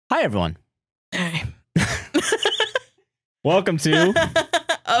Hi, everyone. Hey. Welcome to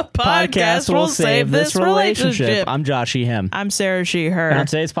A podcast will save this relationship. I'm Josh E. Him. I'm Sarah She Her. And on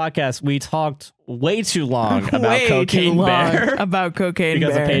today's podcast, we talked way too long about Way Cocaine too long Bear. about Cocaine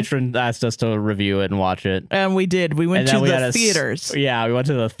because Bear. a patron asked us to review it and watch it. And we did. We went to the theaters. Yeah, we went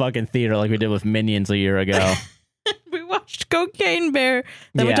to the fucking theater like we did with Minions a year ago. We watched Cocaine Bear.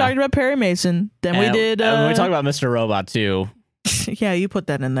 Then we Yeah. talked about Perry Mason. Then we did... and we talked about Mr. Robot, too. Yeah, you put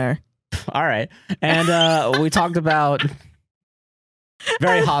that in there. All right. And we talked about...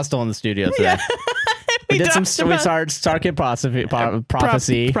 Very hostile in the studio today. Yeah. We did some Starkid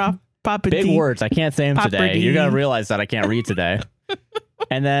prophecy. Big words. I can't say them today. You're going to realize that I can't read today.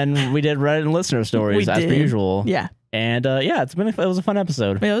 And then we did Reddit and listener stories as per usual. Yeah. And yeah, it was a fun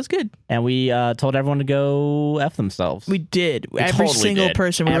episode. Yeah, it was good. And we told everyone to go F themselves. We did. totally Every single did.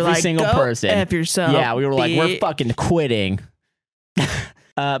 person. We were like, go F yourself. Yeah, we were like, we're fucking quitting.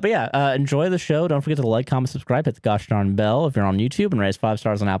 But yeah, enjoy the show. Don't forget to like, comment, subscribe, hit the gosh darn bell if you're on YouTube, and raise 5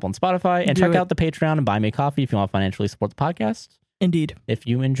 stars on Apple and Spotify. And check out the Patreon and buy me a coffee if you want to financially support the podcast. Indeed. If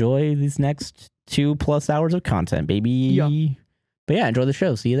you enjoy these next 2+ hours of content, baby. Yeah. But yeah, enjoy the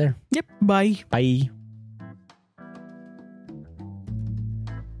show. See you there. Yep. Bye. Bye.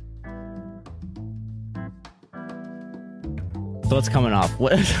 So what's coming off?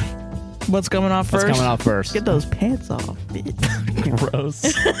 What's coming off first? What's coming off first? Get those pants off, bitch. Gross.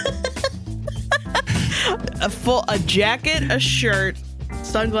 A jacket, a shirt,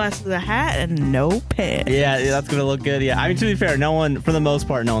 sunglasses, a hat, and no pants. Yeah, that's gonna look good. Yeah, I mean, to be fair, for the most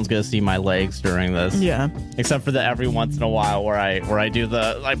part, no one's gonna see my legs during this. Yeah. Except for the every once in a while where I do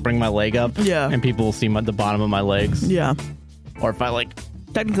bring my leg up. Yeah. And people will see the bottom of my legs. Yeah. Or if I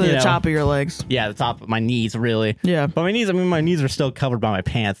technically the top of your legs. Yeah, the top of my knees, really. Yeah. But my knees are still covered by my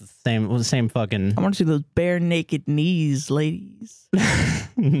pants. It's the same fucking... I want to see those bare naked knees, ladies.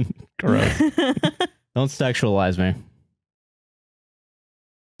 Gross. Don't sexualize me.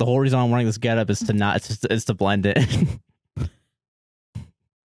 The whole reason I'm wearing this getup is to blend it.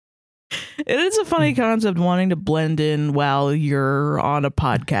 It is a funny concept wanting to blend in while you're on a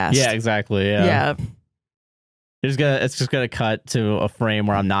podcast. Yeah, exactly. Yeah. It's just gonna cut to a frame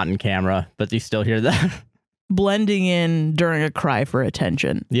where I'm not in camera, but you still hear that. Blending in during a cry for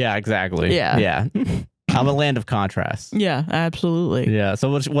attention. Yeah, exactly. Yeah. I'm a land of contrast. Yeah, absolutely. Yeah. So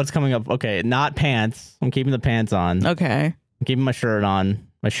what's coming up? Okay, not pants. I'm keeping the pants on. Okay. I'm keeping my shirt on,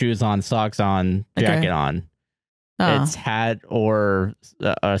 my shoes on, socks on, jacket on. Oh. It's hat or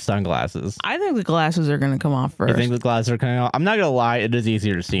sunglasses. I think the glasses are going to come off first. You think the glasses are coming off? I'm not gonna lie. It is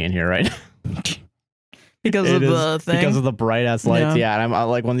easier to see in here, right? Because of the thing? Because of the bright ass lights. Yeah, and I'm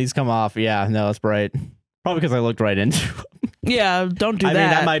like, when these come off, yeah, no, it's bright. Probably because I looked right into it. Yeah, don't do that. I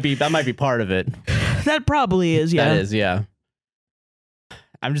mean, that might be part of it. That probably is, yeah. That is, yeah.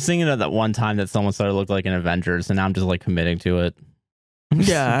 I'm just thinking of that one time that someone said it looked like an Avengers, and now I'm just like committing to it.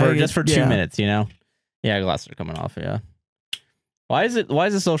 Yeah. just for 2 minutes, you know? Yeah, glasses are coming off, yeah. Why is it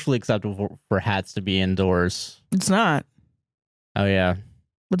socially acceptable for hats to be indoors? It's not. Oh, yeah.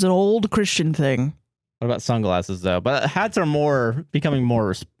 It's an old Christian thing. What about sunglasses, though? But hats are becoming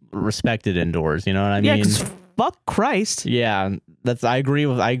more respected indoors, you know what I mean? Yeah, because fuck Christ. Yeah, I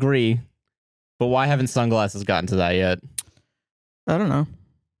agree. But why haven't sunglasses gotten to that yet? I don't know.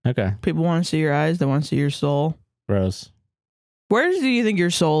 Okay. People want to see your eyes. They want to see your soul. Gross. Where do you think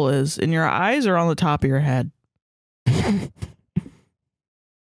your soul is? In your eyes or on the top of your head?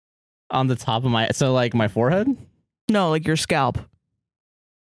 On the top of my forehead? No, like your scalp.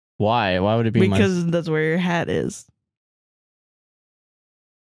 Why? Why would it be? Because that's where your hat is.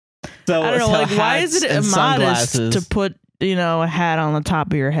 So I don't know. Why is it immodest to put a hat on the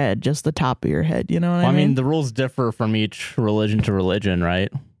top of your head? Just the top of your head. You know what I mean? The rules differ from each religion to religion,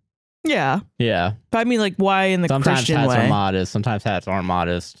 right? Yeah. Yeah. But I mean, like, why in the Christian way? Sometimes hats are modest. Sometimes hats aren't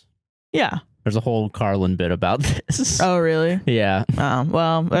modest. Yeah. There's a whole Carlin bit about this. Oh, really? Yeah. Oh,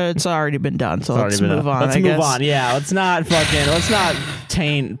 well, it's already been done, so let's move on. Let's move on. Yeah, let's not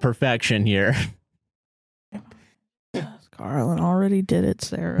taint perfection here. Carlin already did it,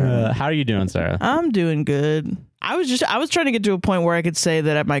 Sarah. How are you doing, Sarah? I'm doing good. I was trying to get to a point where I could say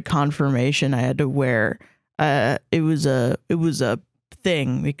that at my confirmation I had to wear it was a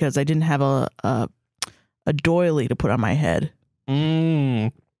thing because I didn't have a doily to put on my head.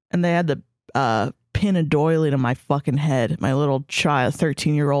 And they had to pin a doily to my fucking head, my little child,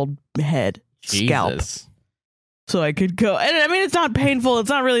 13-year-old head, scalp. So I could go. And I mean, it's not painful. It's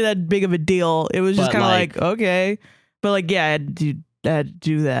not really that big of a deal. It was just kind of like, okay. But like, yeah, I had to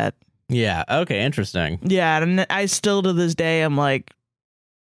do that. Yeah. Okay. Interesting. Yeah. And I still to this day, I'm like,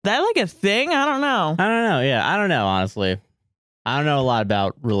 that like a thing? I don't know. Yeah. I don't know, honestly. I don't know a lot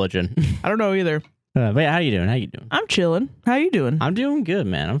about religion. I don't know either. But yeah, how you doing? I'm chilling. How you doing? I'm doing good,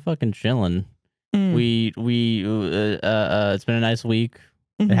 man. I'm fucking chilling. We it's been a nice week.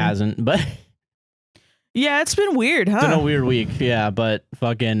 It hasn't, but yeah, it's been weird, huh? It's been a weird week. Yeah, but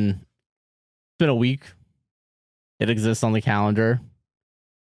fucking it's been a week. It exists on the calendar.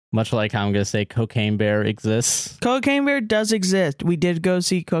 Much like how I'm going to say Cocaine Bear exists. Cocaine Bear does exist. We did go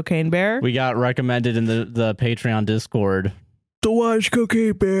see Cocaine Bear. We got recommended in the Patreon Discord to watch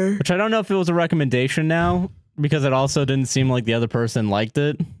Cocaine Bear. Which I don't know if it was a recommendation now, because it also didn't seem like the other person liked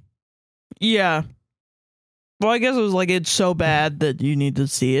it. Yeah. Well, I guess it was like, it's so bad that you need to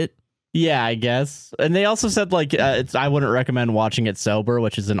see it. Yeah, I guess. And they also said, like, I wouldn't recommend watching it sober,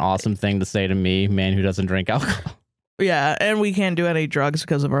 which is an awesome thing to say to me, man who doesn't drink alcohol. Yeah, and we can't do any drugs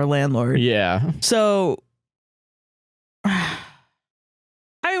because of our landlord. Yeah. So, I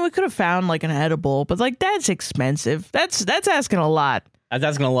mean, we could have found like an edible, but like that's expensive. That's asking a lot. That's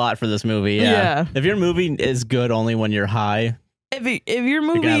asking a lot for this movie. Yeah. If your movie is good only when you're high, if your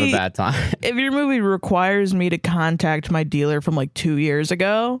movie, you're gonna have a bad time. If your movie requires me to contact my dealer from like 2 years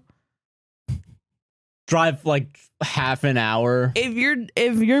ago, drive like half an hour. If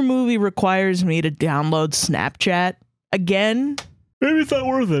your movie requires me to download Snapchat again, maybe it's not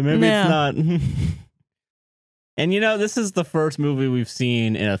worth it. Maybe it's not. And you know, this is the first movie we've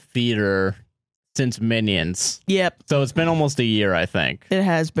seen in a theater since Minions. Yep. So it's been almost a year, I think. It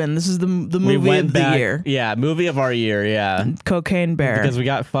has been. This is the movie of the year. Yeah, movie of our year. Yeah. Cocaine Bear. Because we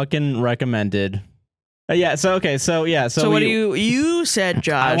got fucking recommended. Yeah. So okay. So yeah. So what do you said,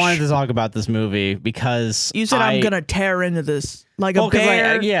 Josh? I wanted to talk about this movie because you said I'm gonna tear into this like a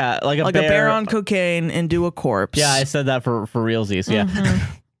bear. Like a bear on cocaine and do a corpse. Yeah, I said that for realsies. Yeah.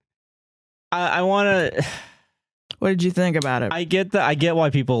 I want to. What did you think about it? I get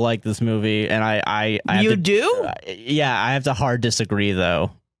why people like this movie, and I you do? Yeah, I have to hard disagree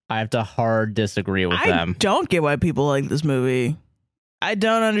though. I have to hard disagree with them. I don't get why people like this movie. I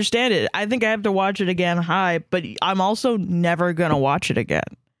don't understand it. I think I have to watch it again high, but I'm also never going to watch it again.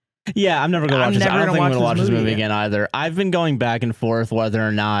 Yeah, I'm never going to watch this. I don't think I'm going to watch this movie again either. I've been going back and forth whether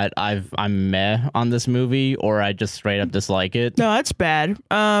or not I'm meh on this movie or I just straight up dislike it. No, that's bad.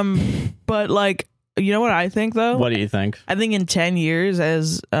 But like, you know what I think though? What do you think? I think in 10 years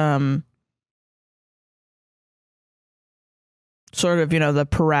as sort of, you know, the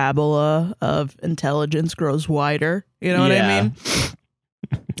parabola of intelligence grows wider, you know what I mean?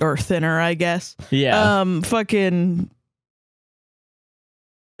 Or thinner, I guess. Yeah. Fucking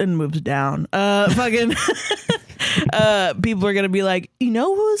and moves down. Fucking people are gonna be like, you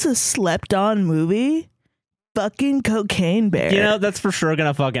know who's a slept on movie? Fucking Cocaine Bear. You know, that's for sure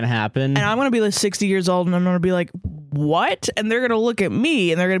gonna fucking happen. And I'm gonna be like 60 years old and I'm gonna be like, what? And they're gonna look at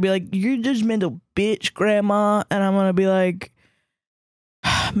me and they're gonna be like, you're judgmental bitch, grandma. And I'm gonna be like,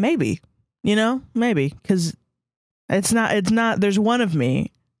 maybe, you know, maybe, because it's not, there's one of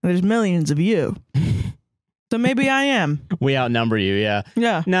me, there's millions of you. So maybe I am. We outnumber you, yeah.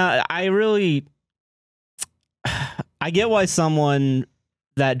 Yeah. Now, I get why someone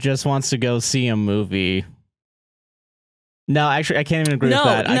that just wants to go see a movie. No, actually, I can't even agree with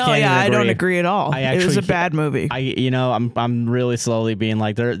that. I don't agree at all. It was a bad movie. I'm really slowly being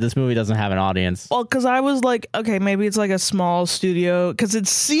like, this movie doesn't have an audience. Well, because I was like, okay, maybe it's like a small studio, because it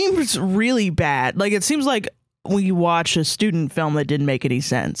seems really bad. Like, it seems like we watched a student film that didn't make any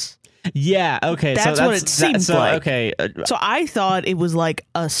sense. Yeah, okay. That's what it seems like. Okay. So I thought it was like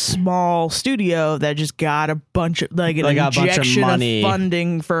a small studio that just got a bunch of like an injection of money,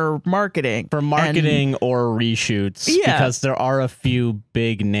 funding for marketing. Or reshoots. Yeah. Because there are a few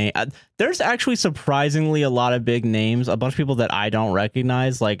big names. There's actually surprisingly a lot of big names. A bunch of people that I don't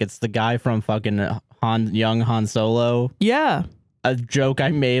recognize. Like it's the guy from fucking young Han Solo. Yeah. A joke I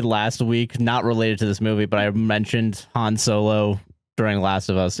made last week, not related to this movie, but I mentioned Han Solo during Last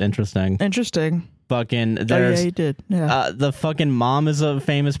of Us. Interesting. Fucking there's yeah, you did. Yeah. The fucking mom is a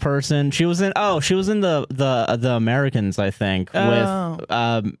famous person. She was in the Americans, I think, with Matt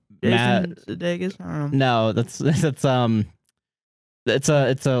Sudeikis. No, it's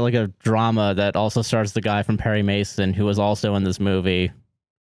a like a drama that also stars the guy from Perry Mason who was also in this movie.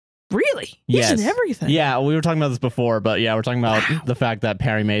 Really? Yes. He's in everything. Yeah, we were talking about this before, but yeah, we're talking about the fact that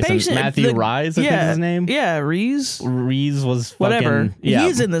Perry Mason, Matthew Rhys, I think is his name. Yeah, Rhys was fucking, whatever. Yeah.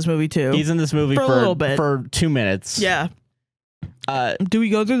 He's in this movie too. He's in this movie for a little bit. For 2 minutes. Yeah. Do we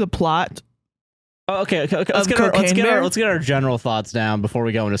go through the plot? Okay. Let's get our general thoughts down before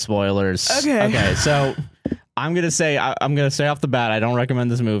we go into spoilers. Okay. So I'm gonna say off the bat, I don't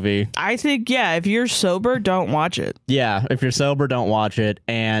recommend this movie. I think if you're sober, don't watch it. Yeah, if you're sober, don't watch it.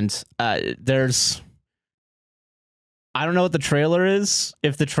 And there's I don't know what the trailer is.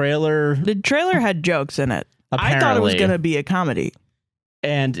 If the trailer had jokes in it. Apparently. I thought it was going to be a comedy.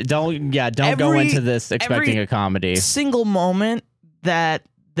 And don't go into this expecting a comedy. Single moment that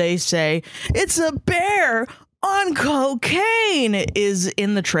they say it's a bear on cocaine is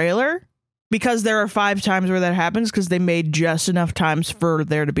in the trailer, because there are 5 times where that happens, because they made just enough times for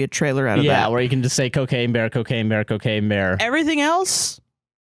there to be a trailer out of that. Yeah, where you can just say cocaine bear, cocaine bear, cocaine bear. Everything else,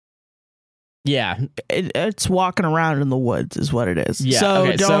 yeah, it's walking around in the woods is what it is. Yeah,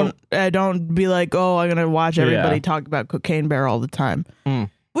 so okay, don't be like, oh, I'm gonna watch everybody talk about cocaine bear all the time,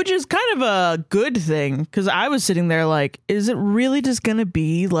 which is kind of a good thing, because I was sitting there like, is it really just gonna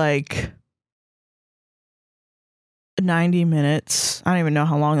be like 90 minutes? I don't even know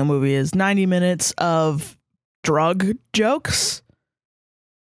how long the movie is. 90 minutes of drug jokes?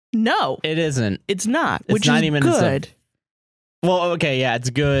 No, it isn't. It's not. It's which 90 is minutes good. Well, okay, yeah, it's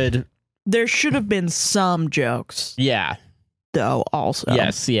good. There should have been some jokes. Yeah. Though, also.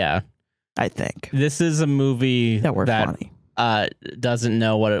 Yes, yeah. I think. This is a movie that were funny. Doesn't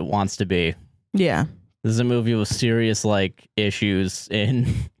know what it wants to be. Yeah. This is a movie with serious, like, issues in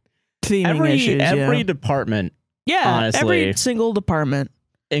every department. Yeah, honestly. Every single department.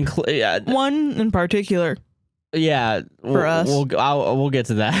 One in particular. Yeah. For us. We'll get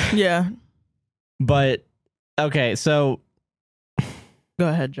to that. Yeah. But, okay, so... Go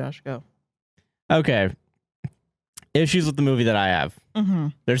ahead, Josh, go. Okay. Issues with the movie that I have. Mm-hmm.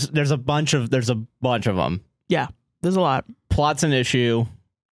 There's a bunch of them. Yeah, there's a lot. Plot's an issue.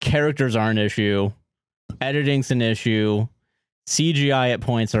 Characters are an issue. Editing's an issue. CGI at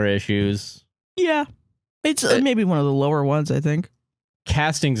points are issues. Yeah. It's maybe one of the lower ones, I think.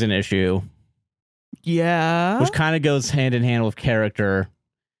 Casting's an issue. Yeah. Which kind of goes hand in hand with character.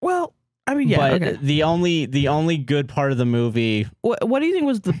 Well, I mean, yeah. But the only good part of the movie. What do you think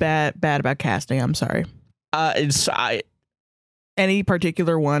was the bad about casting? I'm sorry. Any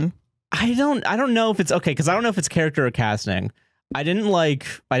particular one? I don't know if it's okay, because I don't know if it's character or casting. I didn't like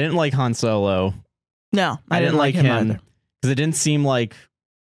Han Solo. No, I didn't like him because it didn't seem like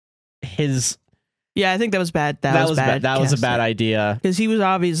his. Yeah, I think that was bad. That was bad. That was a bad idea, because he was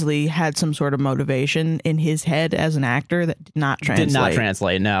obviously had some sort of motivation in his head as an actor that did not translate. Did not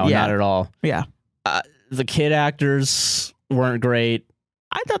translate. No, not at all. Yeah. The kid actors weren't great.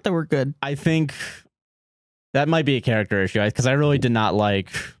 I thought they were good. I think that might be a character issue, because I really did not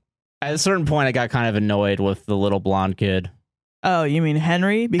like. At a certain point, I got kind of annoyed with the little blonde kid. Oh, you mean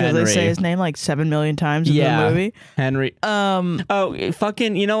Henry? Because they say his name like 7 million times in the movie. Henry. Oh,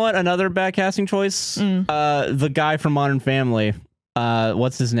 fucking. You know what? Another bad casting choice. The guy from Modern Family.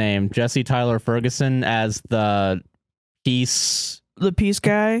 What's his name? Jesse Tyler Ferguson as the peace. The peace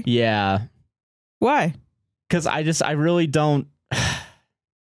guy. Yeah. Why? Because I really don't.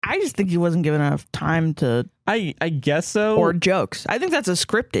 I just think he wasn't given enough time to. I guess so. Or jokes. I think that's a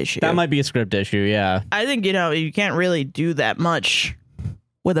script issue. That might be a script issue. Yeah. I think, you can't really do that much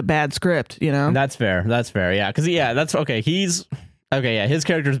with a bad script, That's fair. Yeah. Because, that's okay. He's okay. Yeah. His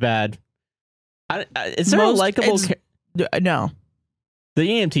character's bad. Is there a likable? No. The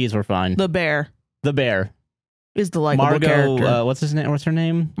EMTs were fine. The bear is the likable character. What's his name? What's her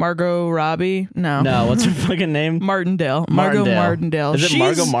name? Margot Robbie? No. What's her fucking name? Martindale. Margot Martindale. Is it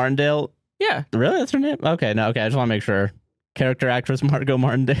Margot Martindale? Yeah. Really? That's her name? Okay. No. Okay. I just want to make sure. Character actress Margot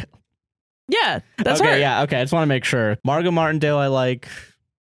Martindale. Yeah. That's her. Yeah. Okay. I just want to make sure. Margot Martindale, I like.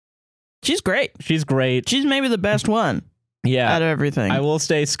 She's great. She's maybe the best one. Yeah. Out of everything. I will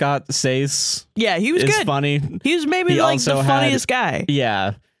say Scott Sace. Yeah, he was good. Funny. He was maybe the funniest guy.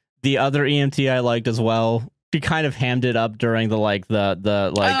 Yeah. The other EMT I liked as well. She kind of hammed it up during the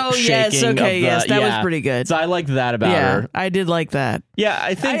shaking. That was pretty good. So I liked that about her. I did like that. Yeah,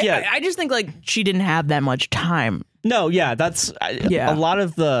 I think I just think she didn't have that much time. No, yeah, that's a lot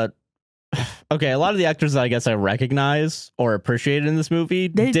of the actors that I guess I recognize or appreciated in this movie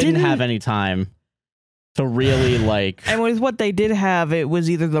didn't have any time to really like. And with what they did have, it was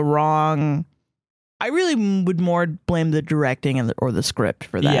either the wrong. I really would more blame the directing or the script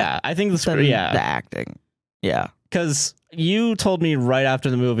for that. Yeah, I think the script. Yeah, the acting. Yeah, because you told me right after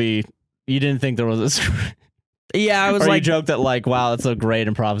the movie you didn't think there was a script. Yeah, I was you joked that wow, it's a great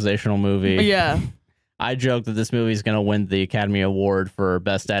improvisational movie. Yeah, I joked that this movie is going to win the Academy Award for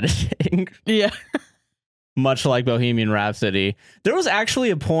Best Editing. Yeah. Much like Bohemian Rhapsody. There was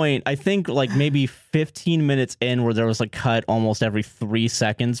actually a point, I think maybe 15 minutes in, where there was a cut almost every 3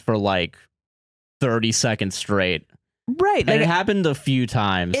 seconds for 30 seconds straight. Right. And it happened a few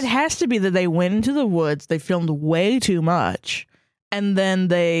times. It has to be that they went into the woods, they filmed way too much, and then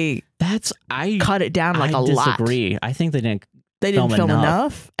they cut it down a lot. I disagree. I think they didn't. They didn't film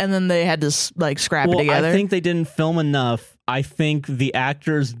enough, and then they had to scrap it together. I think they didn't film enough. I think the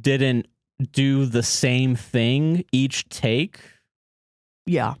actors didn't do the same thing each take.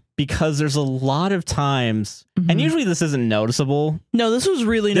 Yeah. Because there's a lot of times, and usually this isn't noticeable. No, this was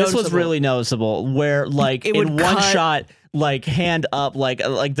really noticeable. This was really noticeable, where like in one shot, like hand up, like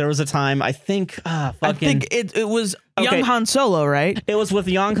there was a time I think it was young Han Solo, right? It was with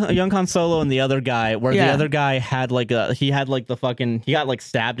young Han Solo and the other guy, where the other guy had like he got like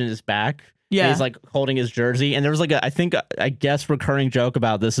stabbed in his back. Yeah, he's like holding his jersey, and there was like I guess recurring joke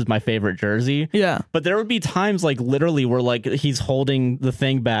about this is my favorite jersey. Yeah, but there would be times like literally where like he's holding the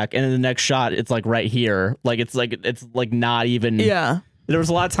thing back, and in the next shot it's like right here, like it's like not even. Yeah, there was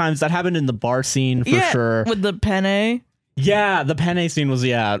a lot of times that happened in the bar scene for sure with the penne. Yeah, the penne scene was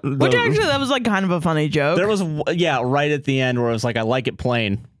which actually that was like kind of a funny joke. There was right at the end where it was like I like it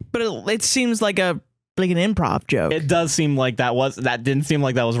plain, but it seems like an improv joke. It does seem like that didn't seem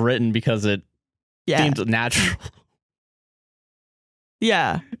like that was written because it seemed natural.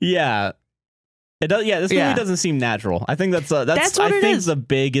 Yeah. It does. Yeah, this movie doesn't seem natural. I think that's what I think is the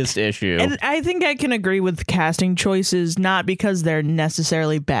biggest issue. And I think I can agree with casting choices, not because they're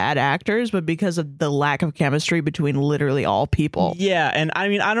necessarily bad actors, but because of the lack of chemistry between literally all people. Yeah, and I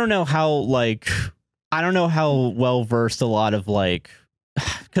mean, I don't know how well versed a lot of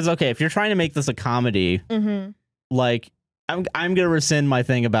because if you're trying to make this a comedy, like I'm gonna rescind my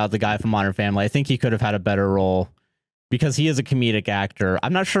thing about the guy from Modern Family. I think he could have had a better role because he is a comedic actor.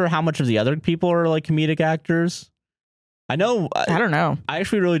 I'm not sure how much of the other people are like comedic actors. I don't know. I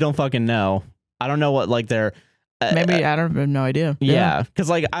actually really don't fucking know. I don't know what like they're. Maybe I don't have no idea. Yeah, because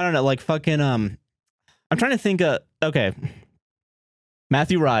like I don't know, like fucking I'm trying to think. Okay,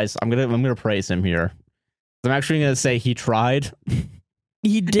 Matthew Rhys. I'm gonna praise him here. I'm actually gonna say he tried.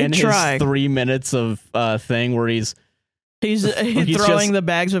 He did try. His 3 minutes of thing where he's throwing the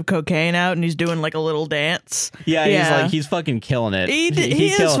bags of cocaine out and he's doing like a little dance. Yeah, he's fucking killing it. He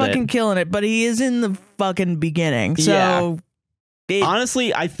is fucking killing it, but he is in the fucking beginning. So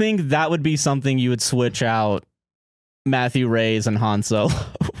honestly, I think that would be something you would switch out Matthew Rhys and Han Solo.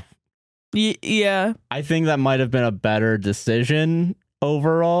 Yeah. I think that might have been a better decision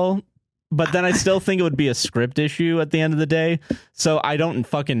overall. But then I still think it would be a script issue at the end of the day. So I don't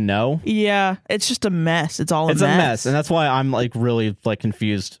fucking know. Yeah, it's just a mess. It's a mess. And that's why I'm like really like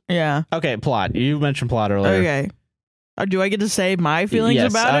confused. Yeah. Okay, plot. You mentioned plot earlier. Okay. Do I get to say my feelings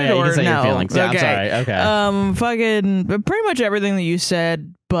about it? Or you can say no? Your feelings. Yeah, okay. I'm sorry. Okay. Fucking pretty much everything that you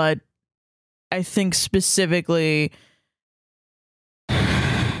said, but I think specifically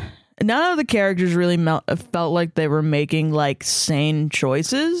none of the characters really felt like they were making like sane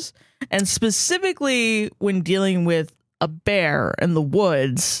choices. And specifically when dealing with a bear in the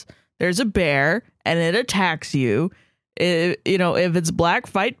woods, there's a bear and it attacks you. If it's black,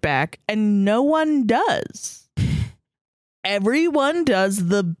 fight back, and no one does. Everyone does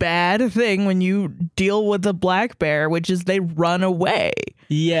the bad thing when you deal with a black bear, which is they run away.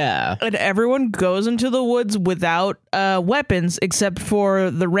 Yeah. And everyone goes into the woods without weapons except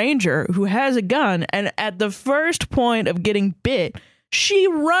for the ranger who has a gun. And at the first point of getting bit, she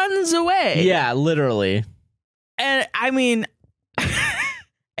runs away. Yeah, literally. And I mean,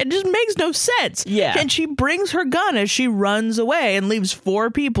 it just makes no sense. Yeah. And she brings her gun as she runs away and leaves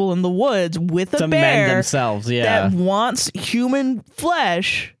 4 people in the woods with a bear mend themselves, that wants human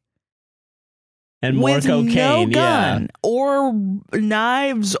flesh. And more with cocaine, no gun or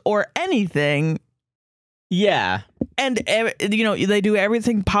knives or anything. Yeah. And, they do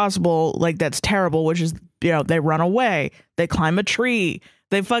everything possible, like, that's terrible, which is, they run away. They climb a tree.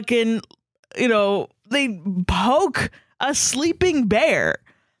 They fucking, they poke a sleeping bear.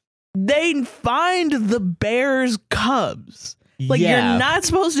 They find the bear's cubs. Like, you're not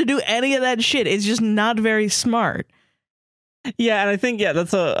supposed to do any of that shit. It's just not very smart. Yeah, and I think,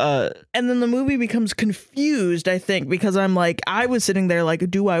 that's and then the movie becomes confused, I think, because I'm like, I was sitting there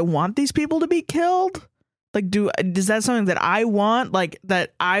like, do I want these people to be killed? Like, is that something that I want? Like,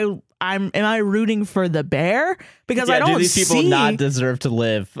 that am I rooting for the bear? Because I don't see... do these people not deserve to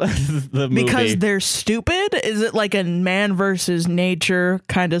live? The movie. Because they're stupid? Is it like a man versus nature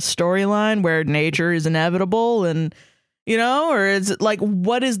kind of storyline where nature is inevitable and, or is it like,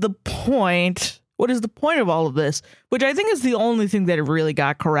 what is the point? What is the point of all of this? Which I think is the only thing that it really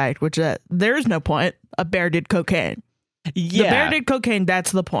got correct, which there is no point. A bear did cocaine. Yeah. The bear did cocaine.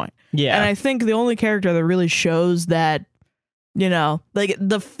 That's the point. Yeah. And I think the only character that really shows that, like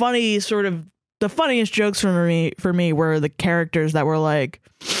the funniest jokes for me were the characters that were like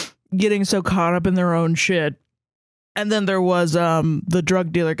getting so caught up in their own shit. And then there was the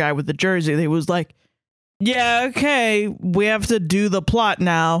drug dealer guy with the jersey. He was like, yeah, okay, we have to do the plot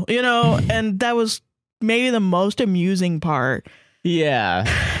now, you know, and that was maybe the most amusing part. Yeah.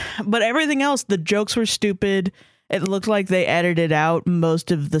 But everything else, the jokes were stupid. It looked like they edited out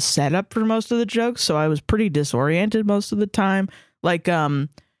most of the setup for most of the jokes, so I was pretty disoriented most of the time. Like,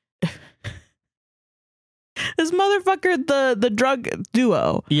 this motherfucker, the drug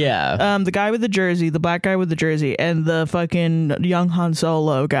duo. Yeah. The guy with the jersey, the black guy with the jersey, and the fucking young Han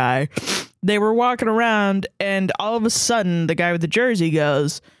Solo guy. They were walking around, and all of a sudden, the guy with the jersey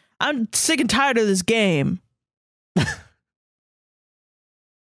goes, "I'm sick and tired of this game."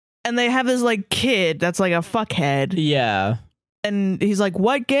 And they have this like kid that's like a fuckhead. Yeah. And he's like,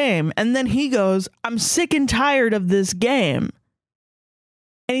 "What game?" And then he goes, "I'm sick and tired of this game."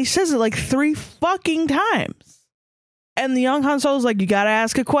 And he says it like 3 fucking times. And the young Han Solo's like, "You gotta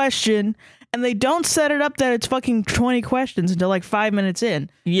ask a question." And they don't set it up that it's fucking 20 questions until like 5 minutes in.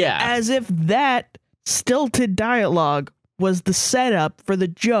 Yeah. As if that stilted dialogue was the setup for the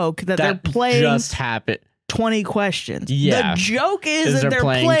joke that they're playing. Just happened. 20 questions. Yeah. The joke is that they're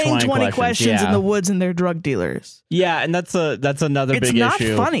playing 20 questions in the woods and they're drug dealers. Yeah, and that's another big issue. It's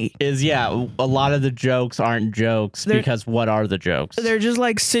not funny. Is a lot of the jokes aren't jokes because what are the jokes? They're just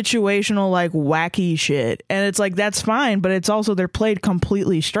like situational, like wacky shit. And it's like, that's fine, but it's also they're played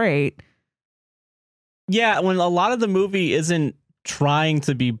completely straight. Yeah, when a lot of the movie isn't trying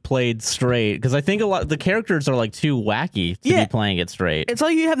to be played straight, because I think a lot the characters are like too wacky to be playing it straight. It's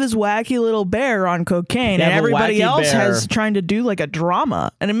like you have this wacky little bear on cocaine and everybody else has trying to do like a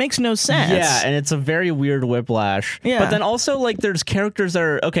drama, and it makes no sense. Yeah, and it's a very weird whiplash. Yeah. But then also like there's characters that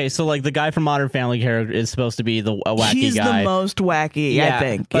are okay, so like the guy from Modern Family character is supposed to be a wacky guy. He's the most wacky, I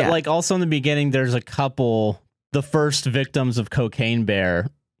think. But like also in the beginning there's a couple, the first victims of Cocaine Bear,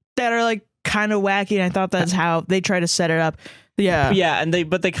 that are like kind of wacky, and I thought that's how they try to set it up. Yeah, and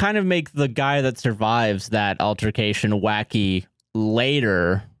they kind of make the guy that survives that altercation wacky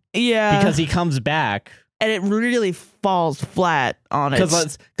later. Yeah, because he comes back, and it really falls flat on it.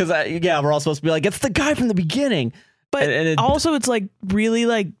 Because we're all supposed to be like, it's the guy from the beginning, but also it's like really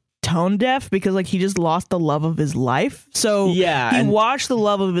like tone deaf because like he just lost the love of his life. So he watched the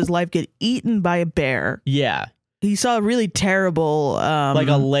love of his life get eaten by a bear. Yeah. He saw a really terrible, like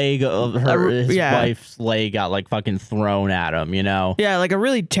a leg of his wife's leg got like fucking thrown at him, you know? Yeah, like a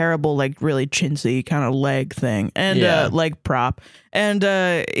really terrible, like really chintzy kind of leg thing and leg prop. And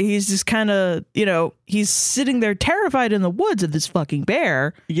he's just kind of, you know, he's sitting there terrified in the woods of this fucking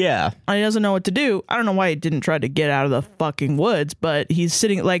bear. Yeah. And he doesn't know what to do. I don't know why he didn't try to get out of the fucking woods, but he's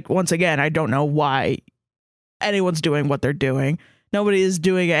sitting like, once again, I don't know why anyone's doing what they're doing. Nobody is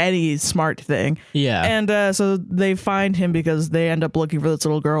doing any smart thing. Yeah. And so they find him because they end up looking for this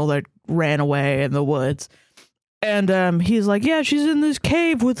little girl that ran away in the woods. And he's like, yeah, she's in this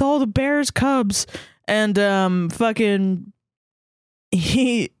cave with all the bear's cubs. And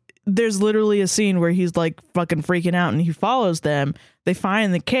there's literally a scene where he's like fucking freaking out and he follows them. They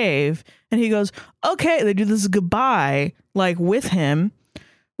find the cave and he goes, okay. They do this goodbye, like with him,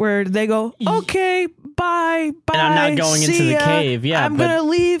 where they go, okay, bye. And I'm not going into the cave. Yeah, I'm gonna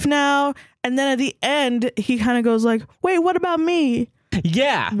leave now. And then at the end, he kind of goes like, wait, what about me?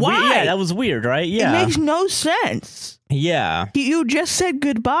 Yeah. Why? Yeah, that was weird, right? Yeah. It makes no sense. Yeah. You just said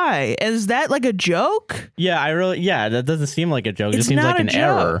goodbye. Is that like a joke? Yeah, that doesn't seem like a joke. It just seems like an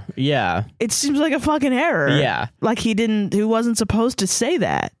error. Yeah. It seems like a fucking error. Yeah. Like he wasn't supposed to say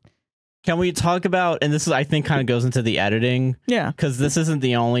that. Can we talk about, and this is, I think, kind of goes into the editing. Yeah. Because this isn't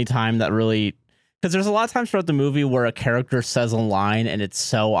the only time that really, because there's a lot of times throughout the movie where a character says a line and it's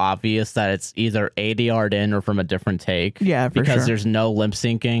so obvious that it's either ADR'd in or from a different take. Yeah, for because sure. there's no lip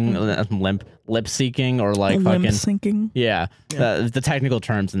syncing or like limp fucking syncing. Yeah. The technical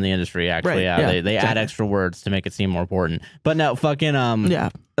terms in the industry, actually. Right, Yeah. They add extra words to make it seem more important. But no, fucking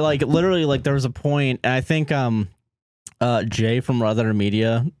like literally, like there was a point, and I think Jay from Other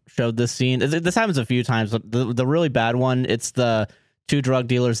Media showed this scene. This happens a few times, but the really bad one, it's the 2 drug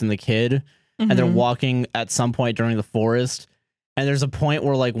dealers and the kid, and they're walking at some point during the forest, and there's a point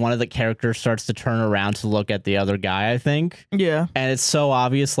where like one of the characters starts to turn around to look at the other guy, I think. Yeah. And it's so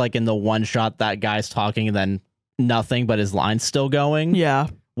obvious, like in the one shot that guy's talking and then nothing but his line's still going. Yeah.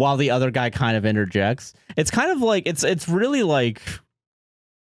 While the other guy kind of interjects. It's kind of like it's really like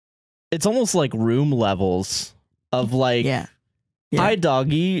it's almost like Room levels of like hi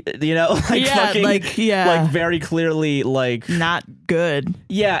doggy, you know, like like very clearly like not good.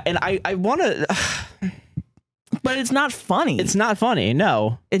 Yeah, and I want to but it's not funny. It's not funny.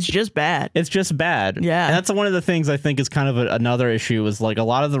 No, it's just bad. It's just bad. Yeah, and that's one of the things I think is kind of another issue is like a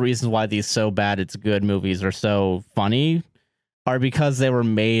lot of the reasons why these so bad it's good movies are so funny are because they were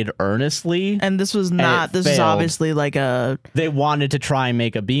made earnestly. And this was not. This is obviously like a. They wanted to try and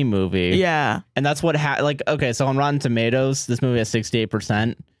make a B movie. Yeah. And that's what okay, so on Rotten Tomatoes, this movie has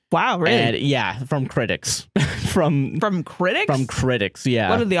 68%. Wow, really? And yeah, from critics. from critics? From critics, yeah.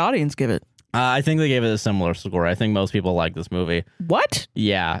 What did the audience give it? I think they gave it a similar score. I think most people like this movie. What?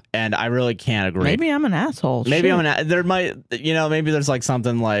 Yeah, and I really can't agree. Maybe I'm an asshole. Maybe there might, maybe there's like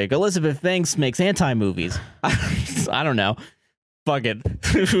something like Elizabeth Banks makes anti-movies. I don't know. Fuck it.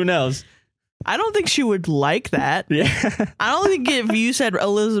 Who knows? I don't think she would like that. Yeah. I don't think if you said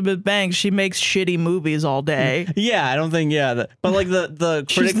Elizabeth Banks, she makes shitty movies all day. Yeah, I don't think, but like the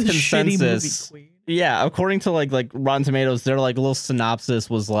critic consensus. Yeah, according to like Rotten Tomatoes, their like little synopsis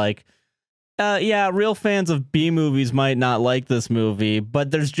was like, real fans of B movies might not like this movie,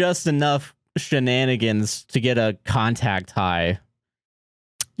 but there's just enough shenanigans to get a contact high.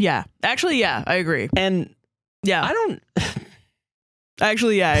 Yeah. Actually, yeah, I agree. And yeah, I don't...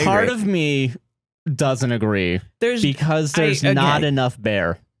 Actually, yeah, I Part agree. of me doesn't agree. There's not enough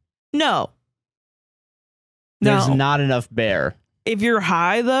bear. No. There's not enough bear. If you're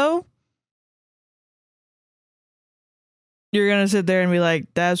high, though, you're going to sit there and be like,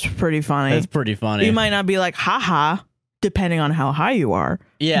 that's pretty funny. That's pretty funny. You might not be like, haha, depending on how high you are.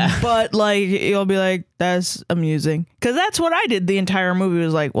 Yeah. But like, you'll be like, that's amusing. Because that's what I did the entire movie,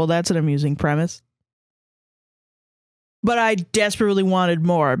 was like, well, that's an amusing premise. But I desperately wanted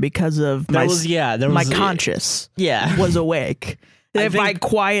more because of my conscious was awake. If I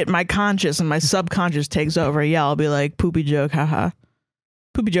quiet my conscious and my subconscious takes over, I'll be like, poopy joke, haha.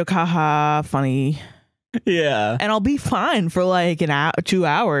 Poopy joke, haha, funny. Yeah. And I'll be fine for like 2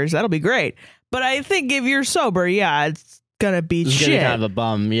 hours. That'll be great. But I think if you're sober, it's gonna be shit. Gonna be kind of a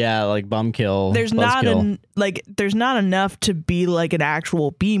bum, like bum kill. There's not enough to be like an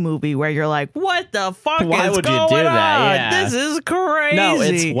actual B movie where you're like, what the fuck Why is would going you do on? that? Yeah. This is crazy. No,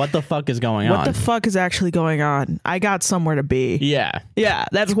 it's what the fuck is going on. What the fuck is actually going on? I got somewhere to be. Yeah. Yeah,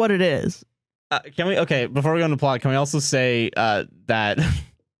 that's what it is. Before we go into plot, can we also say that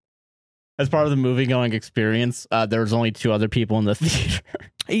as part of the movie going experience, there was only 2 other people in the theater.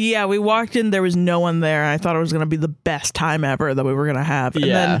 Yeah, we walked in, there was no one there. I thought it was going to be the best time ever that we were going to have. And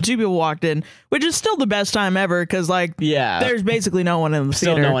then 2 people walked in, which is still the best time ever because, there's basically no one in the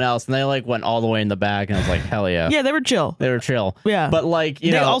theater. Still no one else. And they, went all the way in the back, and I was like, hell yeah. Yeah, they were chill. Yeah. But,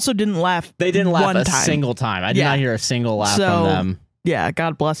 they also didn't laugh. They didn't laugh a single time. I did not hear a single laugh from them. Yeah,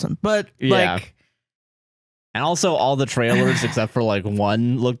 God bless them. But, and also all the trailers, except for,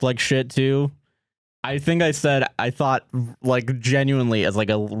 one, looked like shit, too. I think I said, I thought, genuinely, as,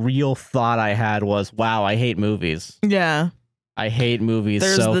 a real thought I had was, with I hate movies. Yeah. I hate movies so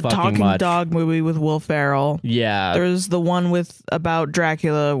fucking much. There's the Talking Dog movie with Will Ferrell. Yeah. There's the one about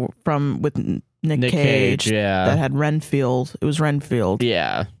Dracula with Nick Cage. Yeah. That had Renfield. It was Renfield.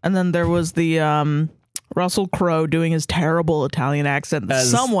 Yeah. And then there was the Russell Crowe doing his terrible Italian accent that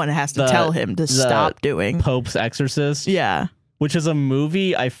someone has to tell him to stop doing. Pope's Exorcist. Yeah. Which is a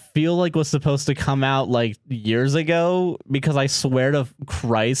movie I feel like was supposed to come out years ago, because I swear to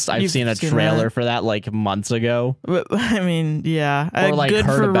Christ I've seen a trailer for that months ago. I mean, yeah. Or good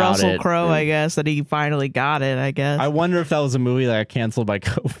heard for about Russell it. Crowe, I guess, that he finally got it, I guess. I wonder if that was a movie that got canceled by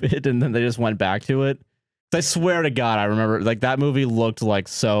COVID and then they just went back to it. I swear to God, I remember that movie looked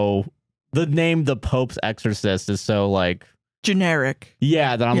so... The name The Pope's Exorcist is so generic.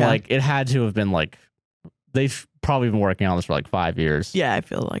 Yeah, that I'm it had to have been they've probably been working on this for 5 years. Yeah, I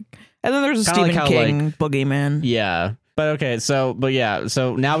feel like. And then there's a Stephen King Boogeyman. Yeah. But so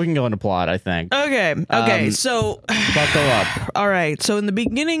now we can go into plot, I think. Okay. So buckle up. All right. So in the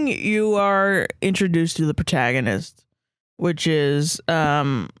beginning, you are introduced to the protagonist, which is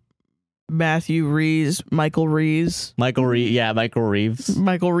Michael Reeves. Michael Reeves. Michael Reeves.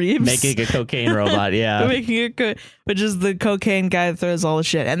 Making a cocaine robot, yeah. Which is the cocaine guy that throws all the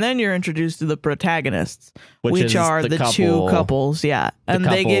shit. And then you're introduced to the protagonists, which are the 2 couples, yeah. And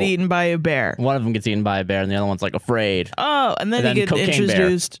they get eaten by a bear. One of them gets eaten by a bear and the other one's afraid. Oh, and then you get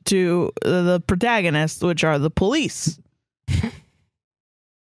introduced to the protagonists, which are the police.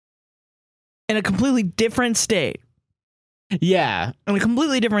 In a completely different state. Yeah, in a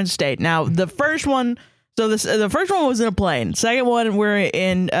completely different state. Now, the first one, the first one was in a plane. Second one, we're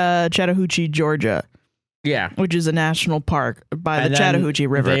in Chattahoochee, Georgia. Yeah, which is a national park by the Chattahoochee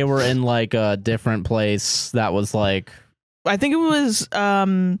River. They were in a different place that was I think it was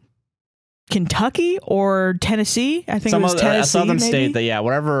Kentucky or Tennessee. I think it was Tennessee, a southern maybe? state.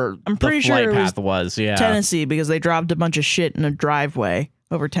 Whatever. I'm pretty the sure flight it path was. Yeah, Tennessee, because they dropped a bunch of shit in a driveway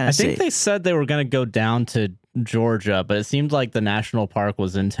over Tennessee. I think they said they were going to go down to Georgia, but it seemed like the national park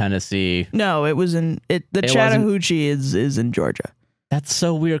was in Tennessee. No, it was in the Chattahoochee is in Georgia. That's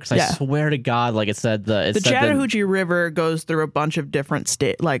so weird because I swear to God, like it said the Chattahoochee River goes through a bunch of different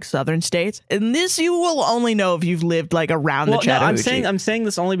southern states, and this you will only know if you've lived like around the Chattahoochee. No, I'm saying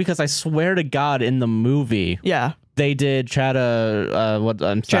this only because I swear to God, in the movie, they did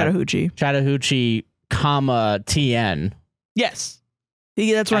Chattahoochee, comma TN. Yes,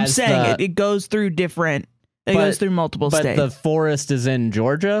 that's what I'm saying. It goes through different. It goes through multiple states. But the forest is in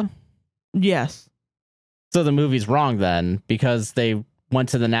Georgia. Yes. So the movie's wrong then, because they went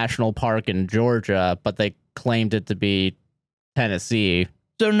to the national park in Georgia, but they claimed it to be Tennessee.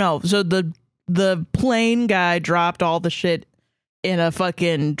 So no, so the plane guy dropped all the shit in a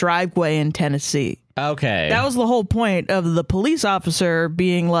fucking driveway in Tennessee. Okay. That was the whole point of the police officer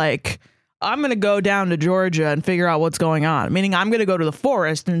being like, I'm going to go down to Georgia and figure out what's going on. Meaning I'm going to go to the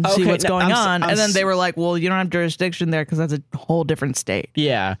forest and see what's going on. And then they were like, well, you don't have jurisdiction there because that's a whole different state.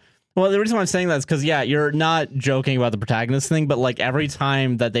 Yeah. Well, the reason why I'm saying that is because, you're not joking about the protagonist thing, but like every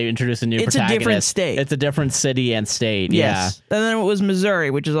time that they introduce a new protagonist, it's a different state. It's a different city and state. Yes. Yeah. And then it was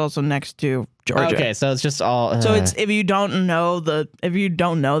Missouri, which is also next to Georgia. Okay, so it's just all. So it's if you don't know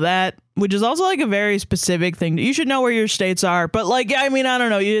that, which is also like a very specific thing. You should know where your states are, but like I don't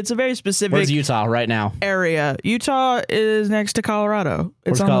know. It's a very specific. Where's Utah right now? Area. Utah is next to Colorado.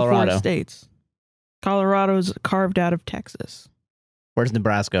 It's on Colorado? The 4 states. Colorado's carved out of Texas. Where's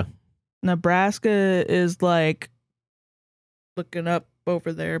Nebraska? Nebraska is like looking up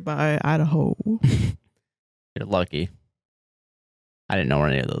over there by Idaho. You're lucky. I didn't know where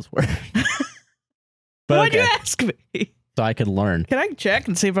any of those were. But why'd you ask me? So I could learn. Can I check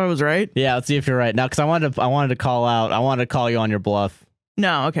and see if I was right? Yeah, let's see if you're right. Now, because I wanted to call you on your bluff.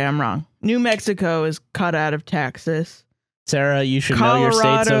 No, okay, I'm wrong. New Mexico is cut out of Texas. Sarah, you should know your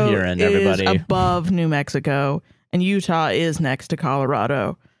state, so here and everybody. Is above New Mexico, and Utah is next to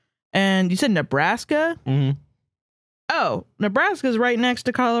Colorado. And you said Nebraska? Mm-hmm. Oh, Nebraska's right next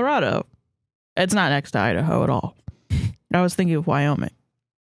to Colorado. It's not next to Idaho at all. I was thinking of Wyoming.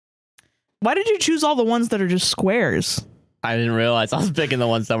 Why did you choose all the ones that are just squares? I didn't realize I was picking the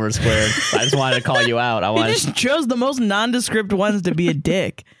ones that were squared. I just wanted to call you out. You just chose the most nondescript ones to be a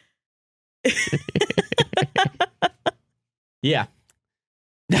dick. Yeah.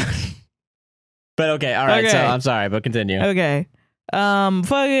 But okay, all right. Okay. So I'm sorry, but continue. Okay. You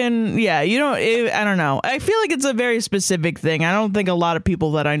don't. I don't know. I feel like it's a very specific thing. I don't think a lot of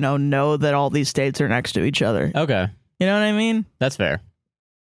people that I know that all these states are next to each other. Okay. You know what I mean? That's fair.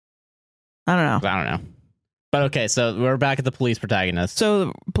 I don't know. But okay, so we're back at the police protagonist. So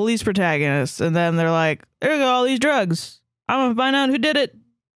the police protagonist, and then they're like, there go all these drugs. I'm going to find out who did it.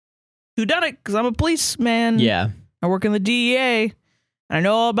 Who done it? Because I'm a policeman. Yeah. I work in the DEA. And I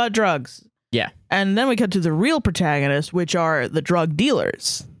know all about drugs. Yeah. And then we cut to the real protagonists, which are the drug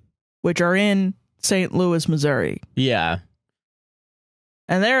dealers, which are in St. Louis, Missouri. Yeah.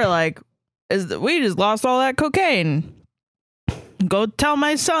 And they're like, we just lost all that cocaine. Go tell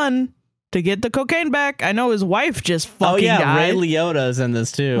my son to get the cocaine back. I know his wife just fucking died. Ray Liotta's in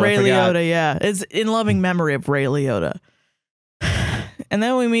this too. Ray Liotta, yeah. It's in loving memory of Ray Liotta. And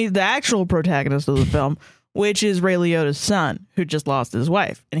then we meet the actual protagonist of the film, which is Ray Liotta's son, who just lost his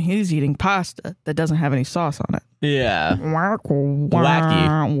wife. And he's eating pasta that doesn't have any sauce on it. Yeah. Wacky. What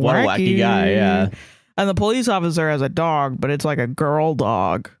a wacky guy, yeah. And the police officer has a dog, but it's like a girl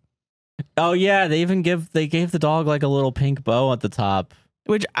dog. Oh, yeah. They gave the dog like a little pink bow at the top.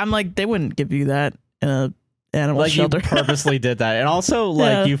 Which I'm like, they wouldn't give you that in an animal shelter. You purposely did that. And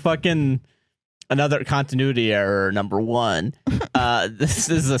also, you fucking... Another continuity error, number 1. This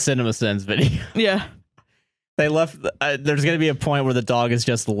is a CinemaSins video. Yeah. They left... there's going to be a point where the dog is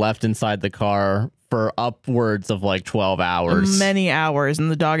just left inside the car for upwards of like 12 hours. Many hours, and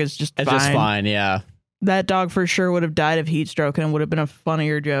the dog is just fine. It's just fine, yeah. That dog for sure would have died of heat stroke, and it would have been a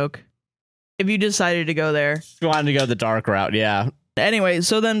funnier joke. If you decided to go there. If you wanted to go the dark route, yeah. Anyway,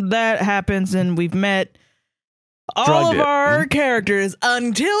 so then that happens, and we've met... all of our characters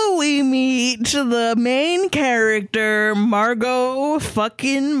until we meet the main character, Margot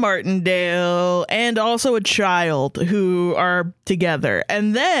fucking Martindale, and also a child who are together.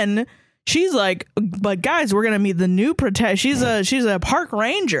 And then she's like, but guys, we're going to meet the new she's a park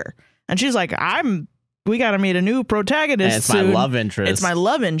ranger. And she's like, we got to meet a new protagonist. And it's soon. My love interest. It's my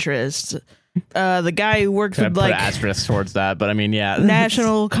love interest. The guy who works with like asterisk towards that, but I mean, yeah,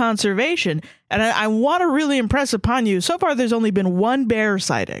 national conservation. And I want to really impress upon you. So far, there's only been one bear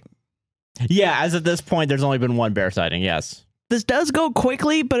sighting. Yeah, as of this point, there's only been one bear sighting. Yes, this does go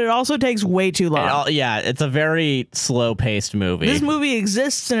quickly, but it also takes way too long. It's a very slow-paced movie. This movie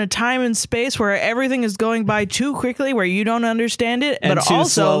exists in a time and space where everything is going by too quickly, where you don't understand it, and but too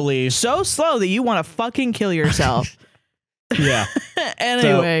also slowly. So slow that you want to fucking kill yourself. Yeah.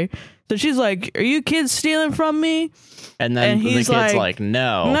 Anyway, so she's like, "Are you kids stealing from me?" And then he's the kid's like,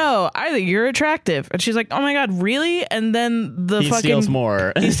 "No, no, I think you're attractive." And she's like, "Oh my god, really?" And then he steals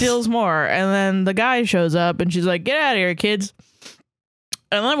more. He steals more. And then the guy shows up, and she's like, "Get out of here, kids."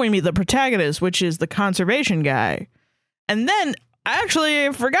 And then we meet the protagonist, which is the conservation guy. And then I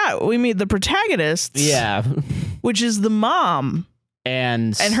forgot we meet the protagonist. Yeah, which is the mom,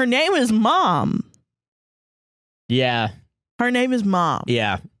 and her name is Mom. Yeah, her name is Mom.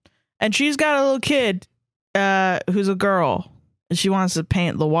 Yeah, and she's got a little kid. Who's a girl, and she wants to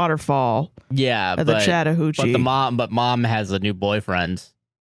paint the waterfall. Yeah, at the Chattahoochee. But mom has a new boyfriend,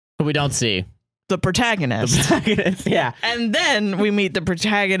 who we don't see. The protagonist. Yeah. And then we meet the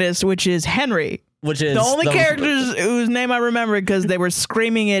protagonist, which is Henry. Which is the only characters whose name I remember because they were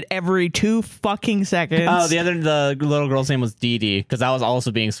screaming it every 2 fucking seconds. Oh, the little girl's name was Dee Dee, because that was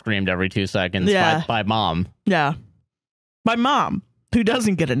also being screamed every 2 seconds by Mom. Yeah. By Mom, who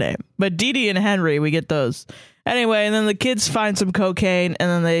doesn't get a name. But Dee Dee and Henry, we get those. Anyway, and then the kids find some cocaine, and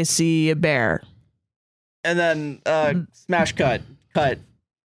then they see a bear. And then smash cut,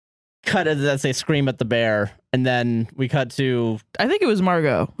 as they scream at the bear. And then we cut to... I think it was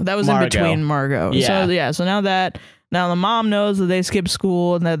Margot. That was in between Margot. Yeah. So now the mom knows that they skipped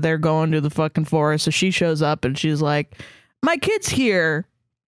school and that they're going to the fucking forest. So she shows up and she's like, "My kid's here.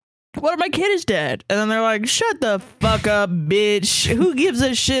 What if my kid is dead?" And then they're like, "Shut the fuck up, bitch. Who gives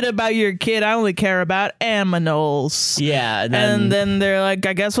a shit about your kid? I only care about aminals." Yeah. And then they're like,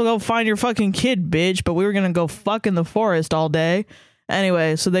 "I guess we'll go find your fucking kid, bitch. But we were going to go fuck in the forest all day."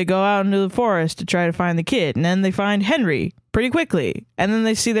 Anyway, so they go out into the forest to try to find the kid. And then they find Henry pretty quickly. And then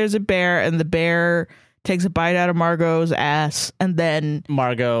they see there's a bear, and the bear takes a bite out of Margot's ass. And then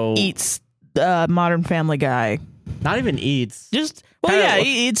Margot eats Modern Family Guy. Not even eats. Just... Well,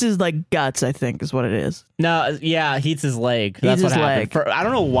 he eats his, guts, I think, is what it is. No, yeah, he eats his leg. That's what happened. I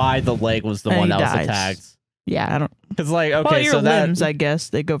don't know why the leg was the one that was attacked. Yeah, I don't... Because, okay, well, your limbs, I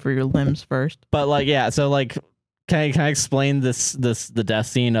guess. They go for your limbs first. But, can I explain the death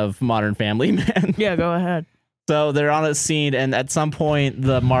scene of Modern Family Man? Yeah, go ahead. So they're on a scene, and at some point,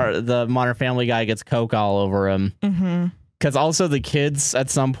 the Modern Family guy gets coke all over him. Mm-hmm. Because also the kids, at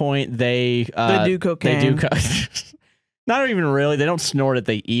some point, they do cocaine. They do not even really. They don't snort it.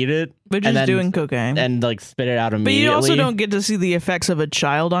 They eat it. They're just doing cocaine. And spit it out immediately. But you also don't get to see the effects of a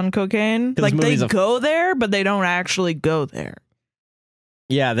child on cocaine. They go there, but they don't actually go there.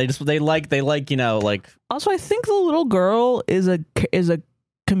 Yeah, they like. Also, I think the little girl is a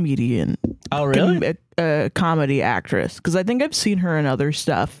comedian. Oh, really? A comedy actress. Because I think I've seen her in other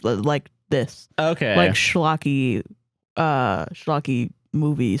stuff like this. Okay. Like schlocky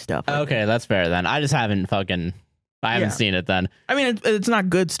movie stuff. Okay, that's fair then. I just haven't I haven't seen it then. I mean, it's not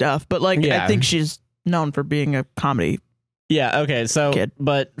good stuff, but I think she's known for being a comedy. Yeah. Okay. So, kid.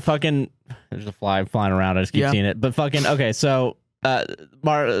 But there's a fly flying around. I just keep seeing it. But okay. So,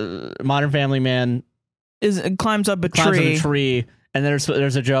 Modern Family Man climbs up a tree, and there's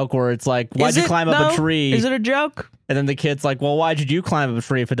a joke where it's like, "Why'd you climb up a tree?" Is it a joke? And then the kid's like, "Well, why did you climb up a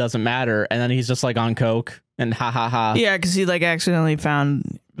tree if it doesn't matter?" And then he's just on coke and ha ha ha. Yeah, because he accidentally fell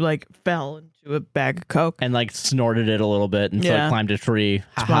into a bag of coke and snorted it a little bit and so climbed a tree.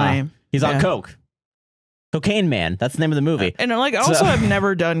 Ha ha. He's on coke. Cocaine Man. That's the name of the movie. And also I've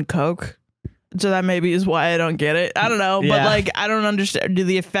never done coke. So that maybe is why I don't get it. I don't know. But I don't understand. Do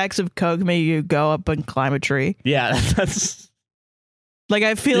the effects of coke make you go up and climb a tree? Yeah, that's...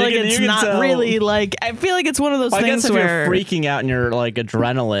 I feel it's not really I feel like it's one of those things I guess if where you're freaking out and you're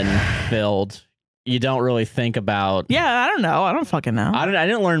adrenaline filled, you don't really think about... Yeah, I don't know. I don't fucking know. I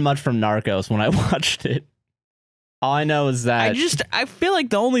didn't learn much from Narcos when I watched it. All I know is that... I feel like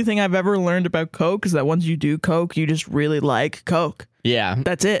the only thing I've ever learned about coke is that once you do coke, you just really like coke. Yeah.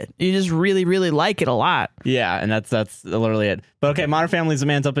 That's it. You just really, really like it a lot. Yeah, and that's literally it. But okay, Modern Family's a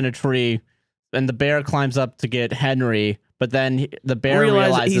man's up in a tree, and the bear climbs up to get Henry, but then the bear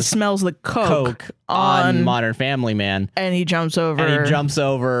realizes he smells the coke on Modern Family Man. And he jumps over. And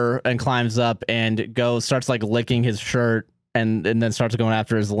climbs up and starts licking his shirt and then starts going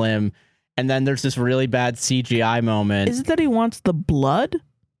after his limb. And then there's this really bad CGI moment. Is it that he wants the blood?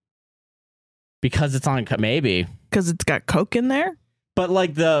 Because it's on... Maybe. Because it's got coke in there? But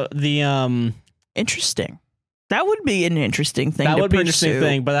the interesting. That would be an interesting thing. That would be an interesting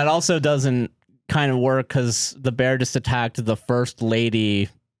thing, but that also doesn't kind of work because the bear just attacked the first lady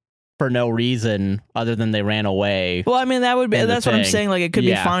for no reason other than they ran away. Well, I mean, that would be, that's what I'm saying. Like, it could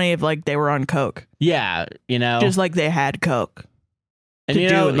be funny if like they were on coke. Yeah, you know, just like they had coke. And you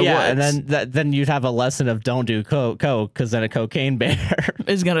know, and then you'd have a lesson of don't do coke, because then a cocaine bear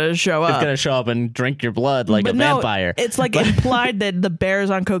is gonna show up. It's gonna show up and drink your blood like a vampire. It's like implied that the bear's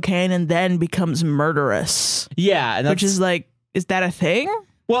on cocaine and then becomes murderous. Yeah, and which is like, is that a thing?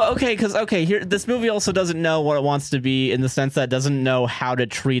 Well, okay, because here this movie also doesn't know what it wants to be in the sense that it doesn't know how to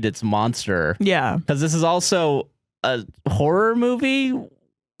treat its monster. Yeah, because this is also a horror movie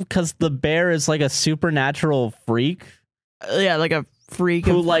because the bear is like a supernatural freak. Yeah, like a freak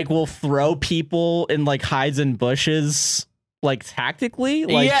who like will throw people and like hides in bushes like tactically.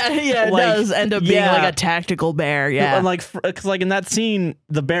 Like, it does end up being like a tactical bear. Yeah, and like because like in that scene,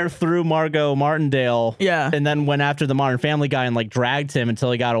 the bear threw Margot Martindale. Yeah, and then went after the Modern Family guy and like dragged him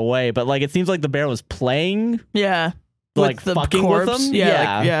until he got away. But like it seems like the bear was playing. Yeah. Like the fucking corpse. with him.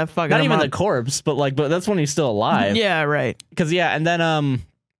 Yeah, fucking. Not even up. The corpse, but that's when he's still alive. Yeah, right. Because and then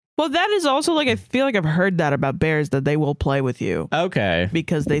well, that is also like, I feel like I've heard that about bears, that they will play with you. Okay.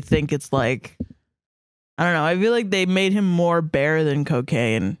 Because they think it's like, I don't know. I feel like they made him more bear than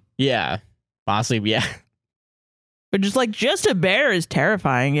cocaine. Yeah. Possibly, yeah. But just a bear is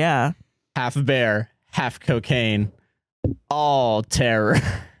terrifying, yeah. Half bear, half cocaine. All terror.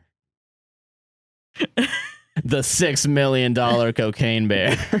 The $6 million cocaine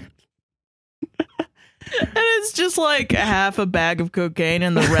bear. And it's just like half a bag of cocaine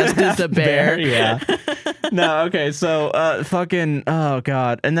and the rest is a bear. Yeah. No, okay, so fucking oh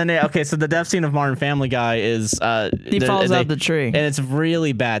god. And then so the death scene of Modern Family Guy is he falls out the tree. And it's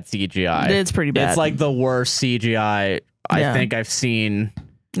really bad CGI. It's pretty bad. It's like the worst CGI I think I've seen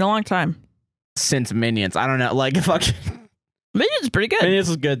in a long time. Since Minions. I don't know, like fucking Minions is pretty good. Minions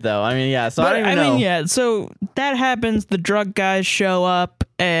was good though. I mean, yeah. So I don't even know. I mean, yeah. So that happens. The drug guys show up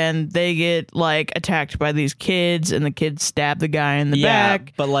and they get like attacked by these kids, and the kids stab the guy in the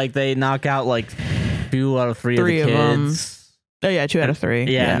back. But like they knock out like 2 out of 3 of the kids. Oh yeah, 2 out of 3.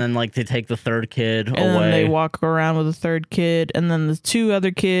 Yeah, and then like they take the third kid away. And then they walk around with the third kid, and then the 2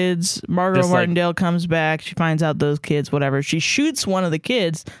 other kids. Margot Martindale comes back. She finds out those kids, whatever. She shoots one of the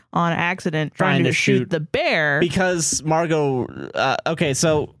kids on accident, trying to shoot the bear because Margot. Okay,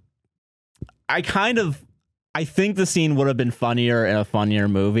 so I think the scene would have been funnier in a funnier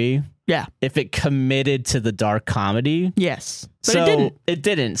movie. Yeah, if it committed to the dark comedy. Yes, but so it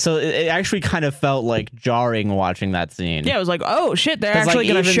didn't. So it actually kind of felt like jarring watching that scene. Yeah, it was like, oh shit, they're actually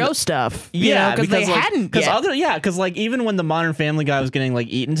going to show stuff. Yeah, because they hadn't. Because like even when the Modern Family Guy was getting like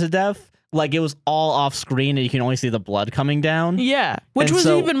eaten to death, like it was all off screen and you can only see the blood coming down. Yeah, which was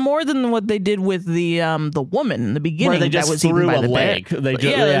even more than what they did with the woman in the beginning. Where they just that was threw by a the leg. They just,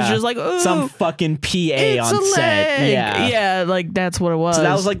 it's just like, oh, some fucking PA on set. Yeah, like that's what it was. So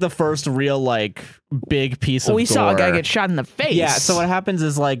that was like the first real like big piece of. We gore. saw a guy get shot in the face. Yeah. So what happens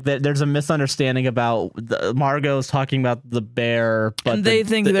is like there's a misunderstanding about Margot's talking about the bear, but and they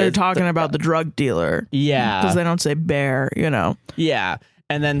think they're talking about the drug dealer. Yeah, because they don't say bear. You know. Yeah.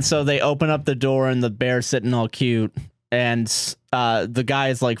 And then so they open up the door and the bear's sitting all cute, and the guy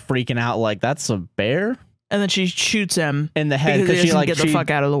is like freaking out, like that's a bear. And then she shoots him in the head because she like get the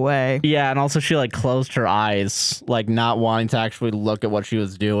fuck out of the way. Yeah, and also she like closed her eyes, like not wanting to actually look at what she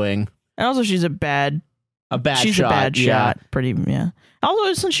was doing. And also she's a bad shot. Pretty Also,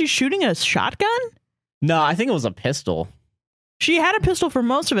 isn't she shooting a shotgun? No, I think it was a pistol. She had a pistol for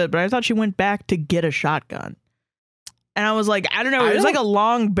most of it, but I thought she went back to get a shotgun. And I was like, I don't know. It was like a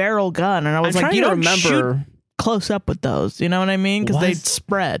long barrel gun. And I was like, you don't shoot close up with those. You know what I mean? Because they'd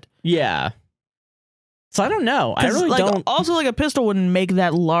spread. Yeah. So I don't know. I really don't. Also, like a pistol wouldn't make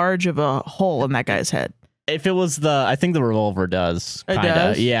that large of a hole in that guy's head. If it was I think the revolver does. It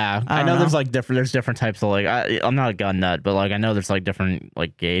does? Yeah. I know there's like there's different types of like, I'm not a gun nut, but like I know there's like different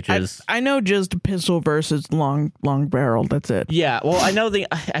like gauges. I know just pistol versus long barrel. That's it. Yeah. Well, I know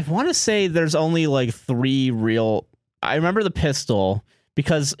I want to say there's only like 3 real. I remember the pistol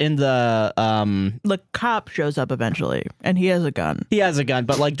because in the cop shows up eventually and he has a gun. He has a gun,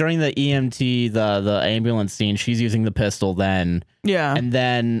 but like during the EMT, the ambulance scene, she's using the pistol then. Yeah. And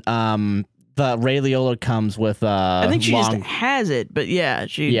then the Ray Liotta comes with I think she just has it, but yeah.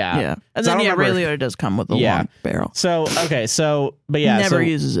 And so then Ray Liotta does come with a long barrel. So but yeah. Never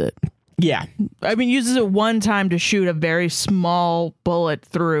uses it. Yeah. I mean, uses it one time to shoot a very small bullet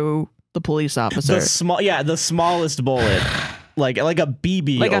through the police officer. The smallest bullet, like a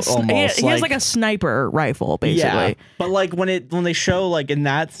BB, like almost. He has like a sniper rifle, basically. Yeah, but like when they show like in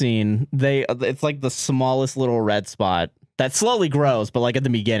that scene, it's like the smallest little red spot that slowly grows, but like at the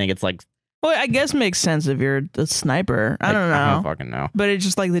beginning, it's like Well, I guess makes sense if you're a sniper. I don't know. I don't fucking know. But it's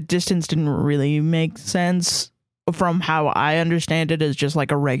just like the distance didn't really make sense from how I understand it as just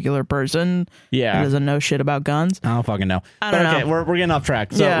like a regular person. Yeah. Who doesn't know shit about guns. I don't fucking know. I don't know. Okay, we're getting off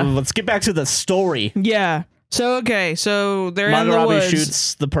track. So let's get back to the story. Yeah. So they're Margot in the Robbie woods.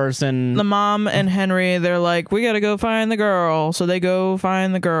 shoots the person. The mom and Henry, they're like, we gotta go find the girl. So they go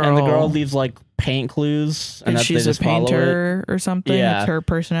find the girl. And the girl leaves like paint clues. And she's a painter or something. Yeah. It's her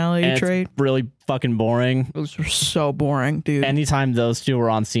personality trait. It's really fucking boring. It was so boring, dude. Anytime those two were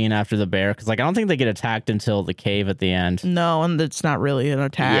on scene after the bear, because like I don't think they get attacked until the cave at the end. No, and it's not really an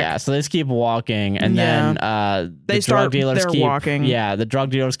attack. Yeah, so they just keep walking, and then the drug dealers keep walking. Yeah, the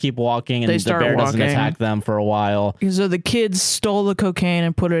drug dealers keep walking, and the bear doesn't attack them for a while. So the kids stole the cocaine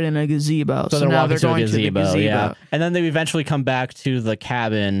and put it in a gazebo. So now they're going to the gazebo. Yeah, and then they eventually come back to the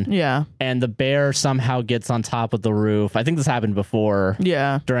cabin. Yeah, and the bear somehow gets on top of the roof. I think this happened before.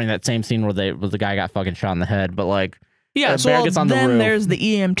 Yeah, during that same scene where the guy got fucking shot in the head, but like. Yeah, so bear gets on then the roof. There's the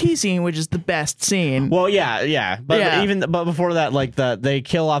EMT scene, which is the best scene. Well, yeah, but before that, like they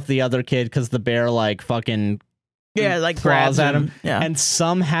kill off the other kid because the bear like fucking like claws at him, yeah. And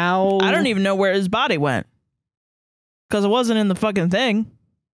somehow I don't even know where his body went because it wasn't in the fucking thing.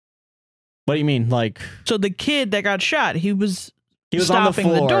 What do you mean, like? So the kid that got shot, he was stopping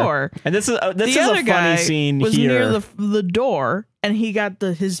on the door, and this is a funny scene. Was here. Near the door, and he got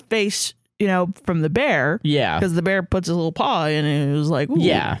his face. From the bear. Yeah. Because the bear puts his little paw in and it was like, ooh.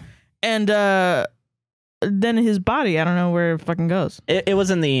 Yeah. And then his body, I don't know where it fucking goes. It was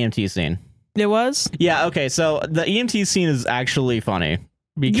in the EMT scene. It was? Yeah, okay. So the EMT scene is actually funny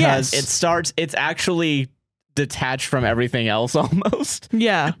because it's actually detached from everything else almost.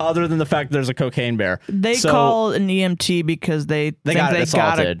 Yeah. Other than the fact there's a cocaine bear. They call an EMT because they got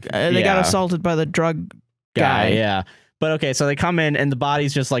assaulted by the drug guy. Yeah. But okay, so they come in and the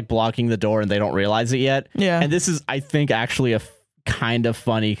body's just like blocking the door and they don't realize it yet. Yeah. And this is, I think, actually a kind of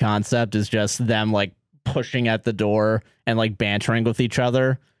funny concept is just them like pushing at the door and like bantering with each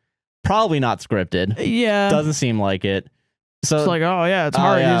other. Probably not scripted. Yeah. Doesn't seem like it. So it's like, oh yeah, it's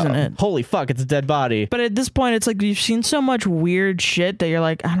hard, isn't it? Holy fuck, it's a dead body. But at this point, it's like you've seen so much weird shit that you're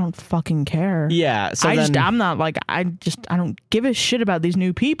like, I don't fucking care. Yeah. So I'm not like, I don't give a shit about these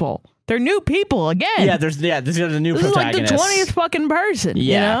new people. They're new people again. Yeah, there's a new this protagonist. Is like the 20th fucking person. Yeah.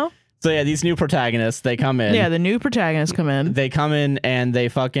 You know? So yeah, these new protagonists, they come in. Yeah, the new protagonists come in. They come in and they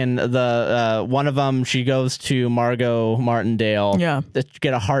fucking one of them. She goes to Margot Martindale. Yeah. To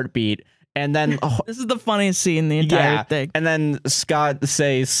get a heartbeat. And then this is the funniest scene in the entire thing. And then Scott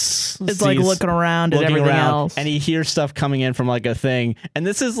sees like looking around at everything else, and he hears stuff coming in from like a thing. And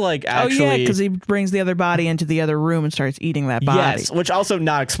this is like actually because he brings the other body into the other room and starts eating that body. Yes, which also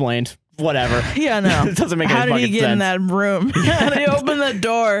not explained. Whatever. Yeah, no. It doesn't make any fucking sense. How did he get in that room? How did he open the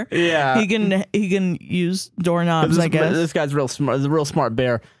door? Yeah, he can use doorknobs. I guess this guy's real smart. He's a real smart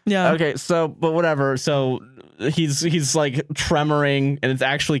bear. Yeah. Okay, so but whatever. So. He's like tremoring and it's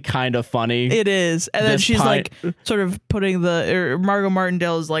actually kind of funny. It is. And then she's like sort of putting Margot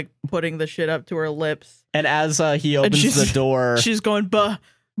Martindale is like putting the shit up to her lips. And as he opens the door, she's going bah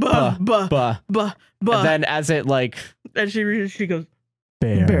bah bah bah bah. And then as it like and she goes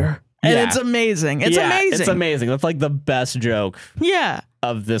bear. And it's amazing. It's amazing. It's amazing. That's like the best joke. Yeah.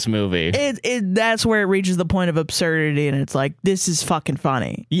 Of this movie. That's where it reaches the point of absurdity and it's like, this is fucking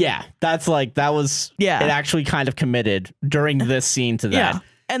funny. Yeah. That's like, that was, it actually kind of committed during this scene to that. Yeah.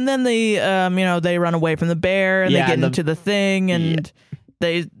 And then they, they run away from the bear and they get into the thing and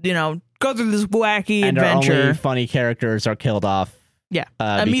they, go through this wacky adventure. Our only funny characters are killed off. Yeah,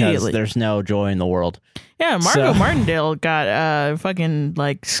 immediately. Because there's no joy in the world. Yeah, Margot Martindale got fucking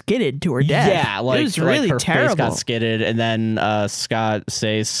like skidded to her death. Yeah, like it was really her terrible. Face got skidded, and then Scott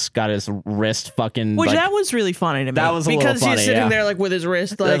got his wrist fucking. Which that was really funny to me. That was a little funny, he's sitting there like with his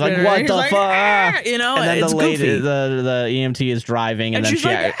wrist like what the fuck, and then it's the lady, goofy. the EMT is driving, and then she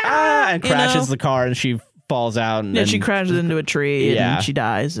like, and crashes the car, and she falls out, and she crashes into a tree, and she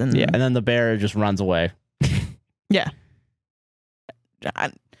dies, and and then the bear just runs away. Yeah.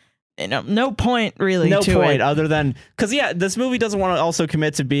 No point really. No to point it. other than because this movie doesn't want to also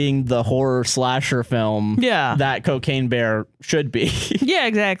commit to being the horror slasher film. That Cocaine Bear should be. Yeah,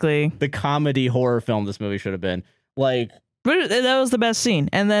 exactly. The comedy horror film this movie should have been like. But that was the best scene,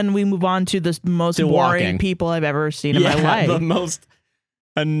 and then we move on to the most boring people I've ever seen in my life. The most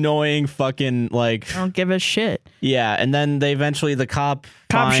annoying fucking like. I don't give a shit. Yeah, and then they eventually the cop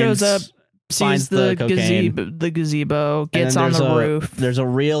shows up. sees the gazebo, gets on the roof. There's a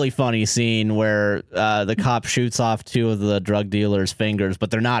really funny scene where the cop shoots off 2 of the drug dealer's fingers,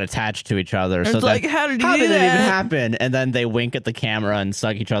 but they're not attached to each other. So it's like, how did that even happen? And then they wink at the camera and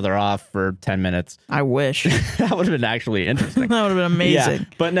suck each other off for 10 minutes. I wish. That would have been actually interesting. That would have been amazing.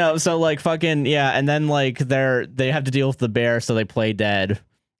 Yeah. But no, so like fucking, yeah. And then like they have to deal with the bear, so they play dead.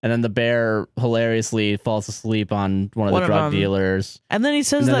 And then the bear hilariously falls asleep on one of the drug dealers. And then he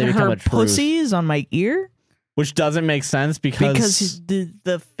says that her pussy is on my ear. Which doesn't make sense because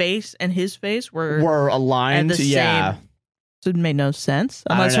the face and his face were aligned. Yeah. So it made no sense.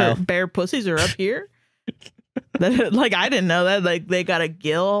 Unless her bear pussies are up here. Like, I didn't know that. Like, they got a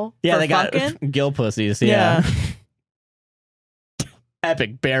gill. Yeah, they got gill pussies. Yeah.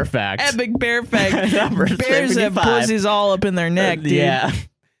 Epic bear facts. Epic bear facts. Bears have pussies all up in their neck, dude. Yeah.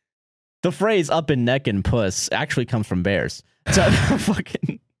 The phrase "up in neck and puss" actually comes from bears. So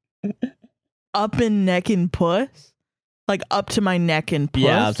fucking up in neck and puss, like up to my neck and puss.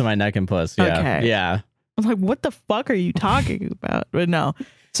 Yeah, up to my neck and puss. Yeah, okay. Yeah. I was like, what the fuck are you talking about? But no.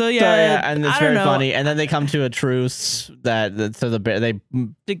 So yeah, and it's very funny. And then they come to a truce so the bear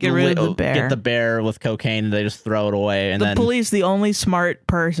to get rid of the bear. Get the bear with cocaine, and they just throw it away. And the police, the only smart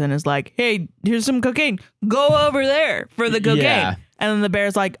person, is like, "Hey, here's some cocaine. Go over there for the cocaine." Yeah. And then the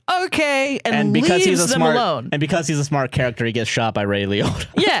bear's like, "Okay," and because leaves them alone. And because he's a smart character, he gets shot by Ray Liotta.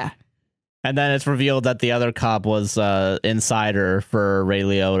 Yeah. And then it's revealed that the other cop was insider for Ray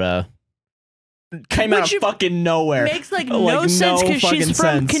Liotta. Came out of fucking nowhere. Makes like no sense because she's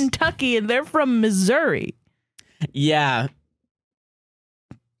from Kentucky and they're from Missouri. Yeah.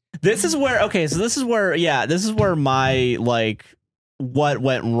 This is where this is where my like what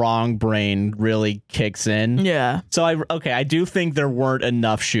went wrong brain really kicks in. Yeah. So I do think there weren't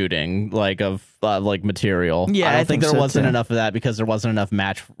enough shooting like of like material. Yeah, I don't think there wasn't enough of that because there wasn't enough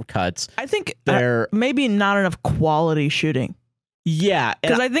match cuts. I think there maybe not enough quality shooting. Yeah,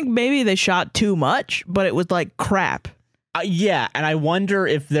 because I think maybe they shot too much, but it was like crap. Yeah, and I wonder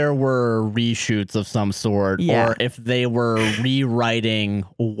if there were reshoots of some sort, or if they were rewriting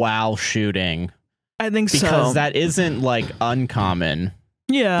while shooting. I think because that isn't like uncommon.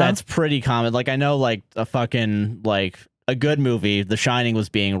 Yeah, that's pretty common. Like I know, like a fucking like a good movie, The Shining was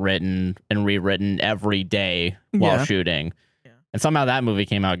being written and rewritten every day while shooting. And somehow that movie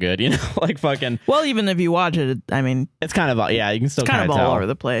came out good, you know, like fucking. Well, even if you watch it, I mean, it's kind of you can still kind of all over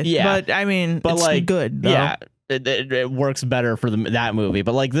the place. Yeah, but I mean, it's like good. Though. Yeah, it works better for that movie.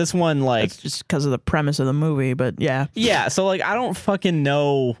 But like this one, like it's just because of the premise of the movie. But yeah, So like, I don't fucking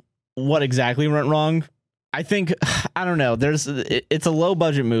know what exactly went wrong. I think I don't know. It's a low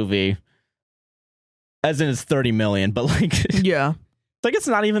budget movie, as in it's 30 million. But like, yeah, like it's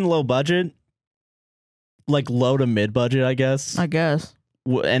not even low budget. Like low to mid budget, I guess.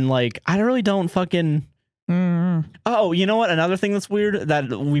 And like I really don't fucking. Oh, you know what? Another thing that's weird that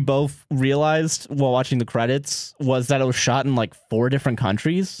we both realized while watching the credits was that it was shot in like 4 different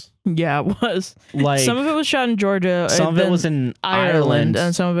countries. Yeah, it was. Like some of it was shot in Georgia, some of it was in Ireland,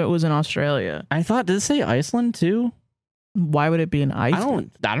 and some of it was in Australia. I thought, did it say Iceland too? Why would it be in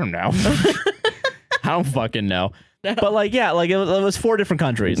Iceland? I don't know. I don't fucking know. But like, yeah, like it was 4 different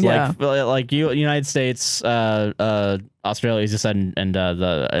countries. Yeah. Like United States, Australia, as you said, and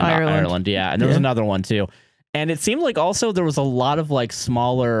Ireland. Yeah, and there was another one too. And it seemed like also there was a lot of like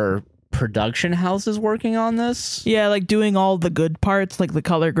smaller production houses working on this. Yeah, like doing all the good parts, like the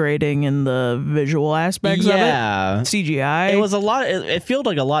color grading and the visual aspects of it. CGI. It was a lot. It felt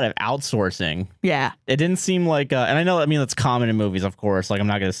like a lot of outsourcing. Yeah. It didn't seem like, and I know, I mean, that's common in movies, of course. Like, I'm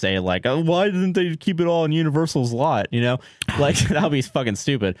not going to say like, oh, why didn't they keep it all in Universal's lot? You know, like that would be fucking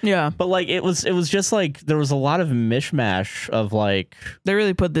stupid. Yeah. But like, it was just like, there was a lot of mishmash of like. They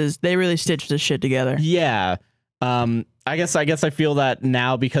really stitched this shit together. Yeah. I guess I feel that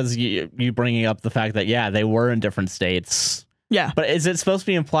now because you bringing up the fact that they were in different states. Yeah, but is it supposed to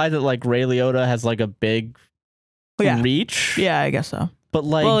be implied that like Ray Liotta has like a big reach? Yeah, I guess so. But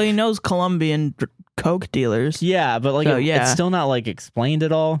like, well, he knows Colombian coke dealers. Yeah, but like, it's still not like explained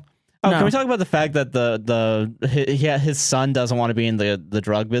at all. Oh, no. Can we talk about the fact that his son doesn't want to be in the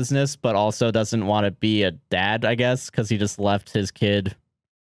drug business, but also doesn't want to be a dad? I guess because he just left his kid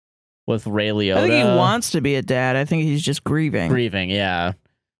with Ray Liotta. I think he wants to be a dad. I think he's just grieving. Yeah.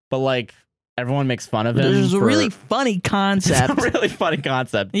 But like everyone makes fun of him. There's a really funny concept. It's a really funny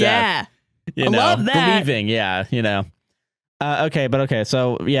concept. Yeah. I love that. Grieving, yeah, you know. Okay.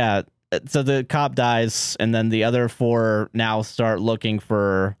 So yeah. So the cop dies, and then the other 4 now start looking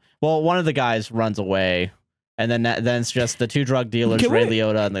for. Well, one of the guys runs away, and then it's just the 2 drug dealers, Ray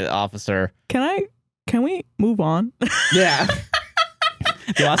Liotta and the officer. Can we move on? Yeah.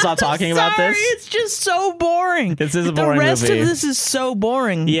 Do you want to stop talking about this? It's just so boring. This is a boring movie. The rest of this is so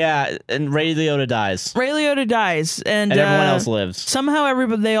boring. Yeah, and Ray Liotta dies. And everyone else lives.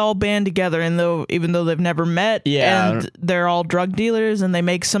 Somehow they all band together, and even though they've never met, and they're all drug dealers, and they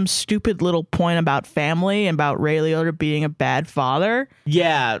make some stupid little point about family and about Ray Liotta being a bad father.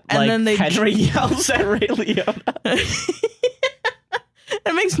 Yeah, and then Henry yells at Ray Liotta.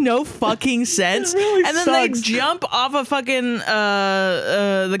 It makes no fucking sense. Really and then sucks. they jump off a fucking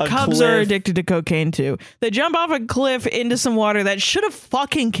the Cubs cliff. are addicted to cocaine too. They jump off a cliff into some water that should have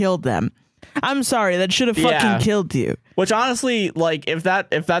fucking killed them. I'm sorry, that should have fucking killed you. Which honestly, like if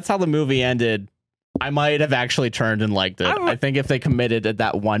that's how the movie ended, I might have actually turned and liked it. I think if they committed at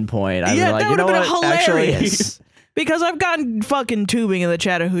that one point, I'd be like, that would have been hilarious. Because I've gotten fucking tubing in the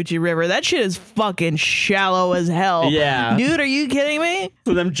Chattahoochee River. That shit is fucking shallow as hell. Yeah. Dude, are you kidding me?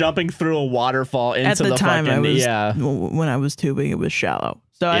 So them jumping through a waterfall into the time fucking, when I was tubing, it was shallow.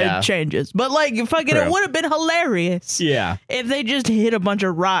 So it changes. But like, fucking, it would have been hilarious. Yeah. If they just hit a bunch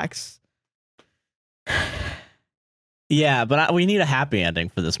of rocks. Yeah, but we need a happy ending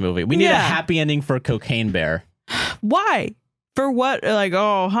for this movie. We need a happy ending for Cocaine Bear. Why? For what? Like,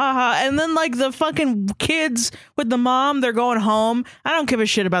 oh, haha. And then, like, the fucking kids with the mom, they're going home. I don't give a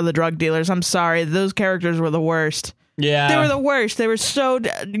shit about the drug dealers. I'm sorry. Those characters were the worst. Yeah. They were the worst. They were so...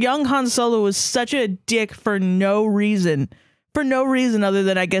 Young Han Solo was such a dick for no reason. For no reason other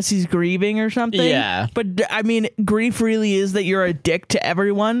than, I guess, he's grieving or something. Yeah. But, I mean, grief really is that you're a dick to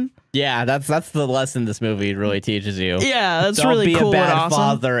everyone. Yeah, that's the lesson this movie really teaches you. Yeah, that's really cool. Don't be a bad and awesome.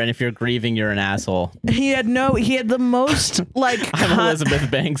 father, and if you're grieving, you're an asshole. He had the most, like... I'm Elizabeth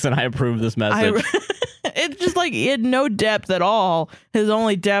Banks, and I approve this message. It's just like he had no depth at all. His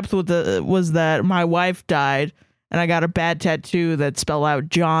only depth was that my wife died, and I got a bad tattoo that spelled out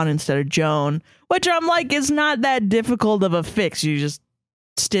John instead of Joan, which I'm like, it's not that difficult of a fix. You just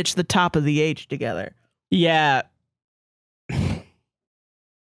stitch the top of the H together. Yeah.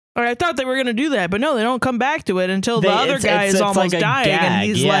 Or I thought they were going to do that, but no, they don't come back to it until the other guy is almost like dying, gag, and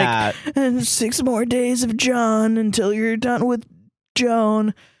he's like, and 6 more days of John until you're done with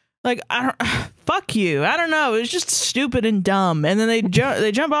Joan. Like, fuck you. I don't know. It was just stupid and dumb. And then they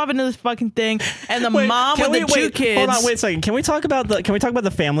jump off into this fucking thing, and the mom with the 2 kids. Hold on, wait a second. Can we talk about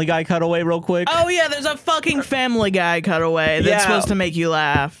the Family Guy cutaway real quick? Oh yeah, there's a fucking Family Guy cutaway that's supposed to make you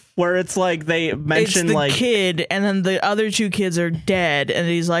laugh. Where it's like they mention it's the kid, and then the other 2 kids are dead, and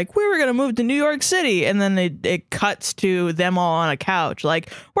he's like, we were gonna move to New York City, and then it cuts to them all on a couch,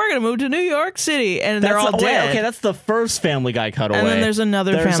 like, we're gonna move to New York City, and they're all dead. Okay, that's the first Family Guy cutaway. And then there's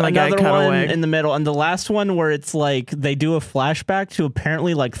another Family Guy cutaway one in the middle, and the last one where it's like they do a flashback to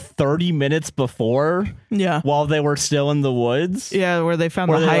apparently like 30 minutes before. Yeah. While they were still in the woods. Yeah, where they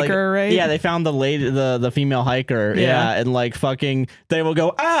found the hiker, right? Yeah, they found the lady, the female hiker. Yeah, and like fucking, they will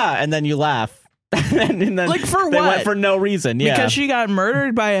go and then you laugh. and then like for they what? went for no reason. Yeah, because she got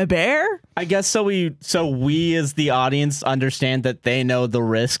murdered by a bear. I guess so. We as the audience understand that they know the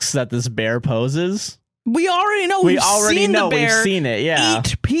risks that this bear poses. We already know. We've seen it. Yeah,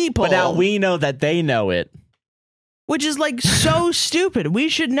 eat people. But now we know that they know it. Which is like so stupid. We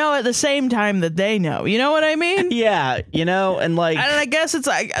should know at the same time that they know. You know what I mean? Yeah, and like... And I guess it's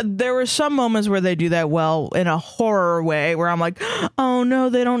like, there were some moments where they do that well in a horror way, where I'm like, oh no,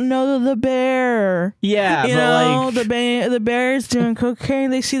 they don't know the bear. Yeah, you know, like... the bear's doing cocaine.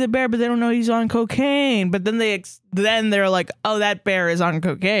 They see the bear, but they don't know he's on cocaine. But then they're like, oh, that bear is on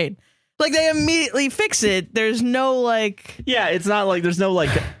cocaine. Like, they immediately fix it. There's no, like... Yeah, it's not like... There's no,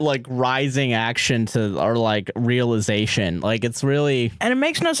 like rising action to... Or, like, realization. Like, it's really... And it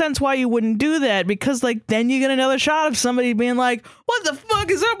makes no sense why you wouldn't do that. Because, like, then you get another shot of somebody being like, what the fuck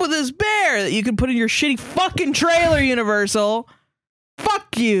is up with this bear? That you can put in your shitty fucking trailer, Universal.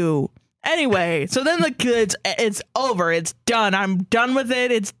 Fuck you. Anyway, so then it's over. It's done. I'm done with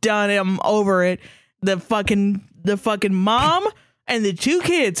it. It's done. I'm over it. The fucking mom... And the 2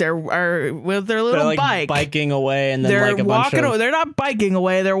 kids are with their little bike biking away, and then they're like walking. They're not biking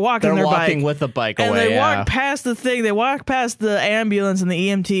away. They're walking their bike. They're walking with the bike away. And they walk past the thing. They walk past the ambulance and the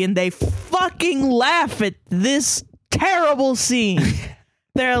EMT, and they fucking laugh at this terrible scene.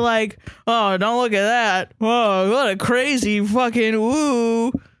 They're like, "Oh, don't look at that! Oh, what a crazy fucking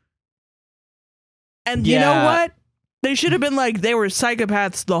woo!" And you know what? They should have been like, they were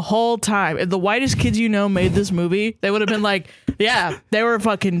psychopaths the whole time. If the Whitest Kids You Know made this movie, they would have been like, yeah, they were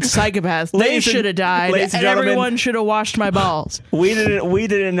fucking psychopaths. They should have died, and everyone should have washed my balls. We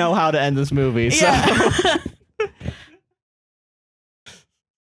didn't know how to end this movie. So. Yeah.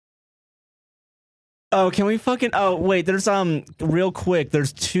 Oh, can we fucking... Oh, wait, there's real quick,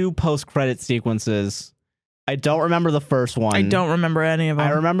 there's 2 post-credit sequences I don't remember the first one. I don't remember any of them.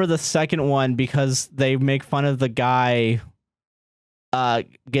 I remember the second one because they make fun of the guy.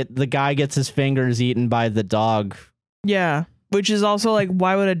 The guy gets his fingers eaten by the dog. Yeah, which is also like,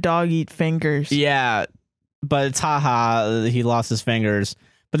 why would a dog eat fingers? Yeah, but it's haha. He lost his fingers.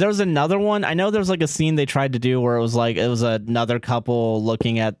 But there was another one. I know there was like a scene they tried to do where it was another couple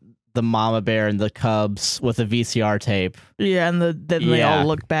looking at the mama bear and the cubs with a VCR tape. Yeah, and then they all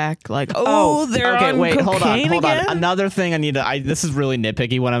look back like, oh, they're okay. Wait, hold on. Another thing I need to. This is really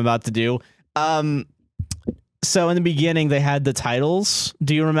nitpicky what I'm about to do. So in the beginning they had the titles.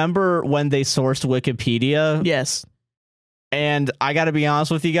 Do you remember when they sourced Wikipedia? Yes. And I gotta be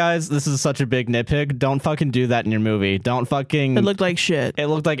honest with you guys, this is such a big nitpick. Don't fucking do that in your movie. Don't fucking. It looked like shit. It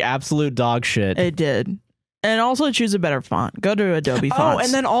looked like absolute dog shit. It did. And also choose a better font. Go to Adobe Fonts. Oh,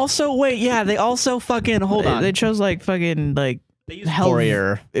 and then also, wait, yeah, they also fucking, hold on. They chose like fucking like. They used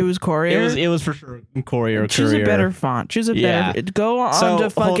Courier. It was Courier? It was for sure Courier. Choose a better font. Choose a better. Go on to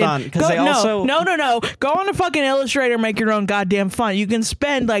fucking. Hold on, because they also. No. Go on to fucking Illustrator, make your own goddamn font. You can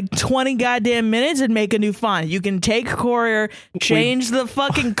spend like 20 goddamn minutes and make a new font. You can take Courier, change the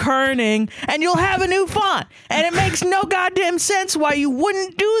fucking kerning, and you'll have a new font. And it makes no goddamn sense why you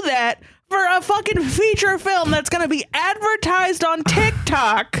wouldn't do that for a fucking feature film that's going to be advertised on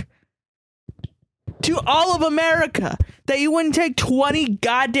TikTok to all of America. That you wouldn't take 20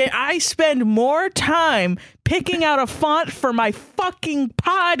 goddamn... I spend more time picking out a font for my fucking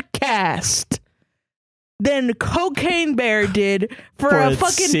podcast than Cocaine Bear did for a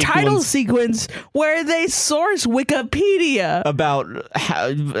fucking title sequence where they source Wikipedia. About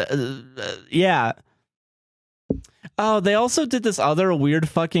how... yeah. Oh, they also did this other weird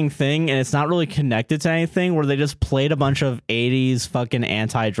fucking thing, and it's not really connected to anything, where they just played a bunch of 80s fucking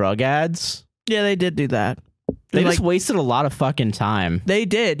anti-drug ads. Yeah, they did do that. They just wasted a lot of fucking time. They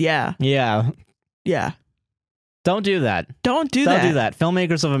did, yeah. Yeah. Yeah. Don't do that. Don't do that. Don't do that.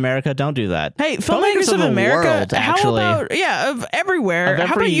 Filmmakers of America, don't do that. Hey, filmmakers of America, world, actually. How about, of everywhere,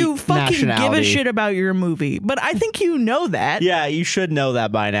 how about you fucking give a shit about your movie? But I think you know that. Yeah, you should know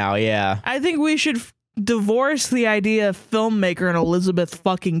that by now, yeah. I think we should divorce the idea of filmmaker and Elizabeth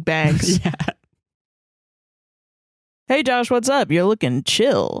fucking Banks. Yeah. Hey, Josh, what's up? You're looking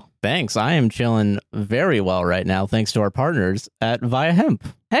chill. Thanks. I am chilling very well right now, thanks to our partners at Via Hemp.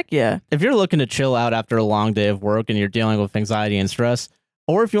 Heck yeah. If you're looking to chill out after a long day of work and you're dealing with anxiety and stress,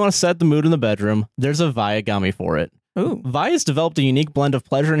 or if you want to set the mood in the bedroom, there's a Via gummy for it. Ooh. Via's developed a unique blend of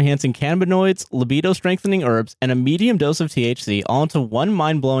pleasure-enhancing cannabinoids, libido-strengthening herbs, and a medium dose of THC all into one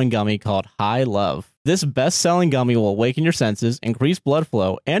mind-blowing gummy called High Love. This best-selling gummy will awaken your senses, increase blood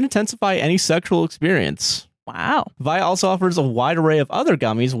flow, and intensify any sexual experience. Wow. Via also offers a wide array of other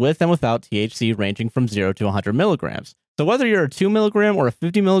gummies with and without THC ranging from 0 to 100 milligrams. So whether you're a 2 milligram or a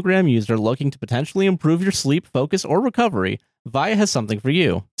 50 milligram user looking to potentially improve your sleep, focus, or recovery, Via has something for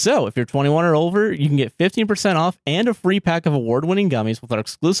you. So if you're 21 or older, you can get 15% off and a free pack of award-winning gummies with our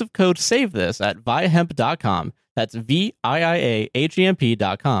exclusive code SAVETHIS at viahemp.com. That's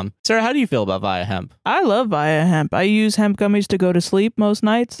VIAAHEMP.com. Sarah, how do you feel about Via Hemp? I love Via Hemp. I use hemp gummies to go to sleep most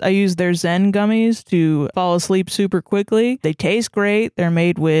nights. I use their Zen gummies to fall asleep super quickly. They taste great. They're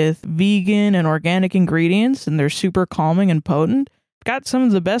made with vegan and organic ingredients, and they're super calming and potent. Got some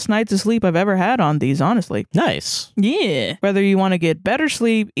of the best nights of sleep I've ever had on these, honestly. Nice. Yeah. Whether you want to get better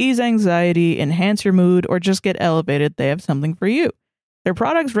sleep, ease anxiety, enhance your mood, or just get elevated, they have something for you. Their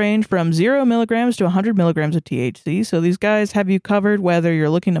products range from 0 milligrams to 100 milligrams of THC, so these guys have you covered whether you're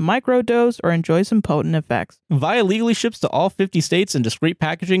looking to microdose or enjoy some potent effects. Via legally ships to all 50 states in discreet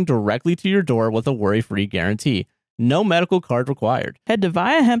packaging directly to your door with a worry-free guarantee. No medical card required. Head to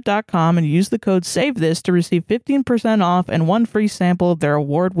viahemp.com and use the code SAVETHIS to receive 15% off and one free sample of their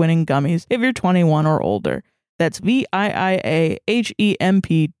award-winning gummies if you're 21 or older. That's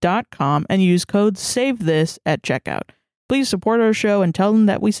VIAAHEMP.com and use code SAVETHIS at checkout. Please support our show and tell them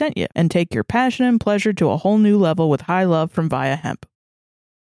that we sent you, and take your passion and pleasure to a whole new level with High Love from Via Hemp.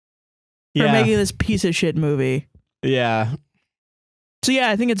 For making this piece of shit movie. Yeah. So yeah,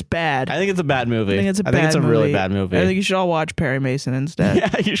 I think it's bad. I think it's a bad movie. I think it's a really bad movie. I think you should all watch Perry Mason instead.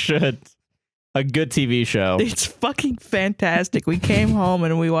 Yeah, you should. A good TV show. It's fucking fantastic. We came home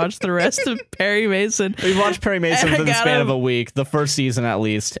and we watched the rest of Perry Mason. We watched Perry Mason within the span of a week, the first season at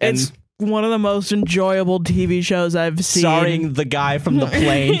least. It's one of the most enjoyable TV shows I've seen. Starring the guy from the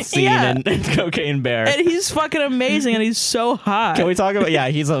plane scene in Cocaine Bear. And he's fucking amazing and he's so hot. Can we talk about,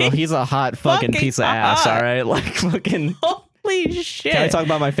 he's a hot fucking piece of ass, all right? Like fucking... Holy shit. Can I talk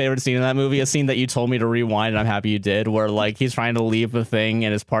about my favorite scene in that movie? A scene that you told me to rewind and I'm happy you did, where like he's trying to leave the thing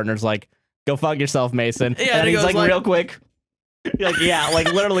and his partner's like, go fuck yourself, Mason. Yeah, and he's like, real quick, Like, yeah,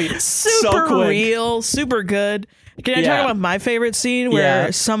 like literally super so quick. real, super good. Can I talk about my favorite scene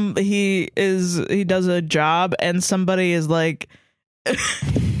where he does a job and somebody is like,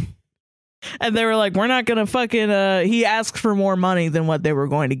 and they were like, we're not gonna fucking he asks for more money than what they were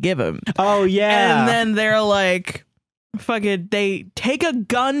going to give him. Oh yeah. And then they're like, fucking, they take a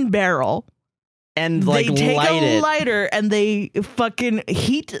gun barrel and like they take light a it. lighter and they fucking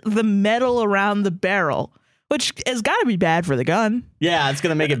heat the metal around the barrel, which has got to be bad for the gun. Yeah, it's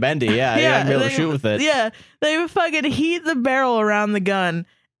gonna make it bendy. Yeah, you're gonna be able to shoot with it. Yeah, they fucking heat the barrel around the gun,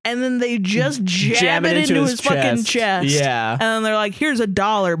 and then they just jam it into his fucking chest. Yeah, and then they're like, "Here's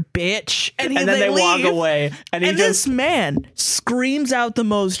 $1, bitch," and then they walk away, and this man screams out the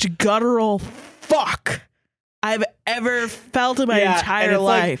most guttural "fuck" I've ever felt in my entire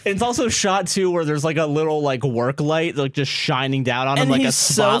life. Like, it's also shot too where there's like a little like work light like just shining down on him like a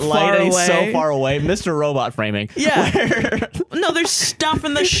spotlight, and he's so far away. Mr. Robot framing. Yeah. No, there's stuff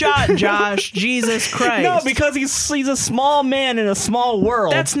in the shot, Josh. Jesus Christ. No, because he's a small man in a small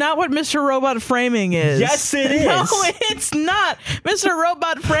world. That's not what Mr. Robot framing is. Yes, it is. No, it's not. Mr.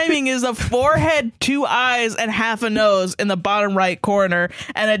 Robot framing is a forehead, 2 eyes, and half a nose in the bottom right corner,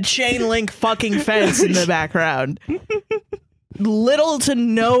 and a chain link fucking fence in the background. Little to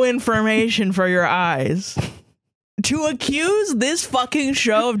no information for your eyes. To accuse this fucking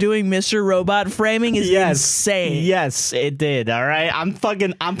show of doing Mr. Robot framing is insane. Yes, it did. All right, I'm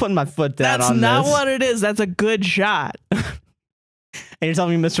putting my foot down on this. That's not what it is. That's a good shot. And you're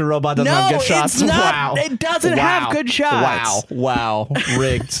telling me Mr. Robot doesn't have good shots? It's not. Wow. It doesn't have good shots. Wow.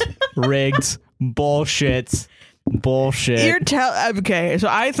 Rigged. Bullshit. Okay, so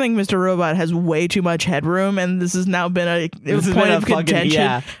I think Mr. Robot has way too much headroom, and this has now been a point of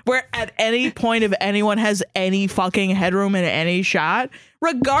contention where at any point if anyone has any fucking headroom in any shot,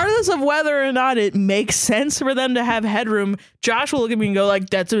 regardless of whether or not it makes sense for them to have headroom, Josh will look at me and go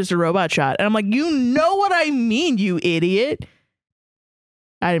like, "That's a Mr. Robot shot," and I'm like, "You know what I mean, you idiot."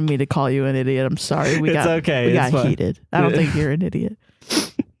 I didn't mean to call you an idiot. I'm sorry. We got heated. I don't think you're an idiot.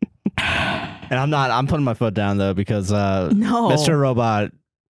 And I'm putting my foot down though because Mr. Robot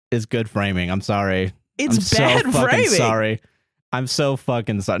is good framing. I'm sorry. It's bad framing. Sorry. I'm so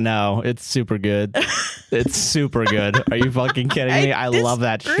fucking sorry. No, it's super good. It's super good. Are you fucking kidding me? I love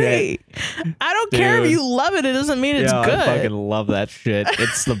that shit. I don't care if you love it. It doesn't mean it's good. I fucking love that shit.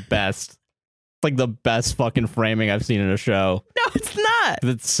 It's the best. It's like the best fucking framing I've seen in a show. No, it's not.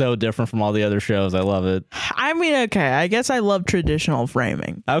 It's so different from all the other shows. I love it. I mean, okay, I guess I love traditional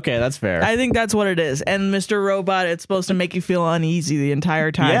framing. Okay, that's fair. I think that's what it is. And Mr. Robot, it's supposed to make you feel uneasy the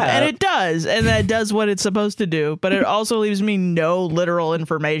entire time. Yeah. And it does. And that does what it's supposed to do. But it also leaves me no literal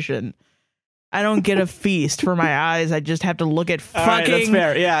information. I don't get a feast for my eyes. I just have to look at fucking right, that's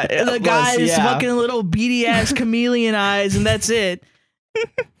fair. Yeah, the guy's fucking little beady ass chameleon eyes, and that's it.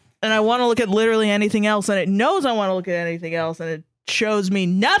 And I want to look at literally anything else, and it knows I want to look at anything else, and it shows me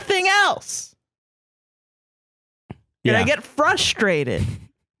nothing else. And I get frustrated.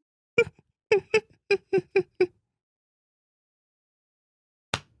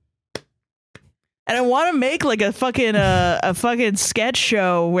 And I want to make like a fucking sketch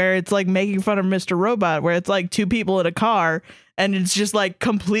show where it's like making fun of Mr. Robot, where it's like two people in a car and it's just like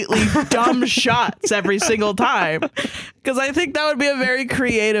completely dumb shots every single time. Because I think that would be a very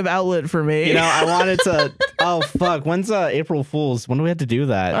creative outlet for me. You know, I wanted to. Oh fuck! When's April Fool's? When do we have to do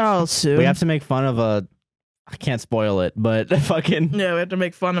that? Oh, soon. We have to make fun of I can't spoil it, but fucking. Yeah, we have to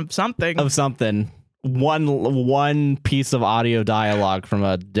make fun of something. One piece of audio dialogue from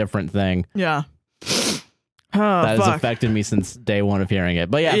a different thing. Yeah. That has affected me since day one of hearing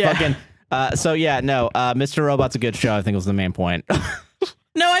it. But fucking. Mr. Robot's a good show. I think was the main point.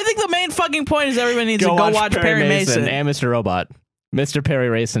 No, I think the main fucking point is everybody needs to go watch Perry Mason and Mr. Robot. Mr. Perry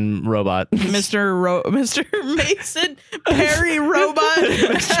Mason Robot. Mr. Mason Perry Robot.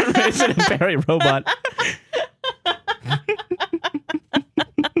 Mr. Mason and Perry Robot.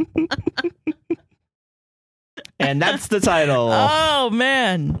 And that's the title. Oh,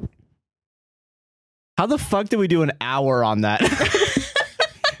 man. How the fuck did we do an hour on that?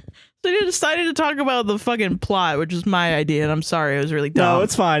 So you decided to talk about the fucking plot, which is my idea, and I'm sorry, it was really dumb. No,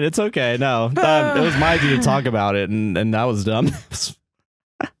 it's fine. It's okay. No, it was my idea to talk about it, and that was dumb.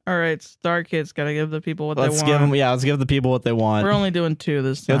 All right, Star Kids gotta give the people what they want. Let's give the people what they want. We're only doing 2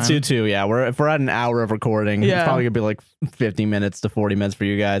 this time. Let's do 2. Yeah, if we're at an hour of recording, it's probably gonna be like 50 minutes to 40 minutes for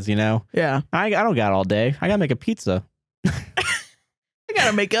you guys. You know? Yeah. I don't got all day. I gotta make a pizza. I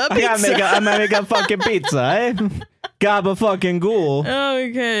gotta make a pizza. I'm gonna make a fucking pizza. Eh? Gabba fucking ghoul.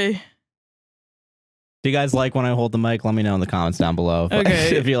 Okay. Do you guys like when I hold the mic? Let me know in the comments down below.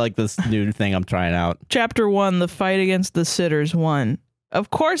 Okay. If you like this new thing I'm trying out. Chapter 1, the fight against the sitters 1.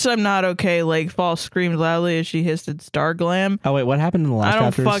 Of course I'm not okay. Lake Fall screamed loudly as she hissed at Starglam. Oh, wait, what happened in the last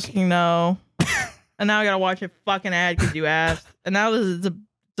chapters? I don't fucking know. And now I gotta watch a fucking ad because you asked. And now this is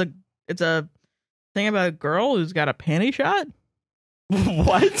it's a thing about a girl who's got a panty shot.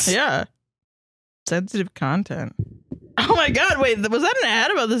 What? Yeah. Sensitive content. Oh my god, wait, was that an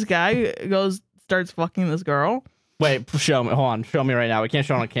ad about this guy who starts fucking this girl? Wait, show me. Hold on. Show me right now. We can't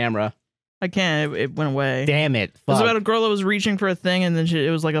show it on camera. I can't. It went away. Damn it. Fuck. It was about a girl that was reaching for a thing, and then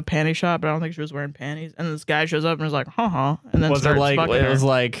it was like a panty shot, but I don't think she was wearing panties. And this guy shows up and was like, and then was starts it like fucking it her. was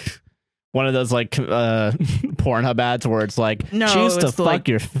like one of those like Pornhub ads where it's like No, choose to it's fuck like-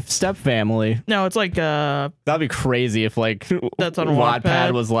 your step family. No, it's like That'd be crazy if like That's on a Wattpad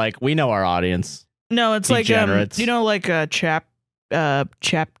Wattpad. was like, we know our audience. no, it's like Degenerates. you know, like a chapter,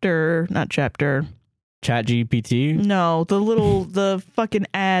 not chapter. Chat GPT. No, the fucking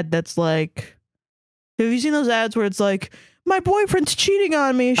ad that's like, have you seen those ads where it's like, my boyfriend's cheating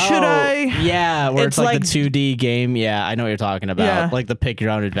on me, should I? Yeah, where it's like like- the 2D game. Yeah, I know what you're talking about. Yeah. Like the pick your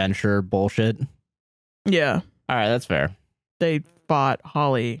own adventure bullshit. Yeah, All right, that's fair. they fought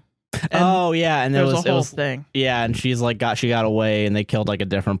Holly. And Oh yeah, and there there was a whole it was thing. yeah, and she's like she got away, and they killed like a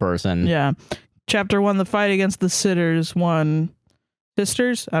different person. Yeah. Chapter 1, the fight against the sitters 1.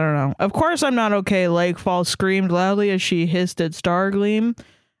 Sisters? I don't know. Of course I'm not okay. Lake Fall screamed loudly as she hissed at Stargleam.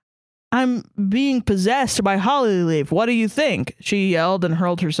 I'm being possessed by Hollyleaf. What do you think? She yelled and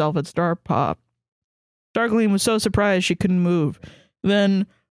hurled herself at Starpop. Stargleam was so surprised she couldn't move. Then,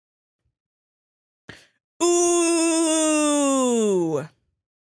 ooh!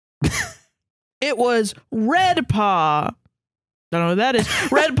 It was Redpaw. Don't know what that is.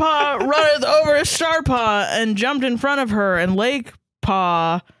 Redpaw runneth over a Starpaw and jumped in front of her, and Lake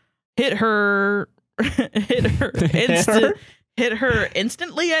Paw hit her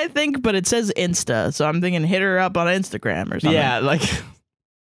instantly, I think, but it says Insta, so I'm thinking hit her up on Instagram or something. Yeah, like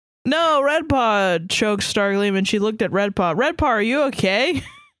No, Redpaw choked Stargleam, and she looked at Redpaw. Redpaw, are you okay?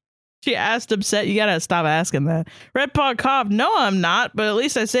 She asked, upset. You gotta stop asking that. Redpaw coughed. No, I'm not, but at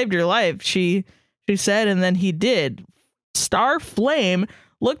least I saved your life, she said, and then he did. Star Flame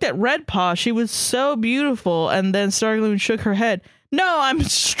looked at Redpaw. She was so beautiful, and then Stargleam shook her head. No, I'm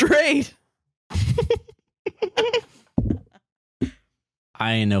straight.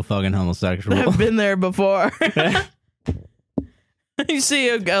 I ain't no fucking homosexual. I've been there before. You see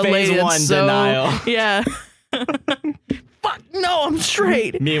a lady Phase 1 that's so, denial. Yeah. Fuck no, I'm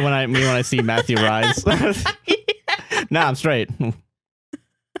straight. Me when I see Matthew Rise. Nah, I'm straight.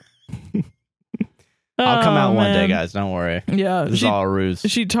 I'll come out one day, guys. Don't worry. Yeah, This is all a ruse.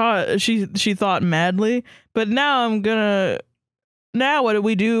 She thought madly, but now what do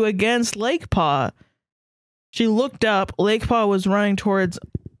we do against Lakepaw? She looked up. Lakepaw was running towards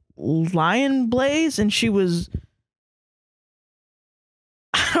Lion Blaze, and she was,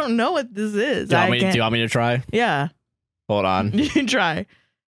 I don't know what this is. Do you want me to try? Yeah. Hold on. You can try.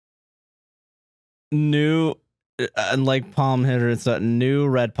 New and Lake Palm hitter. It's a new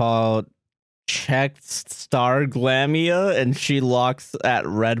Redpaw checked Starglamia, and she looks at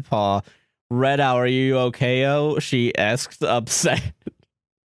Redpaw. Red-Ow, are you okay-o? She asked, upset.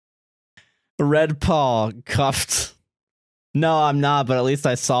 Redpaw cuffed. No, I'm not, but at least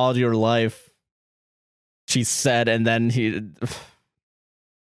I solved your life, she said, and then he...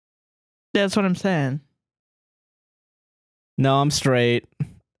 That's what I'm saying. No, I'm straight.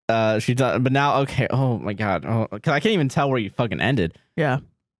 She done, but now, okay. Oh my god. Oh, cause I can't even tell where you fucking ended. Yeah.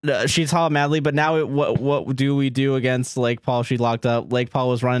 She talked madly, but now what do we do against Lake Paul? She locked up. Lake Paul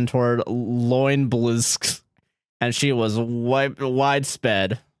was running toward Loin Blisk, and she was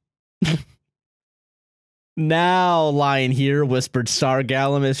widesped. Now, Lion here, whispered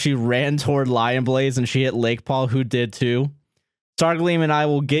Stargallum as she ran toward Lion Blaze, and she hit Lake Paul, who did too. Stargleam and I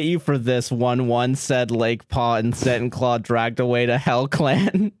will get you for this, 1-1, said Lake Paw, and Set and Claw dragged away to Hell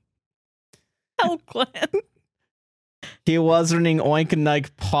Clan. Hell Clan. He was learning Oink and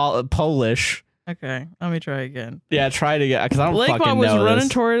Nike Polish. Okay, let me try again. Yeah, try it again, because I don't Lake fucking Paw was know running this.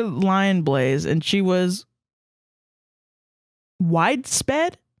 toward Lion Blaze, and she was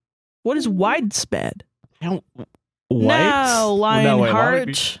widesped? What is widesped? I don't... What? Now, Lionheart,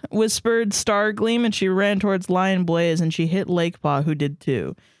 wait, whispered Stargleam, and she ran towards Lion Blaze, and she hit Lakepaw, who did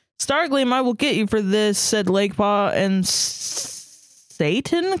too. Stargleam, I will get you for this, said Lakepaw, and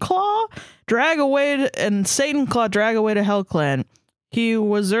Satan Claw drag away to Hell Clan. He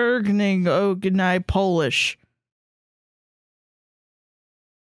was Ognai Polish.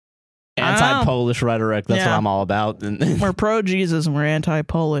 Anti-Polish rhetoric, that's Yeah. what I'm all about. We're pro-Jesus and we're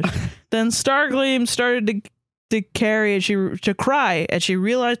anti-Polish. Then Stargleam started to cry as she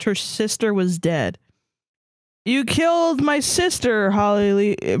realized her sister was dead. You killed my sister,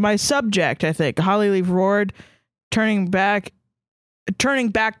 Hollyleaf, my subject, I think. Hollyleaf roared, turning back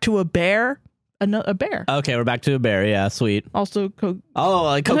to a bear. A bear. Okay, we're back to a bear. Yeah, sweet. Also,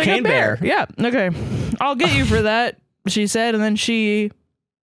 like cocaine bear. Yeah. Okay. I'll get you for that, she said, and then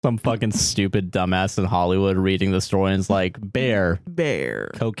some fucking stupid dumbass in Hollywood reading the story and is like, bear,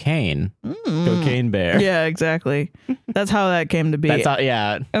 cocaine, cocaine bear. Yeah, exactly. That's how that came to be.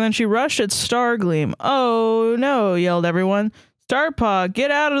 Yeah. And then she rushed at Stargleam. Oh no, yelled everyone. Starpaw,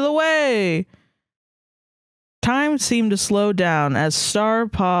 get out of the way. Time seemed to slow down as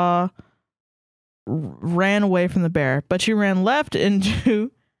Starpaw ran away from the bear, but she ran left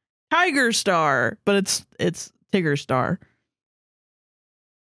into Tiger Star, but it's Tigger Star.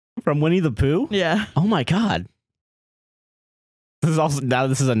 From Winnie the Pooh? Yeah. Oh my god. This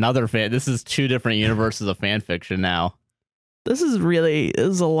is another fan. This is two different universes of fan fiction now. This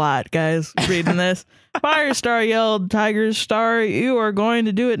is a lot, guys, reading this. Firestar yelled, Tiger Star, you are going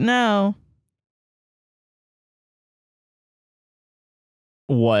to do it now.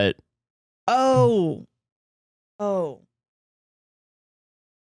 What? Oh.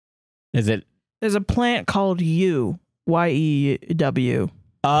 Is it? There's a plant called yew. Yew.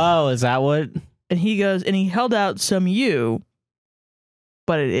 Oh, is that what? And he goes, and he held out some yew,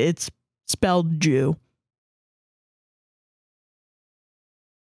 but it's spelled Jew.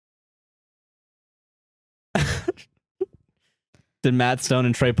 Did Matt Stone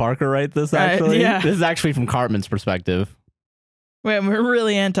and Trey Parker write this, actually? Yeah. This is actually from Cartman's perspective. Wait, we're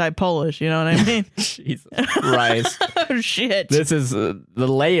really anti-Polish, you know what I mean? Jesus Christ. Oh, shit. This is the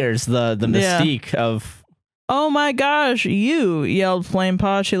layers, the mystique of... Oh my gosh, you, yelled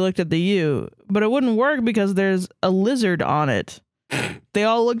Flamepaw. She looked at the yew, but it wouldn't work because there's a lizard on it. They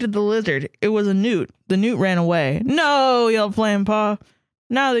all looked at the lizard. It was a newt. The newt ran away. No, yelled Flamepaw.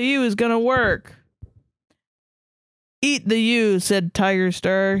 Now the yew is gonna work. Eat the yew, said Tiger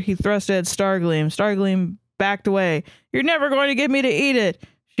Star. He thrust at Stargleam. Stargleam backed away. You're never going to get me to eat it,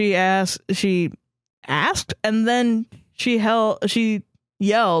 she asked, and then she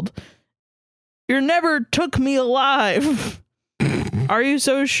yelled, You never took me alive. Are you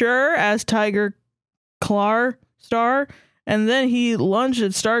so sure? Asked Tiger Star. And then he lunged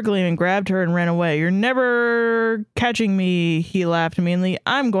at Stargleam and grabbed her and ran away. You're never catching me, he laughed meanly.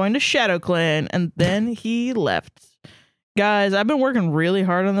 I'm going to ShadowClan. And then he left. Guys, I've been working really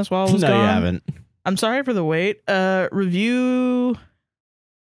hard on this while I was gone. No, you haven't. I'm sorry for the wait. Review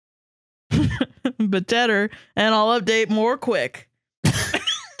but better, and I'll update more quick.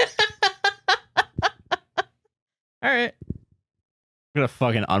 All right. I'm gonna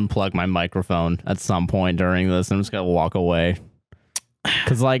fucking unplug my microphone at some point during this. I'm just gonna walk away.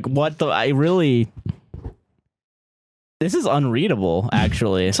 Cause like, this is unreadable,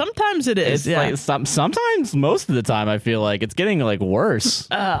 actually. Sometimes it is. It's like sometimes, most of the time, I feel like it's getting like worse.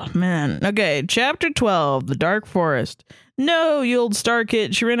 Oh man. Okay, chapter 12, The Dark Forest. No, you old star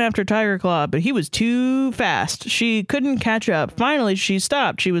kid. She ran after Tiger Claw, but he was too fast. She couldn't catch up. Finally, she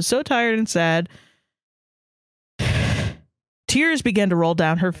stopped. She was so tired and sad. Tears began to roll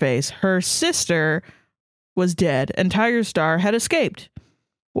down her face. Her sister was dead, and Tiger Star had escaped.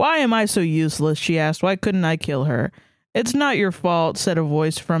 Why am I so useless? She asked. Why couldn't I kill her? It's not your fault, said a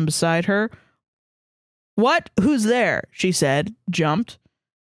voice from beside her. What? Who's there? She said, jumped.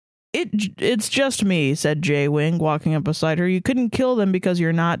 It's just me, said J-Wing, walking up beside her. You couldn't kill them because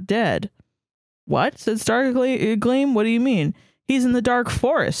you're not dead. What? Said Stargleam. What do you mean? He's in the Dark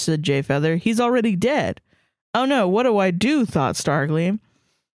Forest, said J-Feather. He's already dead. Oh no, what do I do? Thought Stargleam.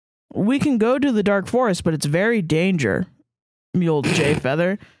 We can go to the Dark Forest, but it's very dangerous, mewed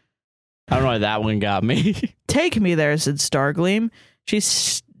J-Feather. I don't know why that one got me. Take me there, said Stargleam. She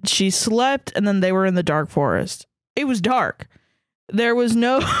slept, and then they were in the Dark Forest. It was dark. There was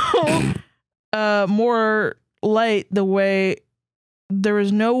no more light the way. There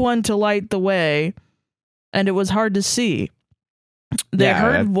was no one to light the way, and it was hard to see. They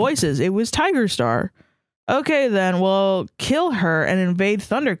heard voices. It was Tiger Star. Okay, then, well, kill her and invade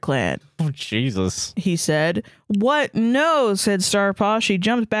ThunderClan. Oh, Jesus. He said. What? No, said Starpaw. She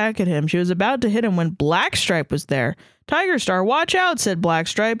jumped back at him. She was about to hit him when Blackstripe was there. Tiger Star, watch out, said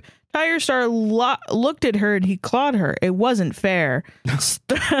Blackstripe. Tiger Star looked at her and he clawed her. It wasn't fair. It's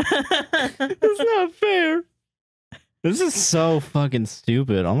not fair. This is so fucking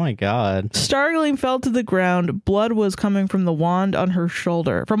stupid. Oh my god. Stargleam fell to the ground. Blood was coming from the wand on her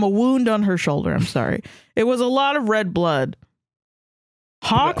shoulder. From a wound on her shoulder, I'm sorry. It was a lot of red blood.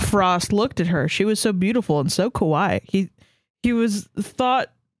 Hawkfrost looked at her. She was so beautiful and so kawaii.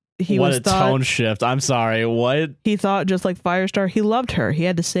 he what was a tone shift. I'm sorry. What? He thought just like Firestar, he loved her. He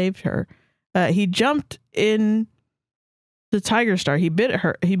had to save her. He jumped in the Tiger Star. He bit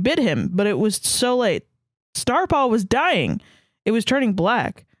him, but it was so late. Starpaw was dying. It was turning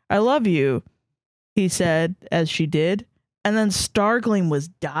black. I love you, he said as she did. And then Stargleam was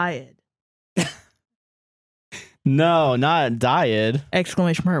died. No, not died.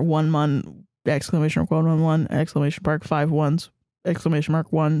 Exclamation mark 1 exclamation mark 111 exclamation mark 5 ones exclamation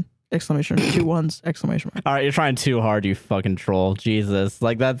mark 1 exclamation 2 ones exclamation mark. All right, you're trying too hard, you fucking troll. Jesus,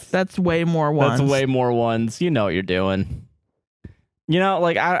 like that's way more ones. That's way more ones. You know what you're doing. You know,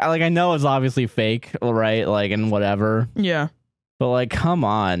 like I know it's obviously fake, right? Like and whatever. Yeah. But like, come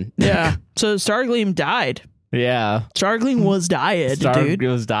on. Yeah. So Stargleam died. Yeah. Stargleam was died, dude. It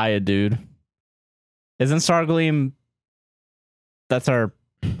was died, dude. Isn't Stargleam? That's our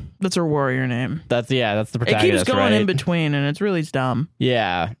warrior name. That's the protagonist. It keeps going right? in between, and it's really dumb.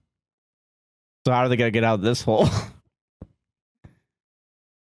 Yeah. So how are they gonna get out of this hole?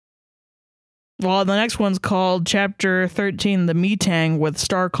 Well, the next one's called Chapter 13, The Meetang with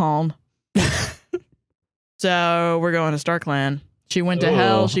Starcalm. So we're going to StarClan. She went to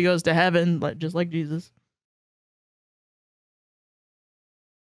hell. She goes to heaven, just like Jesus.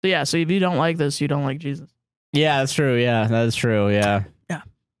 So yeah, so if you don't like this, you don't like Jesus. Yeah, that's true. Yeah, that is true. Yeah. Yeah.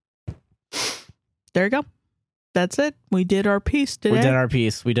 There you go. That's it. We did our piece today. We did our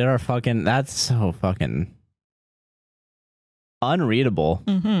piece. We did our fucking... That's so fucking... unreadable.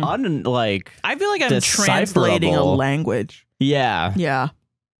 I feel like I'm translating a language. Yeah. Yeah.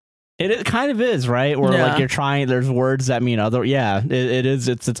 It kind of is, right? Where like you're trying... There's words that mean other... Yeah, it is.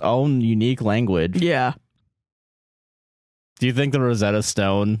 It's its own unique language. Yeah. Do you think the Rosetta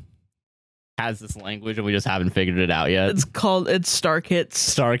Stone has this language and we just haven't figured it out yet? It's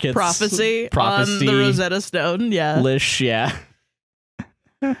Starkit's prophecy on the Rosetta Stone. Yeah. Lish, yeah.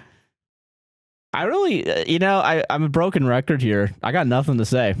 I really, I'm a broken record here. I got nothing to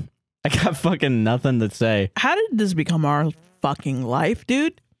say. I got fucking nothing to say. How did this become our fucking life,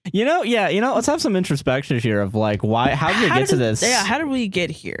 dude? Let's have some introspection here of like, how did we get to this? Yeah, how did we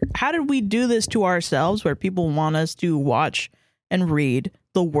get here? How did we do this to ourselves where people want us to watch and read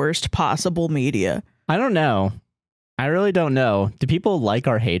the worst possible media? I don't know. I really don't know. Do people like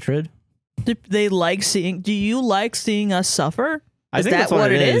our hatred? Do you like seeing us suffer? I think that's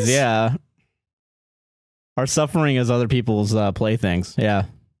what it is. Yeah. Our suffering is other people's playthings. Yeah.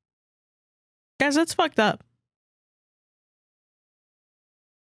 Guys, that's fucked up.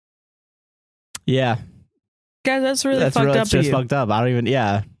 Yeah. Guys, that's fucked up. That's just fucked up. I don't even,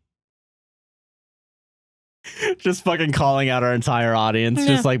 yeah. Just fucking calling out our entire audience. Yeah.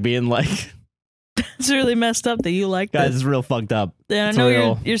 Just like being like... It's really messed up that you like guys, this. It's real fucked up. Yeah, I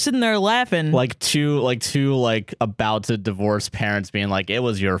know you're sitting there laughing. Like two about to divorce parents being like, it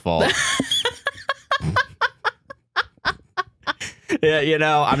was your fault. Yeah,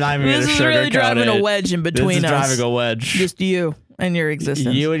 I'm not even going to sugarcoat it. This is really driving a wedge in between us. Driving a wedge. Just you and your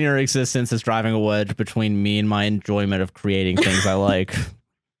existence. You and your existence is driving a wedge between me and my enjoyment of creating things I like.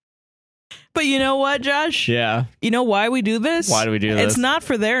 But you know what, Josh? Yeah. You know why we do this? Why do we do this? It's not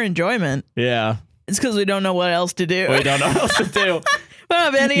for their enjoyment. Yeah. It's because we don't know what else to do. We don't know what else to do. We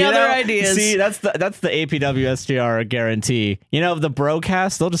don't have any other ideas. See, that's the APWSGR guarantee. The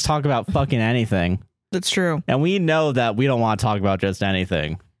broadcast, they'll just talk about fucking anything. That's true. And we know that we don't want to talk about just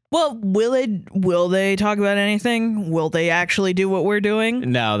anything. Well, will they talk about anything? Will they actually do what we're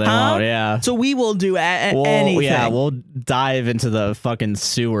doing? No, they won't, yeah. So we will do anything. Yeah, we'll dive into the fucking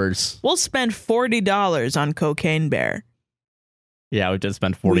sewers. We'll spend $40 on Cocaine Bear. Yeah, we did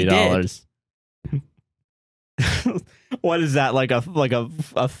spend $40. What is that, like a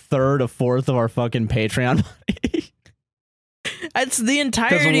third, a fourth of our fucking Patreon money? That's the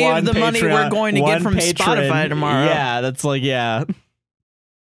entirety of the money we're going to get from Spotify tomorrow. Yeah, that's like, yeah.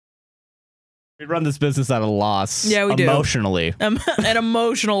 We run this business at a loss. Yeah, we do. Emotionally. An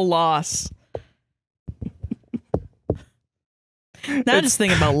emotional loss. Now just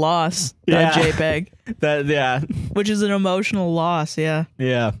thinking about loss. Yeah. JPEG. Yeah. Which is an emotional loss, yeah.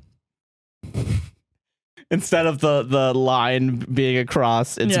 Yeah. Instead of the line being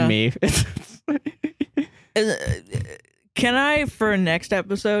across, it's me. Can I, for next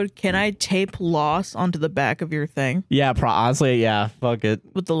episode, tape loss onto the back of your thing? Yeah, honestly, yeah. Fuck it.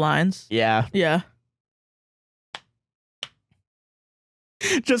 With the lines? Yeah. Yeah.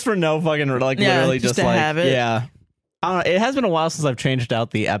 Just for no fucking, literally just to have it. Yeah. I don't know. It has been a while since I've changed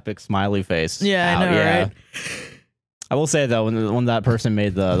out the epic smiley face. Yeah, I know, right? I will say, though, when that person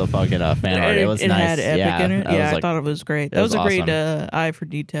made the fucking fan art, it was nice. It had epic in it? Yeah, I thought it was great. That was a great eye for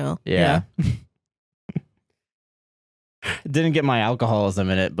detail. Yeah. Didn't get my alcoholism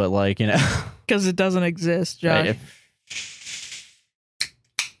in it, but like, you know. Because it doesn't exist, Josh.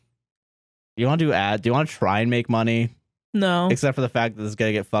 You want to do ad? Do you want to try and make money? No. Except for the fact that it's going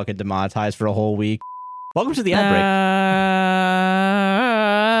to get fucking demonetized for a whole week. Welcome to the ad break.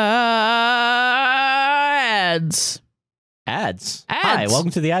 Ads. Hi,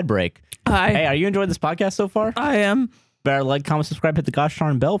 welcome to the ad break. Hi. Hey, are you enjoying this podcast so far? I am. Better like, comment, subscribe, hit the gosh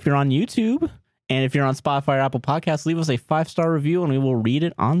darn bell if you're on YouTube. And if you're on Spotify or Apple Podcasts, leave us a 5-star review and we will read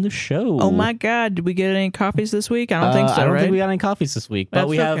it on the show. Oh my God. Did we get any coffees this week? I don't think so, I don't right? think we got any coffees this week. But That's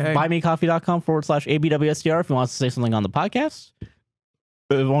we have okay. buymecoffee.com/ABWSTR if you want us to say something on the podcast.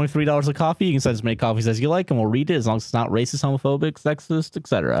 Only $3 a coffee. You can send as many coffees as you like and we'll read it as long as it's not racist, homophobic, sexist,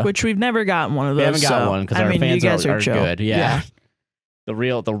 etc. Which we've never gotten one of those. We haven't got one because our fans are good. Yeah. The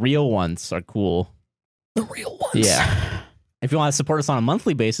real ones are cool. The real ones. Yeah. If you want to support us on a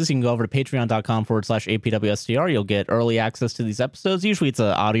monthly basis, you can go over to patreon.com/APWSTR. You'll get early access to these episodes. Usually it's an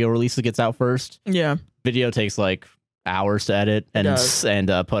audio release that gets out first. Yeah. Video takes like hours to edit and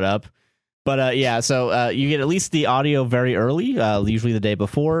put up. But so you get at least the audio very early, usually the day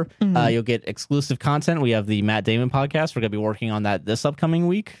before. Mm-hmm. You'll get exclusive content. We have the Matt Damon podcast. We're going to be working on that this upcoming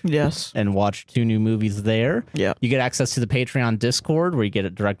week. Yes. And watch 2 new movies there. Yeah. You get access to the Patreon Discord where you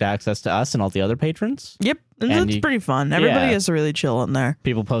get direct access to us and all the other patrons. Yep. And it's pretty fun. Everybody is really chill in there.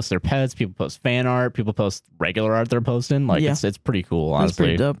 People post their pets. People post fan art. People post regular art they're posting. Like it's pretty cool, honestly. It's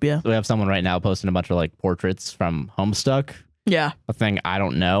pretty dope, yeah. We have someone right now posting a bunch of like portraits from Homestuck. Yeah. A thing I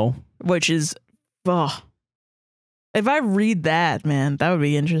don't know. Which is, if I read that, man, that would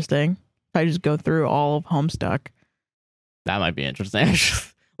be interesting. If I just go through all of Homestuck. That might be interesting.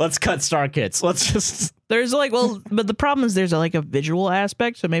 Let's cut star kits. Let's just... There's like, but the problem is there's like a visual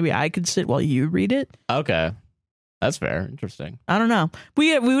aspect, so maybe I could sit while you read it. Okay. That's fair. Interesting. I don't know.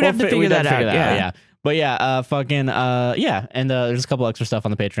 We would have to figure that out. Yeah. But and there's a couple extra stuff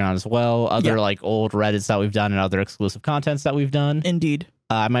on the Patreon as well. Other like old Reddits that we've done and other exclusive contents that we've done. Indeed.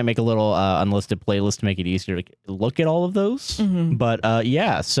 I might make a little unlisted playlist to make it easier to look at all of those. Mm-hmm. But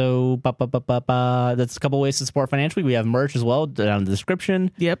so that's a couple ways to support financially. We have merch as well down in the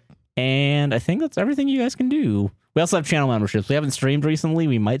description. Yep. And I think that's everything you guys can do. We also have channel memberships. We haven't streamed recently.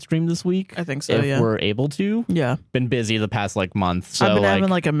 We might stream this week. I think so, if we're able to. Yeah. Been busy the past like month. So I've been having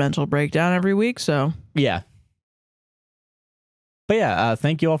like a mental breakdown every week, so. Yeah. But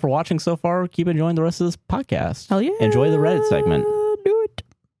thank you all for watching so far. Keep enjoying the rest of this podcast. Hell yeah. Enjoy the Reddit segment. Do it.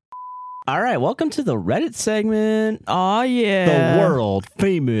 All right, welcome to the Reddit segment. Oh, yeah. The world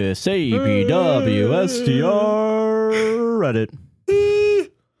famous ABWSTR Reddit.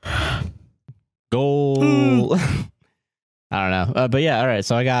 Goal. I don't know. But all right.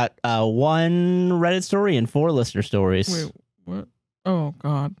 So I got 1 Reddit story and 4 listener stories. Wait, what? Oh,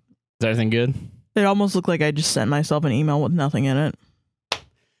 God. Is everything good? It almost looked like I just sent myself an email with nothing in it.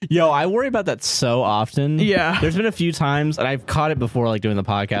 Yo, I worry about that so often. Yeah. There's been a few times, and I've caught it before, like doing the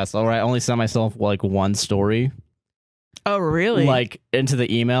podcast, where I only send myself like 1 story. Oh, really? Like into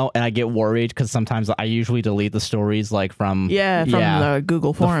the email, and I get worried because sometimes I usually delete the stories like from the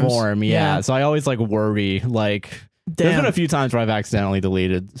Google Forms. The form, yeah. So I always like worry. Like there's been a few times where I've accidentally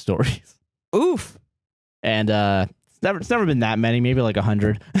deleted stories. Oof. And it's never been that many. Maybe like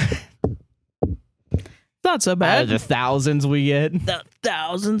 100. Not so bad. Out of the thousands we get. The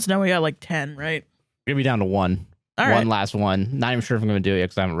thousands. Now we got like 10, right? We're gonna be down to 1. All right. One last one. Not even sure if I'm going to do it yet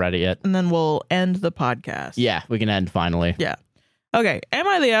because I haven't read it yet. And then we'll end the podcast. Yeah, we can end finally. Yeah. Okay. Am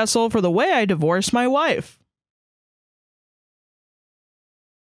I the asshole for the way I divorced my wife?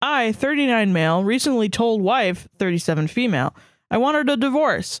 I, 39 male, recently told wife, 37 female, I wanted a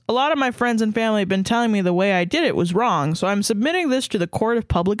divorce. A lot of my friends and family have been telling me the way I did it was wrong, so I'm submitting this to the court of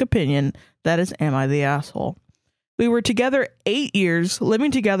public opinion. That is, am I the asshole? We were together 8 years, living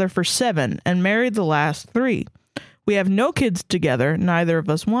together for 7, and married the last 3. We have no kids together. Neither of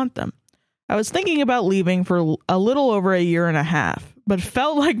us want them. I was thinking about leaving for a little over 1.5 years, but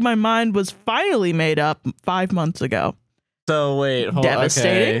felt like my mind was finally made up 5 months ago. So wait, hold on.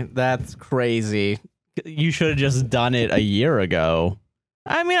 Devastating. Okay, that's crazy. You should have just done it 1 year ago.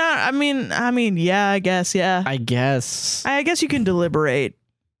 I mean, yeah, I guess, yeah. I guess you can deliberate.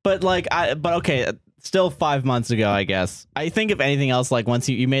 But okay. Still 5 months ago, I guess. I think if anything else, like once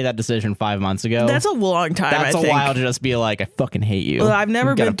you made that decision 5 months ago, that's a long time. That's a while to just be like, I fucking hate you. Well, I've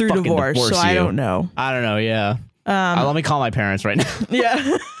never been through divorce, so I don't know. I don't know. Yeah. Let me call my parents right now.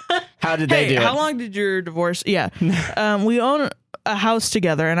 Yeah. How did they do it? How long did your divorce? Yeah. We own a house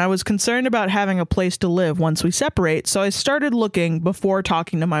together, and I was concerned about having a place to live once we separate, so I started looking before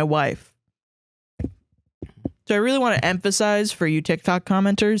talking to my wife. So I really want to emphasize for you TikTok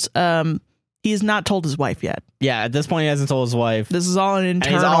commenters, He has not told his wife yet. Yeah, at this point, he hasn't told his wife. This is all an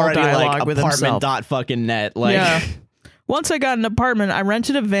internal already dialogue with himself. Apartment.fucking-net. Like, yeah. Once I got an apartment, I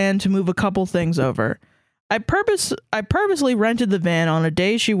rented a van to move a couple things over. I purposely rented the van on a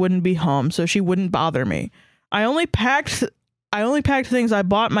day she wouldn't be home, so she wouldn't bother me. I only packed things I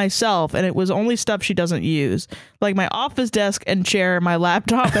bought myself, and it was only stuff she doesn't use, like my office desk and chair, my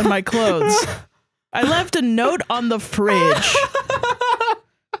laptop, and my clothes. I left a note on the fridge.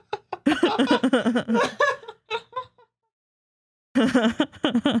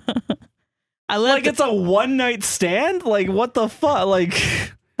 Like it's a one-night stand? Like, what the fuck? Like,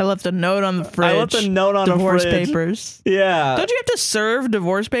 I left a note on the fridge. I left a note on divorce papers. Yeah. Don't you have to serve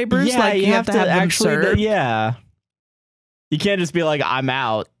divorce papers? Yeah, like, you have to have actually them served. Yeah. You can't just be like, I'm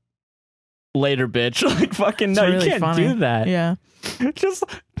out. Later, bitch. Like, fucking no, really you can't do that. Yeah. Just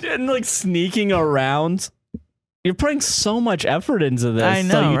like sneaking around. You're putting so much effort into this. I know,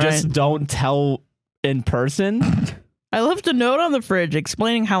 so you right? just don't tell in person. I left a note on the fridge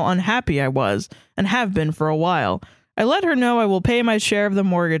explaining how unhappy I was and have been for a while. I let her know I will pay my share of the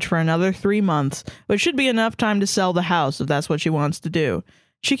mortgage for another 3 months, which should be enough time to sell the house if that's what she wants to do.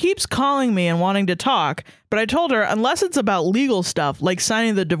 She keeps calling me and wanting to talk, but I told her unless it's about legal stuff, like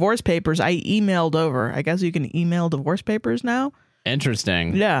signing the divorce papers I emailed over. I guess you can email divorce papers now?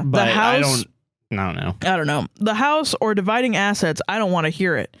 Interesting. Yeah. But the house, I don't know. I don't know. The house or dividing assets, I don't want to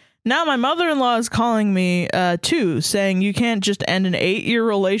hear it. Now my mother-in-law is calling me, too, saying you can't just end an 8-year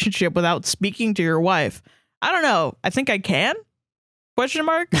relationship without speaking to your wife. I don't know. I think I can? Question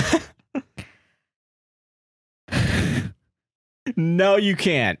mark? No, you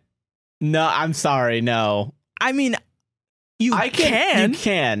can't. No, I'm sorry. No. I mean, you can. You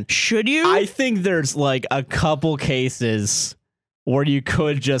can. Should you? I think there's like a couple cases where you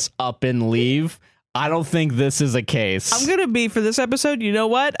could just up and leave. I don't think this is a case. I'm going to be, for this episode, you know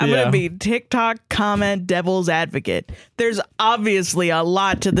what? I'm going to be TikTok comment devil's advocate. There's obviously a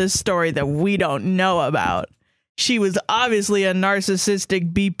lot to this story that we don't know about. She was obviously a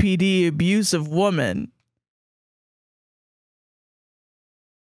narcissistic BPD abusive woman.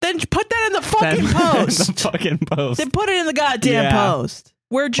 Then put that in the fucking post. The fucking post. Then put it in the goddamn post.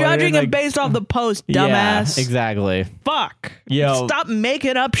 We're judging him based off the post, dumbass. Yeah, exactly. Fuck. Yo. Stop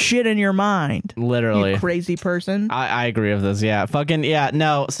making up shit in your mind. Literally. You crazy person. I agree with this. Yeah. Fucking, yeah.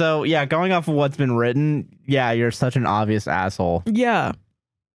 No. So, yeah, going off of what's been written, yeah, you're such an obvious asshole. Yeah.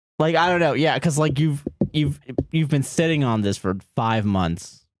 Like, I don't know. Yeah, because, like, you've been sitting on this for 5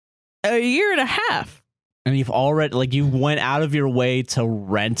 months. A year and a half. And you've already, like, you went out of your way to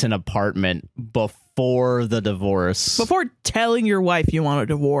rent an apartment before the divorce. Before telling your wife you want a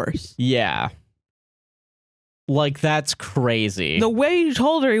divorce. Yeah. Like, that's crazy. The way you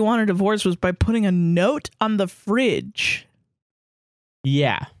told her you wanted a divorce was by putting a note on the fridge.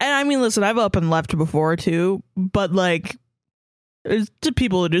 Yeah. And I mean, listen, I've up and left before, too. But, like, it's to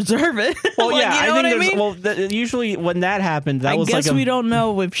people who deserve it. Well, like, yeah, you know I think what I mean? Well, usually when that happened, that was like I guess we don't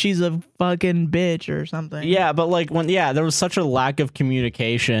know if she's a fucking bitch or something. Yeah, but like there was such a lack of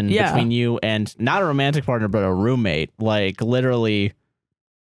communication between you and not a romantic partner, but a roommate. Like literally,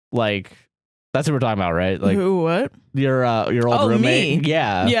 like that's what we're talking about, right? Like who? What? Your old roommate. Me?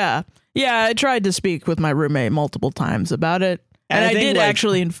 Yeah. I tried to speak with my roommate multiple times about it. And I did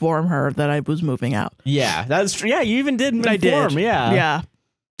actually inform her that I was moving out. Yeah, that's true. Yeah, you even did inform. Yeah. Yeah.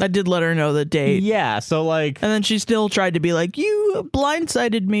 I did let her know the date. Yeah, so like... And then she still tried to be like, you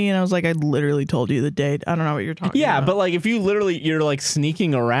blindsided me. And I was like, I literally told you the date. I don't know what you're talking about. Yeah, but like if you're like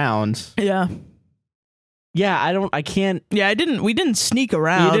sneaking around... Yeah. Yeah, I can't... Yeah, we didn't sneak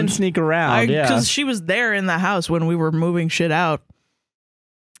around. You didn't sneak around, yeah. Because she was there in the house when we were moving shit out.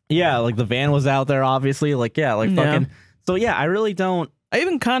 Yeah, like the van was out there, obviously. Like, yeah, like fucking... So yeah, I really don't... I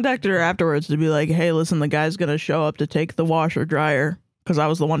even contacted her afterwards to be like, hey, listen, the guy's going to show up to take the washer dryer. Because I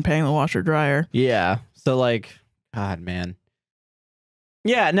was the one paying the washer dryer. Yeah. So like, God, man.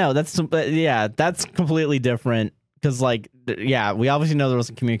 Yeah, no, that's completely different. Because like, yeah, we obviously know there was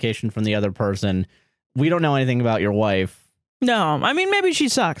some communication from the other person. We don't know anything about your wife. No, I mean, maybe she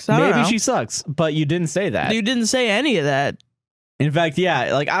sucks. Maybe she sucks, but you didn't say that. You didn't say any of that. In fact,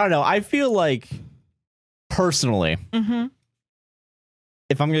 yeah, like, I don't know. I feel like, personally,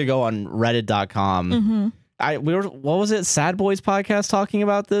 if I'm going to go on reddit.com, what was it? Sad Boys podcast talking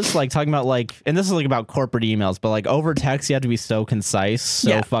about this? Like, talking about, like, and this is, like, about corporate emails, but, like, over text, you have to be so concise,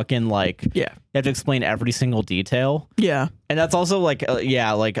 so fucking, like, you have to explain every single detail. Yeah. And that's also, like,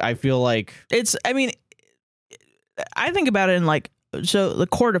 like, I feel like... I mean, I think about it in, like, so the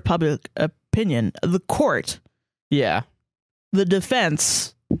court of public opinion, the court... Yeah. The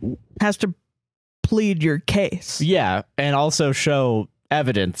defense has to plead your case. Yeah, and also show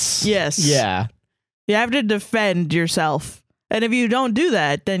evidence. Yes. Yeah. You have to defend yourself. And if you don't do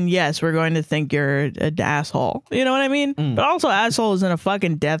that, then yes, we're going to think you're an asshole. You know what I mean? But also, asshole isn't a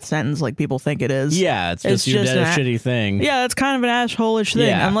fucking death sentence like people think it is. Yeah, it's just you did a shitty thing. Yeah, that's kind of an asshole-ish thing.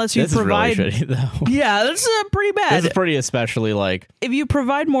 Yeah, unless you provide. This is really shitty, though. Yeah, that's pretty bad. This is pretty especially like. If you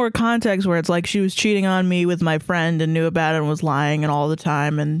provide more context where it's like she was cheating on me with my friend and knew about it and was lying and all the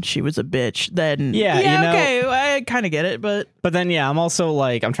time and she was a bitch, then yeah, you know, okay, I kind of get it, but then yeah, I'm also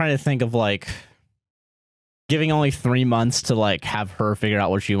like I'm trying to think of like. Giving only 3 months to like have her figure out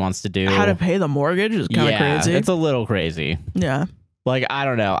what she wants to do. How to pay the mortgage is kind of crazy. It's a little crazy. Yeah. Like, I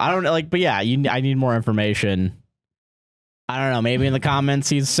don't know. Like, but yeah, I need more information. I don't know. Maybe in the comments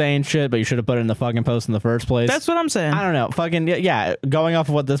he's saying shit, but you should have put it in the fucking post in the first place. That's what I'm saying. I don't know. Fucking, yeah. Going off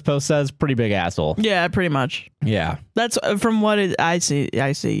of what this post says, pretty big asshole. Yeah, pretty much. Yeah. That's from what I see.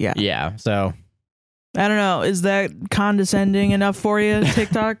 Yeah. Yeah. So. I don't know. Is that condescending enough for you,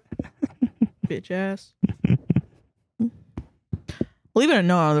 TikTok? Bitch ass. Leaving a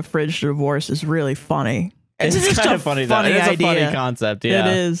note on the fridge to divorce is really funny. It's just kind of funny. It's a funny concept. Yeah,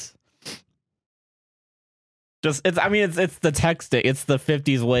 it is. Just it's the texting. It's the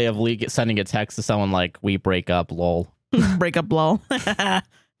 50s way of sending a text to someone like we break up, lol. Break up, lol.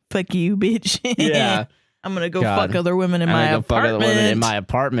 Fuck you, bitch. Yeah. I'm gonna go fuck other women in my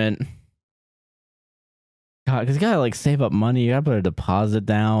apartment. God, because you gotta like save up money. You gotta put a deposit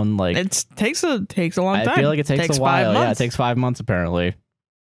down. Like it takes a long time. I feel like it takes a while. 5 months. Yeah, it takes 5 months apparently.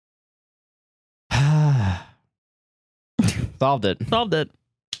 Solved it.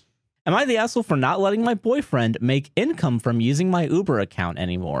 Am I the asshole for not letting my boyfriend make income from using my Uber account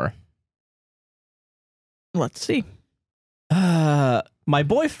anymore? Let's see. My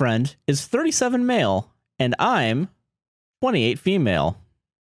boyfriend is 37 male and I'm 28 female.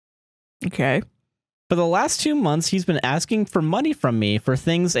 Okay. For the last 2 months, he's been asking for money from me for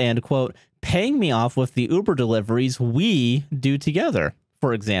things and, quote, paying me off with the Uber deliveries we do together.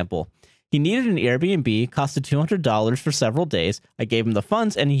 For example, he needed an Airbnb, costed $200 for several days. I gave him the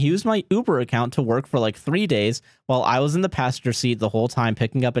funds, and he used my Uber account to work for like 3 days while I was in the passenger seat the whole time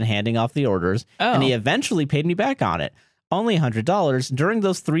picking up and handing off the orders, and he eventually paid me back on it. Only $100. During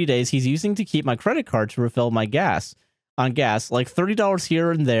those 3 days, he's using to keep my credit card to refill my gas, like $30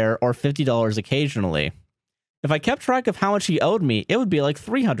 here and there or $50 occasionally. If I kept track of how much he owed me, it would be like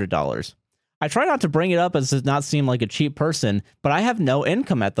 $300. I try not to bring it up as to not seem like a cheap person, but I have no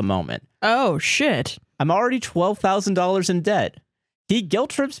income at the moment. Oh, shit. I'm already $12,000 in debt. He guilt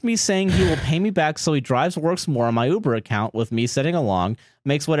trips me saying he will pay me back so he drives works more on my Uber account with me sitting along,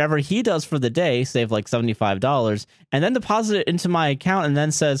 makes whatever he does for the day, save like $75, and then deposit it into my account and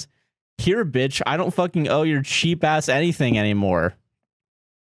then says, here, bitch, I don't fucking owe your cheap ass anything anymore.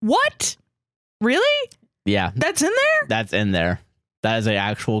 What? Really? Yeah. That's in there? That's in there. That is an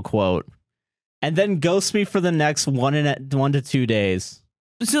actual quote. And then ghost me for the next 1 to 2 days.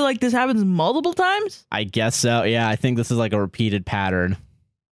 So, like, this happens multiple times? I guess so. Yeah, I think this is like a repeated pattern.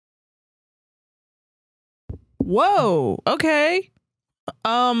 Whoa. Okay.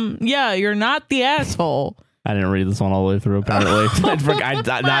 Yeah, you're not the asshole. I didn't read this one all the way through, apparently.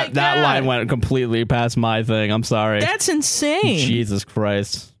 That line went completely past my thing. I'm sorry. That's insane. Jesus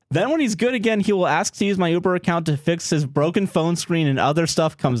Christ. Then when he's good again, he will ask to use my Uber account to fix his broken phone screen and other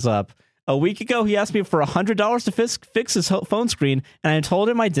stuff comes up. A week ago, he asked me for $100 to fix his phone screen, and I told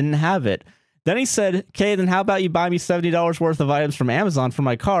him I didn't have it. Then he said, okay, then how about you buy me $70 worth of items from Amazon for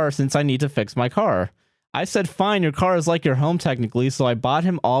my car since I need to fix my car? I said, fine, your car is like your home technically, so I bought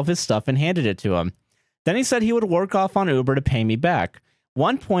him all of his stuff and handed it to him. Then he said he would work off on Uber to pay me back.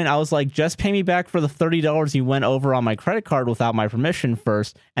 One point, I was like, just pay me back for the $30 you went over on my credit card without my permission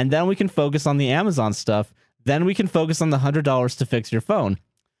first, and then we can focus on the Amazon stuff. Then we can focus on the $100 to fix your phone.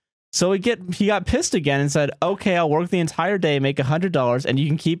 So he got pissed again and said, okay, I'll work the entire day, make $100, and you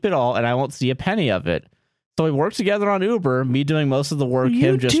can keep it all, and I won't see a penny of it. So we worked together on Uber, me doing most of the work,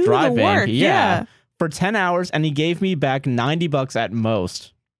 him just driving. The work, yeah. For 10 hours, and he gave me back $90 at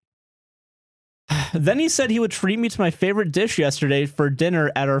most. Then he said he would treat me to my favorite dish yesterday for dinner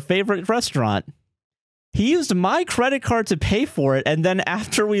at our favorite restaurant. He used my credit card to pay for it, and then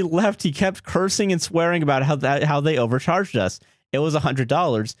after we left, he kept cursing and swearing about how they overcharged us. It was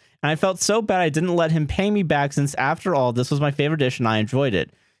 $100, and I felt so bad I didn't let him pay me back since, after all, this was my favorite dish and I enjoyed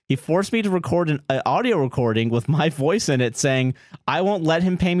it. He forced me to record an audio recording with my voice in it saying I won't let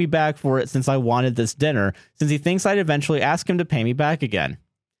him pay me back for it since I wanted this dinner, since he thinks I'd eventually ask him to pay me back again.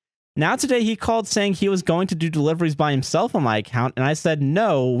 Now today he called saying he was going to do deliveries by himself on my account, and I said,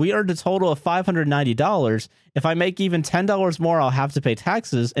 no, we earned a total of $590. If I make even $10 more, I'll have to pay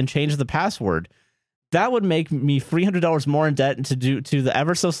taxes and change the password. that would make me $300 more in debt to the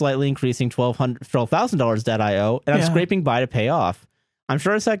ever so slightly increasing $12,000 debt I owe, and I'm scraping by to pay off. I'm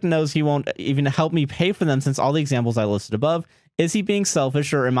sure as heck knows he won't even help me pay for them since all the examples I listed above. Is he being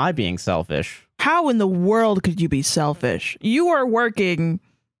selfish or am I being selfish? How in the world could you be selfish? You are working,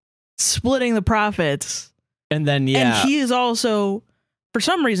 splitting the profits. And then, and he is also, for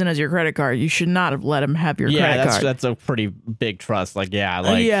some reason, as your credit card. You should not have let him have your credit card. That's a pretty big trust. Like,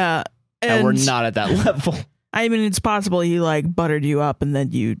 and we're not at that level. I mean, it's possible he like buttered you up and then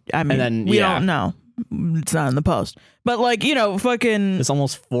we don't know. It's not in the post. But like, fucking this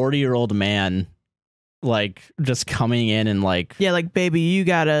almost 40-year-old man, like, just coming in and like, like, baby,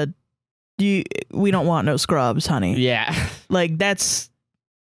 we don't want no scrubs, honey. Yeah. Like, that's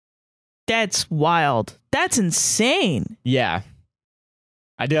wild. That's insane. Yeah.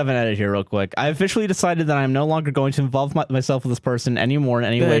 I do have an edit here real quick. I officially decided that I'm no longer going to involve myself with this person anymore in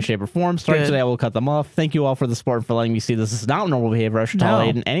any way, shape, or form. Starting today, I will cut them off. Thank you all for the support and for letting me see this is not normal behavior I should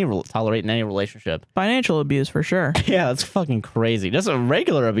tolerate in any relationship. Financial abuse for sure. Yeah, that's fucking crazy. Just a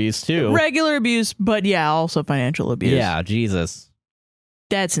regular abuse too. Regular abuse, but also financial abuse. Yeah, Jesus.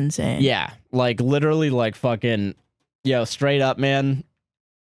 That's insane. Yeah, like literally, like fucking, straight up, man.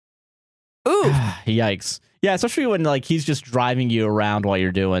 Ooh. Yikes. Yeah, especially when like he's just driving you around while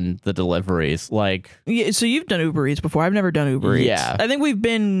you're doing the deliveries. Like, so you've done Uber Eats before. I've never done Uber Eats. Yeah, I think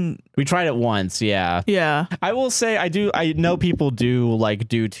we tried it once. Yeah. I will say I know people do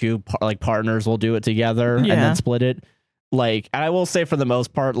two partners will do it together and then split it. Like, and I will say for the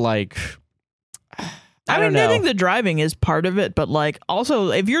most part, like, I don't know. I think the driving is part of it, but like also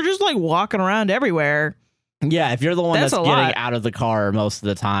if you're just like walking around everywhere. Yeah, if you're the one that's getting out of the car most of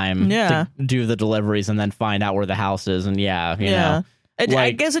the time to do the deliveries and then find out where the house is, and you know.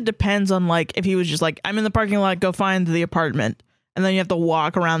 I guess it depends on like if he was just like, I'm in the parking lot, go find the apartment, and then you have to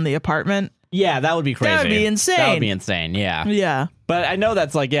walk around the apartment. Yeah, that would be crazy. That would be insane. Yeah. Yeah. But I know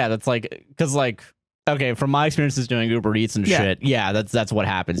that's because like, okay, from my experiences doing Uber Eats and shit, that's what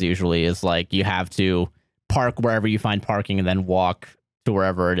happens usually is like you have to park wherever you find parking and then walk to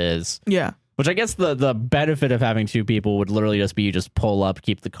wherever it is. Yeah. Which I guess the benefit of having two people would literally just be you just pull up,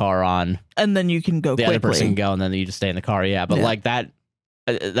 keep the car on, and then you can go quickly. The other person can go, and then you just stay in the car. Yeah, but like that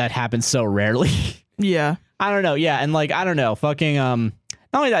happens so rarely. Yeah, I don't know. Yeah, and like I don't know, fucking not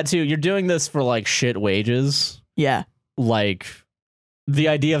only that too. You're doing this for like shit wages. Yeah, like the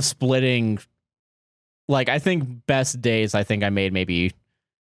idea of splitting. Like I think best days I made maybe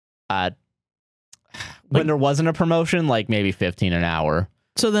when there wasn't a promotion, like maybe 15 an hour.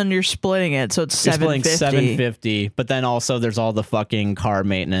 So then you're splitting it, so it's $750. But then also there's all the fucking car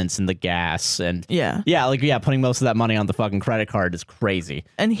maintenance and the gas and yeah, putting most of that money on the fucking credit card is crazy.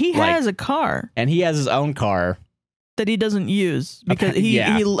 And he has a car, and he has his own car that he doesn't use because he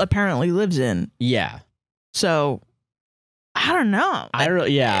apparently lives in. Yeah. So I don't know.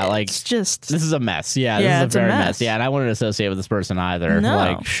 It's just this is a mess. Yeah, this is a very mess. Yeah, and I wouldn't associate with this person either. No.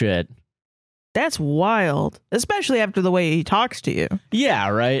 Like shit. That's wild, especially after the way he talks to you. Yeah,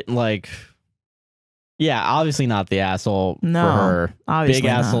 right? Like, yeah, obviously not the asshole for her. Obviously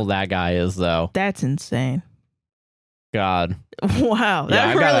Big asshole that guy is, though. That's insane. God. Wow.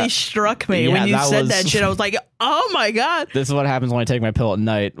 That really struck me when you said that shit. I was like, oh my God. This is what happens when I take my pill at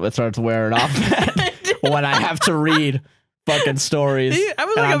night. It starts wearing off when I have to read fucking stories. I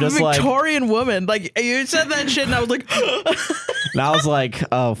was like a Victorian woman. Like, you said that shit and I was like... And I was like,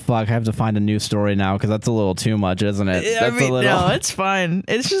 oh, fuck, I have to find a new story now because that's a little too much, isn't it? No, it's fine.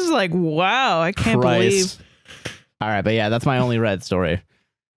 It's just like, wow, I can't believe. All right, but yeah, that's my only Red story.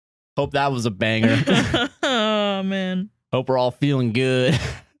 Hope that was a banger. Oh, man. Hope we're all feeling good.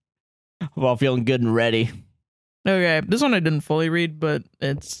 Hope we're all feeling good and ready. Okay, this one I didn't fully read, but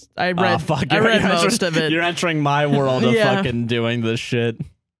I read most of it. You're entering my world of fucking doing this shit.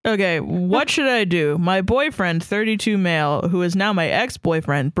 Okay, what should I do? My boyfriend, 32 male, who is now my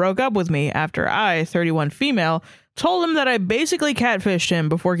ex-boyfriend, broke up with me after I, 31 female, told him that I basically catfished him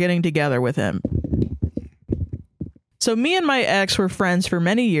before getting together with him. So me and my ex were friends for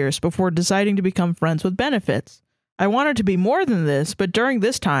many years before deciding to become friends with benefits. I wanted to be more than this, but during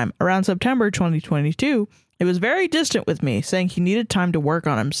this time, around September 2022, he was very distant with me, saying he needed time to work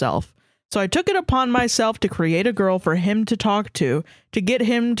on himself. So I took it upon myself to create a girl for him to talk to get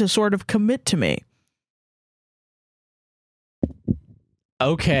him to sort of commit to me.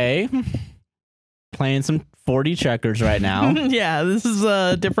 Okay. Playing some 40 checkers right now. Yeah, this is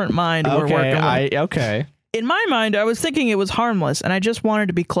a different mind we're working with. Okay. In my mind, I was thinking it was harmless, and I just wanted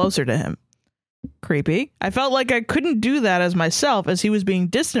to be closer to him. Creepy. I felt like I couldn't do that as myself, as he was being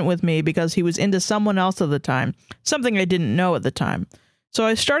distant with me because he was into someone else at the time, something I didn't know at the time. So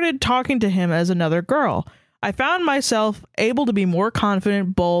I started talking to him as another girl. I found myself able to be more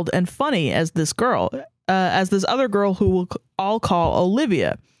confident, bold, and funny as this other girl who we'll all call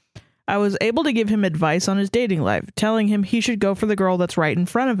Olivia. I was able to give him advice on his dating life, telling him he should go for the girl that's right in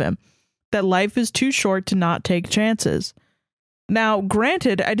front of him, that life is too short to not take chances. Now,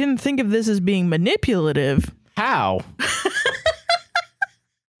 granted, I didn't think of this as being manipulative. How?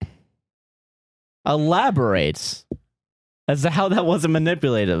 Elaborates as to how that wasn't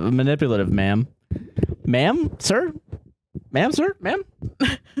manipulative, ma'am. Ma'am, sir? Ma'am, sir? Ma'am?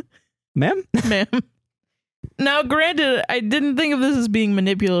 Ma'am? Ma'am. Now, granted, I didn't think of this as being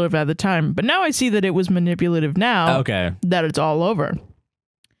manipulative at the time, but now I see that it was manipulative now. Okay. That it's all over.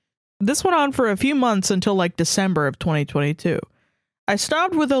 This went on for a few months until like December of 2022. I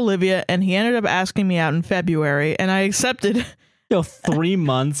stopped with Olivia and he ended up asking me out in February and I accepted. 3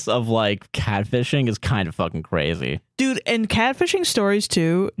 months of like catfishing is kind of fucking crazy. Dude, and catfishing stories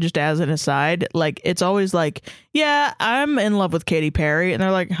too, just as an aside, like it's always like, yeah, I'm in love with Katy Perry. And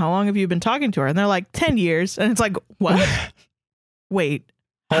they're like, how long have you been talking to her? And they're like, 10 years. And it's like, what? Wait.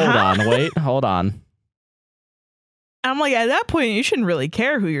 Hold on. I'm like, at that point, you shouldn't really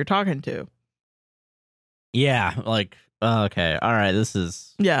care who you're talking to. Yeah, like, okay. All right, this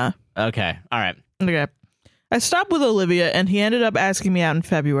is... Yeah. Okay, all right. Okay. I stopped with Olivia and he ended up asking me out in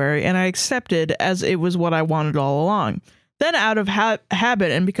February and I accepted as it was what I wanted all along. Then out of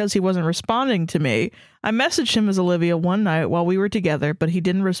habit and because he wasn't responding to me, I messaged him as Olivia one night while we were together, but he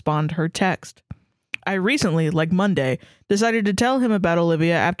didn't respond to her text. I recently, like Monday, decided to tell him about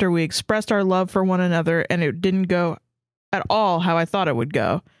Olivia after we expressed our love for one another and it didn't go at all how I thought it would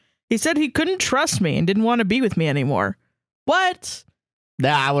go. He said he couldn't trust me and didn't want to be with me anymore. What?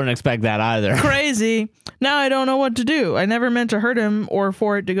 Nah, I wouldn't expect that either. Crazy. Now I don't know what to do. I never meant to hurt him or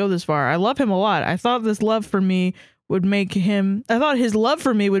for it to go this far. I love him a lot. I thought his love for me would make him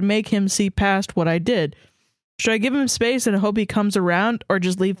see past what I did. Should I give him space and hope he comes around or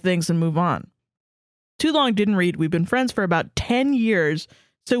just leave things and move on? Too long didn't read. We've been friends for about 10 years,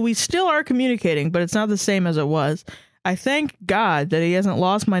 so we still are communicating, but it's not the same as it was. I thank God that he hasn't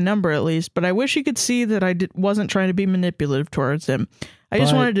lost my number at least, but I wish he could see that I wasn't trying to be manipulative towards him. I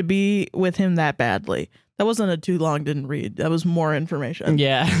just wanted to be with him that badly. That wasn't a too long didn't read. That was more information.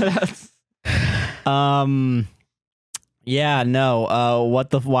 Yeah. Yeah, no.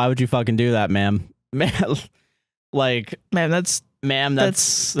 Why would you fucking do that, ma'am? Man, like, that's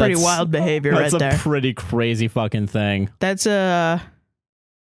pretty wild behavior right there. That's a pretty crazy fucking thing. That's pretty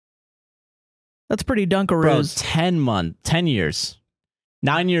dunkaroos. Bro, 10 years.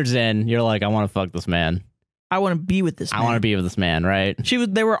 9 years in, you're like, I want to fuck this man. I want to be with this man. I want to be with this man, right?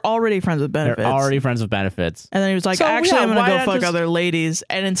 They were already friends with benefits. They're already friends with benefits. And then he was like, I'm going to go fuck other ladies.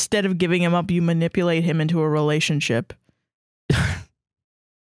 And instead of giving him up, you manipulate him into a relationship.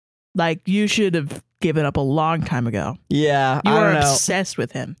 Like, you should have given up a long time ago. Yeah. You were obsessed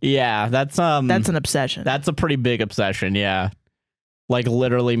with him. Yeah, that's an obsession. That's a pretty big obsession, yeah. Like,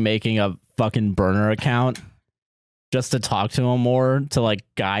 literally making a fucking burner account just to talk to him more, to, like,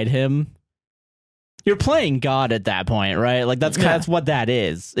 guide him. You're playing God at that point, right? Like that's what that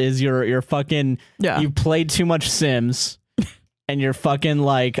is you're fucking, you played too much Sims and you're fucking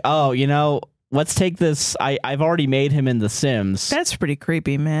like, oh, let's take this. I've already made him in the Sims. That's pretty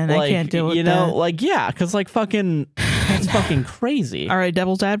creepy, man. Like, I can't deal with that. Like, yeah, because like fucking, that's fucking crazy. All right,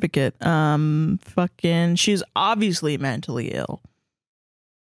 devil's advocate. She's obviously mentally ill.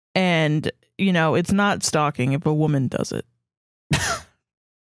 And, it's not stalking if a woman does it.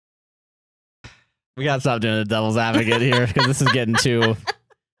 We gotta stop doing the devil's advocate here because this is getting too.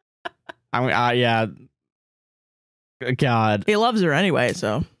 Yeah. God, he loves her anyway,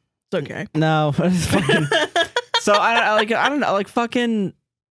 so it's okay. No, it's fucking. So I don't know, like fucking.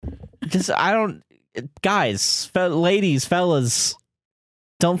 Guys, ladies, fellas,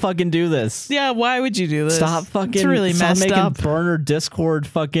 don't fucking do this. Yeah, why would you do this? Stop fucking. It's really messed making up. Burner Discord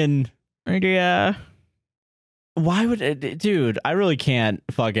fucking. Yeah. Why would it, dude? I really can't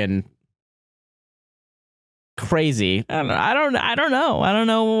fucking. Crazy. I don't know. I don't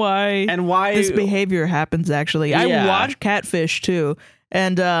know why this behavior happens. Actually, I watch Catfish too,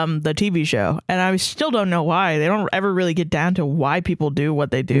 and the TV show, and I still don't know why. They don't ever really get down to why people do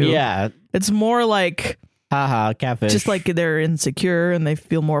what they do. Yeah, it's more like haha, catfish. Just like they're insecure and they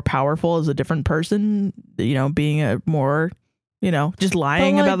feel more powerful as a different person. Being a more, just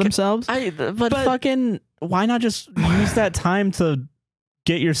lying about themselves. But fucking, why not just use that time to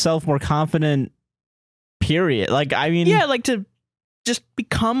get yourself more confident? Period. Like, I mean, like to just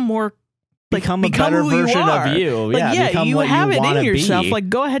become more, become a better version of you. Like, you have it in yourself. Like,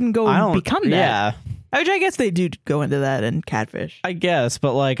 go ahead and go become that. Yeah. Which I guess they do go into that in Catfish. I guess,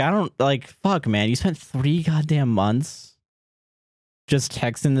 but like, I don't like. Fuck, man, you spent 3 goddamn months just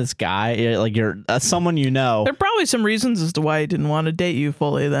texting this guy, like you're someone you know. There are probably some reasons as to why he didn't want to date you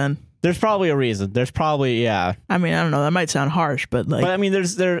fully. Then there's probably a reason. There's probably I mean, I don't know. That might sound harsh, but like. But I mean,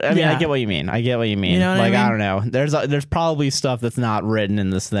 I get what you mean. I know like I don't know. There's probably stuff that's not written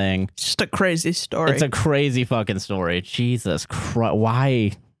in this thing. It's just a crazy story. It's a crazy fucking story. Jesus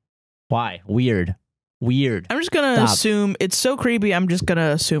Christ! Why? Weird. I'm just gonna assume it's so creepy. I'm just gonna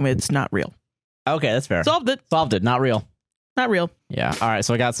assume it's not real. Okay, that's fair. Solved it. Not real. Not real. Yeah. All right.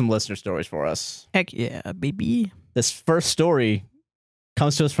 So I got some listener stories for us. Heck yeah, baby. This first story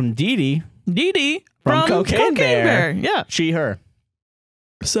comes to us from Dee Dee. Dee Dee from Cocaine Bear. Yeah. She, her.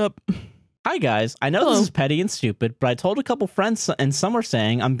 What's up? Hi, guys. I know This is petty and stupid, but I told a couple friends and some are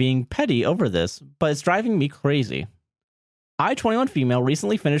saying I'm being petty over this, but it's driving me crazy. I, 21 female,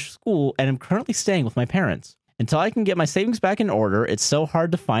 recently finished school and am currently staying with my parents. Until I can get my savings back in order, it's so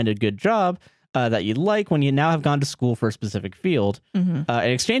hard to find a good job that you like when you now have gone to school for a specific field. In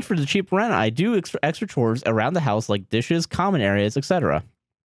exchange for the cheap rent, I do extra chores around the house like dishes, common areas, etc.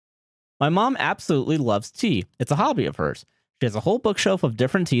 My mom absolutely loves tea. It's a hobby of hers. She has a whole bookshelf of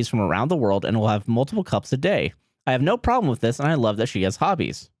different teas from around the world and will have multiple cups a day. I have no problem with this, and I love that she has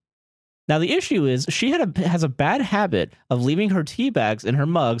hobbies. Now, the issue is she has a bad habit of leaving her tea bags in her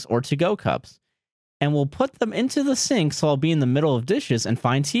mugs or to-go cups, and will put them into the sink so I'll be in the middle of dishes and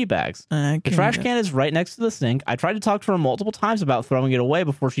find tea bags. The trash can is right next to the sink. I tried to talk to her multiple times about throwing it away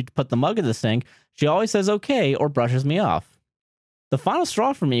before she put the mug in the sink. She always says okay or brushes me off. The final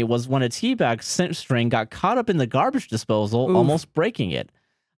straw for me was when a tea bag string got caught up in the garbage disposal, almost breaking it.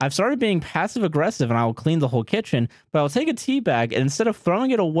 I've started being passive-aggressive and I will clean the whole kitchen, but I'll take a tea bag and instead of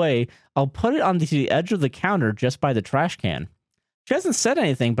throwing it away, I'll put it on the edge of the counter just by the trash can. She hasn't said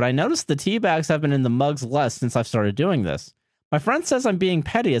anything, but I noticed the tea bags have been in the mugs less since I've started doing this. My friend says I'm being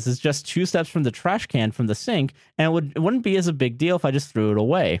petty as it's just 2 steps from the trash can from the sink, and it wouldn't be as a big deal if I just threw it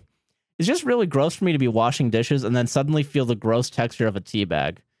away. It's just really gross for me to be washing dishes and then suddenly feel the gross texture of a tea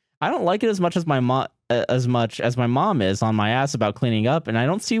bag. I don't like it as much as my mom is on my ass about cleaning up, and I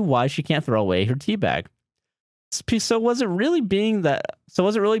don't see why she can't throw away her tea bag. So was it really being that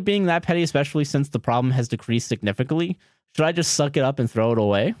petty, especially since the problem has decreased significantly? Should I just suck it up and throw it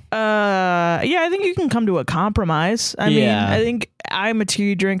away? Yeah, I think you can come to a compromise. I mean, I think I'm a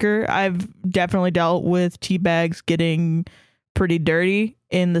tea drinker. I've definitely dealt with tea bags getting pretty dirty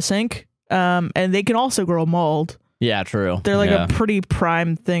in the sink. And they can also grow mold. Yeah, true. They're like a pretty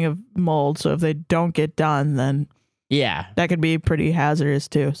prime thing of mold. So if they don't get done, then that could be pretty hazardous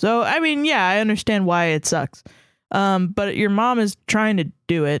too. So, I mean, yeah, I understand why it sucks. But your mom is trying to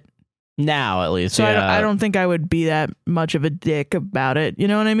do it. Now, at least. So I don't think I would be that much of a dick about it. You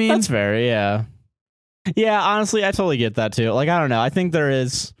know what I mean? That's fair, yeah. Yeah, honestly, I totally get that too. Like, I don't know. I think there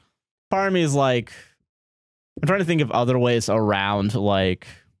is... Part of me is like... I'm trying to think of other ways around, like,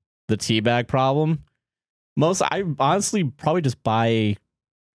 the teabag problem. I honestly probably just buy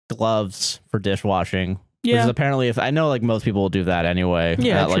gloves for dishwashing. Yeah. Which is apparently, I know, like, most people will do that anyway.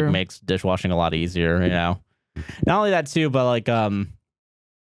 Yeah, that, like, makes dishwashing a lot easier, you know? Not only that, too, but, like,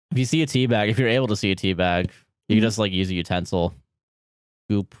 if you see a tea bag, if you're able to see a tea bag, you can just like use a utensil,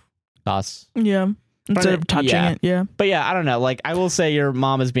 scoop, toss. Yeah. Instead of touching it. Yeah. But yeah, I don't know. Like, I will say your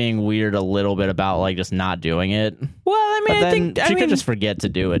mom is being weird a little bit about like just not doing it. Well, I mean, I think she could just forget to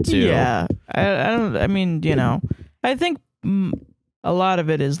do it too. Yeah. I mean, you know, I think a lot of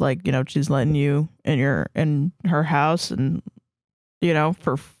it is like, you know, she's letting you in her house and, you know,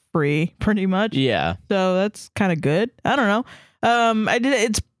 for free pretty much. Yeah. So that's kind of good. I don't know.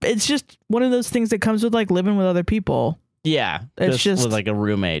 It's just one of those things that comes with like living with other people. Yeah, it's just with like a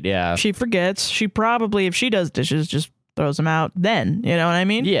roommate. Yeah, she forgets. She probably, if she does dishes, just throws them out. Then you know what I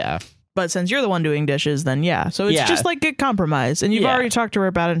mean? Yeah. But since you're the one doing dishes, then yeah. So it's just like a compromise, and you've already talked to her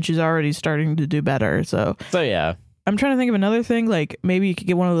about it, and she's already starting to do better. So yeah. I'm trying to think of another thing. Like maybe you could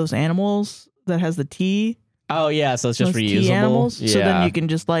get one of those animals that has the tea. Oh yeah, so it's just reusable. Tea animals. Yeah. So then you can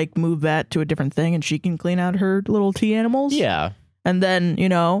just like move that to a different thing, and she can clean out her little tea animals. Yeah. And then, you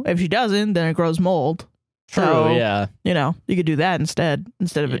know, if she doesn't, then it grows mold. True, so, yeah. You know, you could do that instead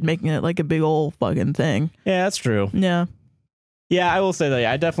of it making it like a big old fucking thing. Yeah, that's true. Yeah. Yeah, I will say that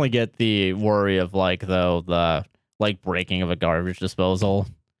I definitely get the worry of like the like breaking of a garbage disposal.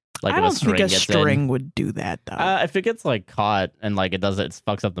 Like I don't think a string would do that though. If it gets like caught and like it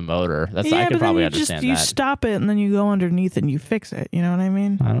fucks up the motor. I could probably understand that. You stop it and then you go underneath and you fix it. You know what I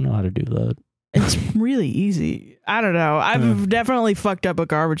mean? I don't know how to do that. It's really easy. I don't know. I've definitely fucked up a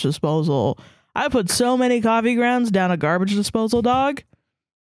garbage disposal. I put so many coffee grounds down a garbage disposal, dog.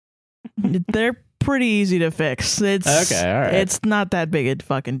 They're pretty easy to fix. It's okay. All right. It's not that big a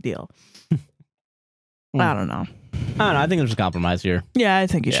fucking deal. I don't know. I think there's a compromise here. Yeah, I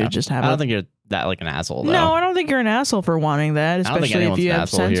think you should just have. I don't think you're that like an asshole. Though. No, I don't think you're an asshole for wanting that, especially if you have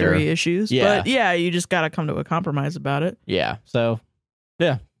sensory issues. Yeah. But yeah, you just got to come to a compromise about it. Yeah. So,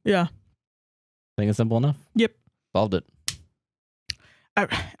 yeah. Yeah. I think it's simple enough. Yep. Solved it.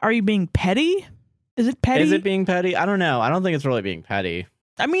 Are you being petty? Is it petty? Is it being petty? I don't know. I don't think it's really being petty.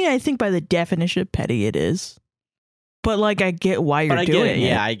 I mean, I think by the definition of petty, it is. But like, I get why you're doing it.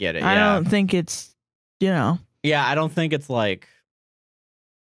 Yeah, I get it. I don't think it's, Yeah, I don't think it's like.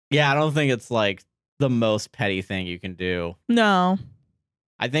 Yeah, I don't think it's like the most petty thing you can do. No.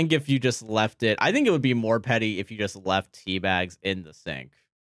 I think if you just left it, I think it would be more petty if you just left tea bags in the sink.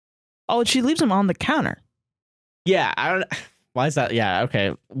 Oh, she leaves them on the counter. Yeah, I don't. Why is that? Yeah,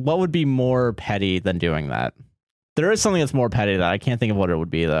 okay. What would be more petty than doing that? There is something that's more petty that I can't think of what it would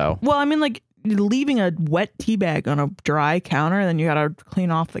be though. Well, I mean, like leaving a wet tea bag on a dry counter, then you gotta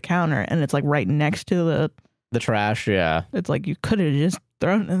clean off the counter, and it's like right next to the trash. Yeah, it's like you could have just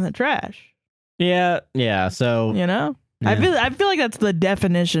thrown it in the trash. Yeah. So Yeah. I feel like that's the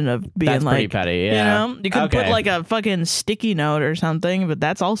definition of being that's like pretty petty. Yeah, you could put like a fucking sticky note or something, but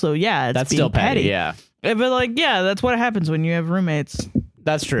that's also that's being still petty. Yeah, but like that's what happens when you have roommates.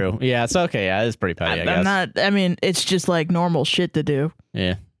 That's true. Yeah, it's okay. Yeah, it's pretty petty. I guess. I'm not. I mean, it's just like normal shit to do.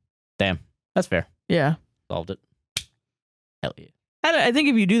 Yeah. Damn. That's fair. Yeah. Solved it. Hell yeah. I think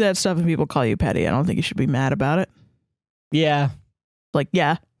if you do that stuff and people call you petty, I don't think you should be mad about it. Yeah. Like,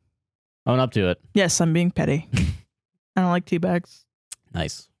 yeah. Own up to it. Yes, I'm being petty. I don't like tea bags.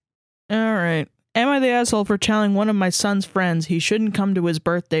 Nice. All right. Am I the asshole for telling one of my son's friends he shouldn't come to his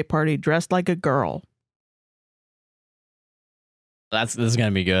birthday party dressed like a girl? This is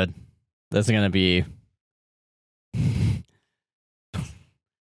gonna be good. This is gonna be.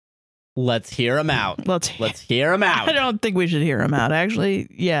 Let's hear him out. Let's hear him out. I don't think we should hear him out. Actually,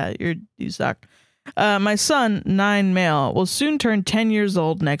 yeah, you suck. My son, 9 male, will soon turn 10 years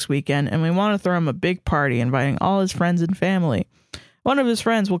old next weekend, and we want to throw him a big party, inviting all his friends and family. One of his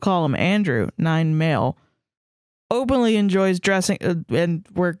friends, we'll call him Andrew, 9 male, openly enjoys dressing, and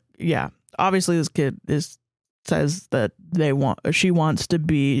obviously this kid says that she wants to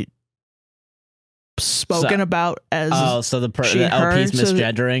be spoken about as so the LP's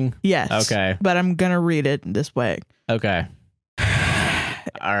misgendering. Yes. Okay. But I'm gonna read it this way. Okay.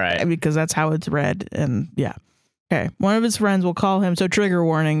 All right. Because that's how it's read, and yeah. Okay. One of his friends will call him. So trigger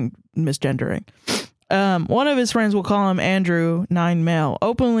warning, misgendering. One of his friends will call him Andrew, 9 male.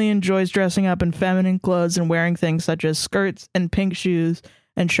 Openly enjoys dressing up in feminine clothes and wearing things such as skirts and pink shoes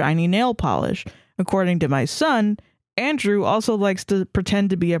and shiny nail polish. According to my son, Andrew also likes to pretend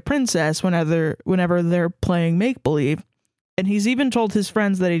to be a princess whenever they're playing make-believe, and he's even told his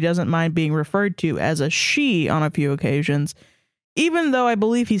friends that he doesn't mind being referred to as a she on a few occasions, even though I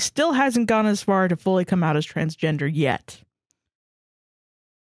believe he still hasn't gone as far to fully come out as transgender yet.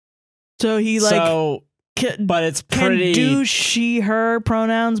 So he but it's pretty can do she her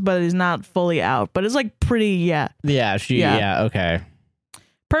pronouns, but he's not fully out. But it's like pretty okay.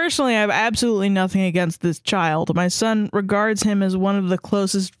 Personally, I have absolutely nothing against this child. My son regards him as one of the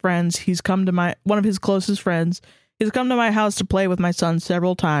closest friends. One of his closest friends. He's come to my house to play with my son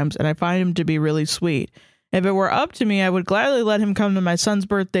several times, and I find him to be really sweet. If it were up to me, I would gladly let him come to my son's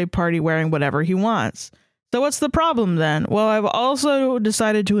birthday party wearing whatever he wants. So what's the problem then? Well, I've also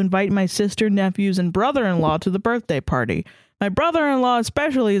decided to invite my sister, nephews, and brother-in-law to the birthday party. My brother-in-law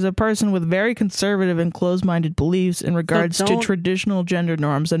especially is a person with very conservative and closed-minded beliefs in regards to traditional gender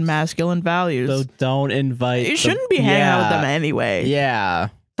norms and masculine values. So don't invite... You shouldn't be hanging out with them anyway. Yeah.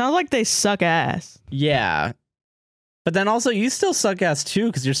 Sounds like they suck ass. Yeah. But then also, you still suck ass too,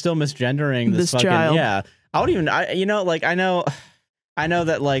 because you're still misgendering this fucking... child. Yeah. I would even... I know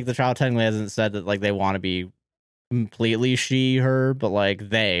that, like, the child technically hasn't said that, like, they want to be completely she, her, but, like,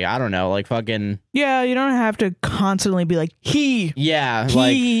 they, I don't know, like, fucking... Yeah, you don't have to constantly be like, he. Yeah,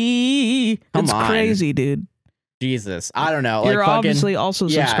 he. Come it's on. crazy, dude. Jesus. I don't know. You're like, obviously also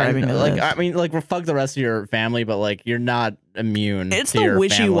subscribing to like, this. I mean, like, fuck the rest of your family, but, like, you're not immune It's to the your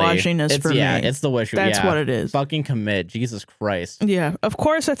wishy-washiness for me. Yeah, it's the wishy. That's what it is. Fucking commit. Jesus Christ. Yeah. Of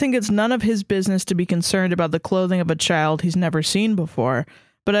course, I think it's none of his business to be concerned about the clothing of a child he's never seen before.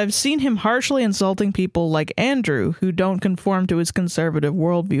 But I've seen him harshly insulting people like Andrew, who don't conform to his conservative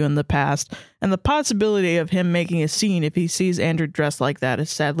worldview in the past, and the possibility of him making a scene if he sees Andrew dressed like that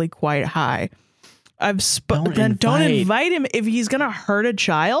is sadly quite high. Don't invite him if he's gonna hurt a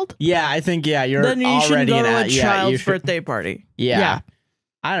child. Yeah, I think you're then you already should go to a yeah, child's birthday party. Yeah.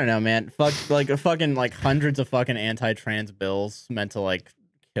 I don't know, man. Fuck, like fucking like hundreds of fucking anti-trans bills meant to like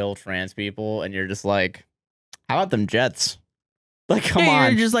kill trans people, and you're just like, how about them Jets? Like, come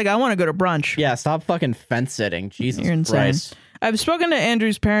on. You're just like, I want to go to brunch. Yeah, stop fucking fence sitting. Jesus You're insane. Christ. I've spoken to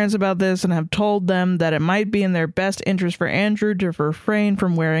Andrew's parents about this and have told them that it might be in their best interest for Andrew to refrain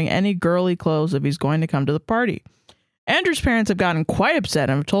from wearing any girly clothes if he's going to come to the party. Andrew's parents have gotten quite upset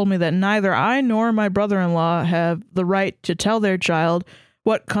and have told me that neither I nor my brother-in-law have the right to tell their child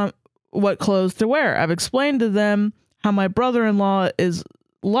what clothes to wear. I've explained to them how my brother-in-law is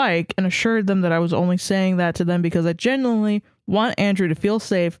like and assured them that I was only saying that to them because I genuinely want Andrew to feel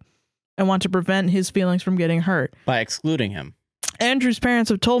safe and want to prevent his feelings from getting hurt. By excluding him. Andrew's parents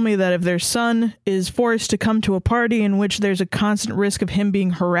have told me that if their son is forced to come to a party in which there's a constant risk of him being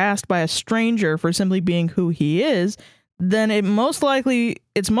harassed by a stranger for simply being who he is, then it's most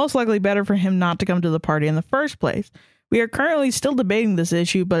likely better for him not to come to the party in the first place. We are currently still debating this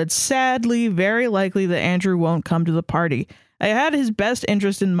issue, but it's sadly very likely that Andrew won't come to the party. I had his best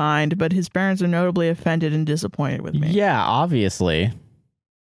interest in mind, but his parents are notably offended and disappointed with me. Yeah, obviously.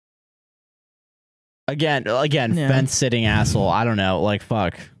 Again, yeah. Fence-sitting asshole. I don't know. Like,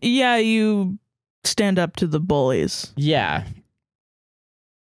 fuck. Yeah, you stand up to the bullies. Yeah.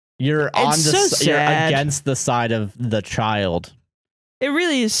 You're against the side of the child. It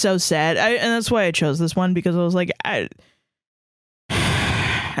really is so sad. And that's why I chose this one, because I was like, I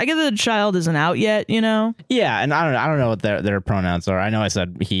get that the child isn't out yet, you know? Yeah, and I don't know what their pronouns are. I know I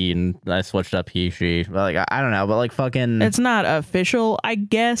said he and I switched up he, she. But like I don't know, but like fucking it's not official, I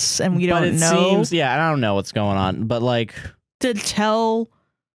guess, and we don't know. Seems, yeah, I don't know what's going on, but like to tell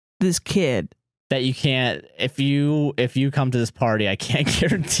this kid that you can't if you come to this party, I can't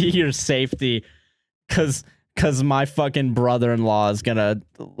guarantee your safety cuz my fucking brother-in-law is going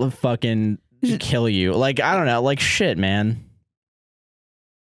to fucking kill you. Like I don't know, like shit, man.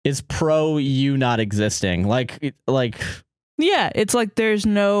 Is pro you not existing. Like yeah, it's like there's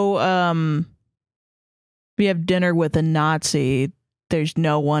no we have dinner with a Nazi, there's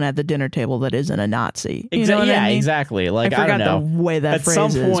no one at the dinner table that isn't a Nazi. You know what I mean? Exactly. Like I forgot don't know. The way that at phrase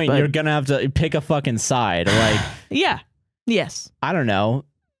some is, point but... you're gonna have to pick a fucking side. Like yeah. Yes. I don't know.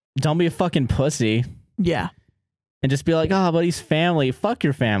 Don't be a fucking pussy. Yeah. And just be like, oh, but he's family. Fuck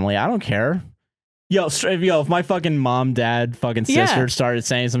your family. I don't care. Yo, if my fucking mom, dad, fucking sister started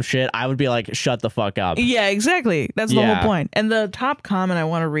saying some shit, I would be like, shut the fuck up. Yeah, exactly. That's the whole point. And the top comment I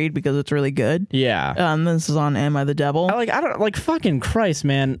want to read because it's really good. Yeah. This is on Am I the Devil? I don't like fucking Christ,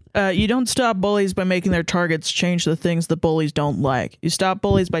 man. You don't stop bullies by making their targets change the things the bullies don't like. You stop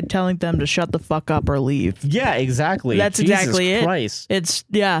bullies by telling them to shut the fuck up or leave. Yeah, exactly. That's Jesus exactly it. Christ. It's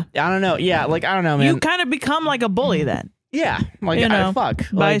I don't know. Yeah, like I don't know, man. You kind of become like a bully then. Yeah, like you know, fuck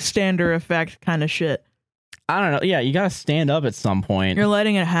bystander effect kind of shit. I don't know. Yeah, you gotta stand up at some point. You're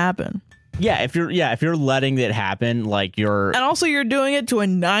letting it happen. Yeah, if you're letting it happen, like you're, and also you're doing it to a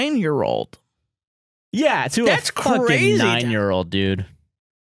 9-year-old. Yeah, that's a fucking crazy 9-year-old, dude.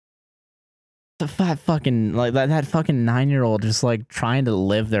 The fat fucking like that fucking 9-year-old just like trying to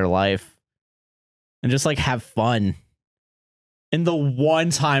live their life and just like have fun in the one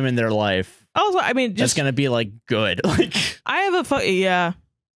time in their life. Also, I mean, that's gonna be like good. Like I have a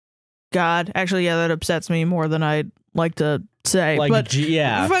God, actually, yeah, that upsets me more than I'd like to say. Like, but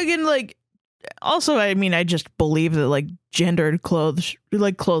fucking like, also, I mean, I just believe that like gendered clothes,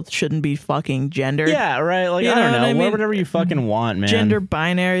 like clothes shouldn't be fucking gendered. Yeah, right. Like I don't know, I mean? Whatever you fucking want, man. Gender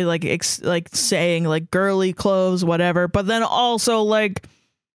binary, like like saying like girly clothes, whatever. But then also like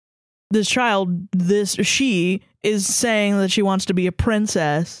this child, she is saying that she wants to be a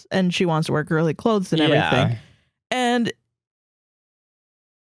princess and she wants to wear girly clothes and everything. And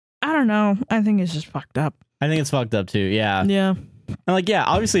I don't know. I think it's just fucked up. I think it's fucked up too. Yeah. Yeah. And like, yeah,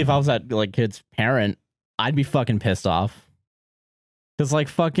 obviously if I was that like kid's parent, I'd be fucking pissed off. Cause like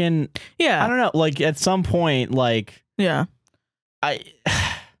fucking, I don't know. Like at some point, like, I don't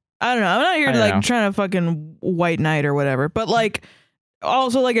know. I'm not here to like trying to fucking white knight or whatever, but like,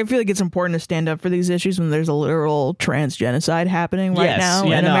 also, like, I feel like it's important to stand up for these issues when there's a literal trans genocide happening right now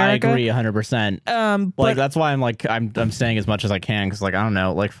in America. I agree 100%. Like, that's why I'm saying as much as I can, because, like, I don't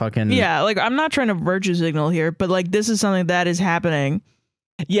know, like, fucking... Yeah, like, I'm not trying to virtue signal here, but, like, this is something that is happening.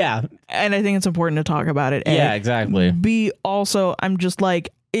 Yeah. And I think it's important to talk about it. Yeah, exactly. B, also, I'm just like,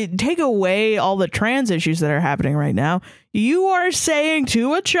 take away all the trans issues that are happening right now. You are saying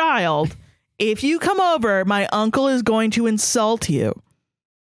to a child, if you come over, my uncle is going to insult you.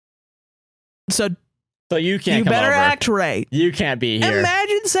 So you can't. You come better over. act right. You can't be here.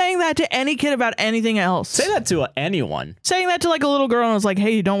 Imagine saying that to any kid about anything else. Say that to anyone. Saying that to like a little girl and was like,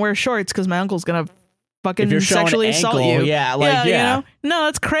 "Hey, don't wear shorts because my uncle's gonna fucking sexually assault you." Yeah, like you know? No,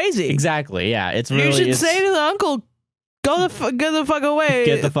 that's crazy. Exactly. Yeah, it's really. You should say to the uncle, Get the fuck away.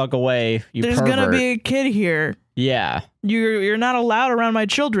 Get the fuck away, you There's pervert. gonna be a kid here. Yeah. You're not allowed around my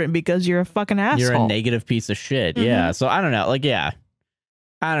children because you're a fucking asshole. You're a negative piece of shit. Mm-hmm. Yeah. So I don't know. Like, yeah.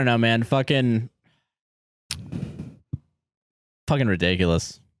 I don't know, man. Fucking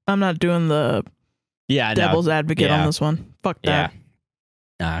ridiculous. I'm not doing the devil's advocate on this one. Fuck that.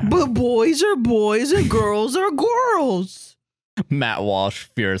 Yeah. But boys are boys and girls are girls. Matt Walsh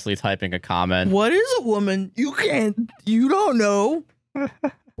furiously typing a comment. What is a woman? You don't know.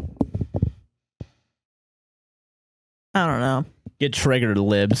 I don't know. Get triggered,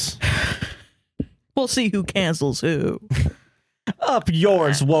 libs. We'll see who cancels who. Up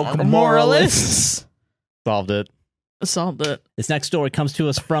yours, woke moralists. Solved it. This next story comes to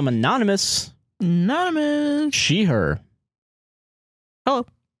us from Anonymous. She, her. Hello.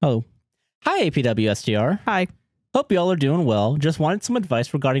 Hi, APWSTR. Hi. Hope y'all are doing well. Just wanted some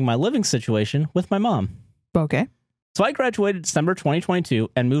advice regarding my living situation with my mom. Okay. So I graduated December 2022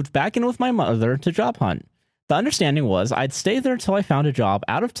 and moved back in with my mother to job hunt. The understanding was I'd stay there until I found a job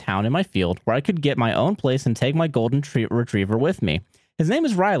out of town in my field where I could get my own place and take my golden retriever with me. His name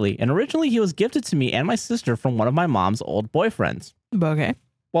is Riley, and originally he was gifted to me and my sister from one of my mom's old boyfriends. Okay.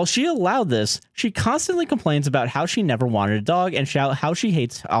 While she allowed this, she constantly complains about how she never wanted a dog and how she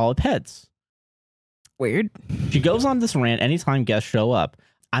hates all pets. Weird. She goes on this rant anytime guests show up.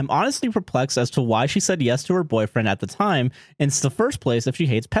 I'm honestly perplexed as to why she said yes to her boyfriend at the time in the first place if she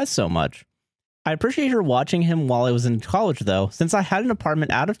hates pets so much. I appreciate her watching him while I was in college, though, since I had an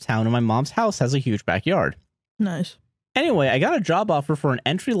apartment out of town and my mom's house has a huge backyard. Nice. Anyway, I got a job offer for an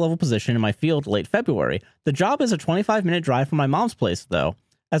entry-level position in my field late February. The job is a 25-minute drive from my mom's place, though.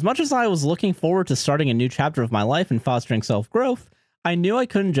 As much as I was looking forward to starting a new chapter of my life and fostering self-growth, I knew I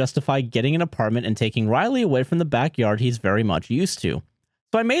couldn't justify getting an apartment and taking Riley away from the backyard he's very much used to.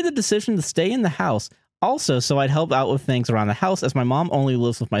 So I made the decision to stay in the house, also so I'd help out with things around the house as my mom only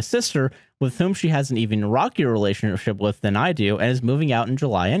lives with my sister, with whom she has an even rockier relationship with than I do, and is moving out in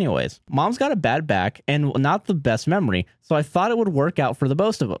July anyways. Mom's got a bad back and not the best memory, so I thought it would work out for the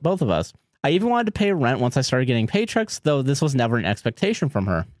both of us. I even wanted to pay rent once I started getting paychecks, though this was never an expectation from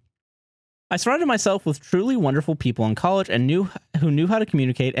her. I surrounded myself with truly wonderful people in college and who knew how to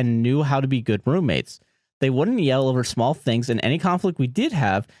communicate and knew how to be good roommates. They wouldn't yell over small things, and any conflict we did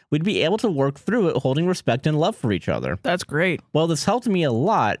have, we'd be able to work through it holding respect and love for each other. That's great. Well, this helped me a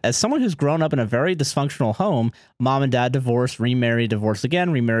lot. As someone who's grown up in a very dysfunctional home, mom and dad divorced, remarried, divorced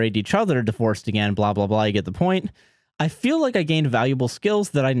again, remarried each other, divorced again, blah, blah, blah, you get the point. I feel like I gained valuable skills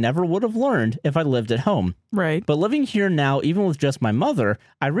that I never would have learned if I lived at home. Right. But living here now, even with just my mother,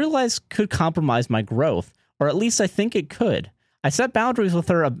 I realized could compromise my growth, or at least I think it could. I set boundaries with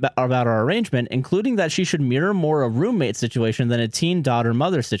her about our arrangement, including that she should mirror more a roommate situation than a teen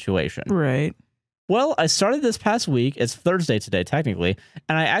daughter-mother situation. Right. Well, I started this past week, it's Thursday today technically,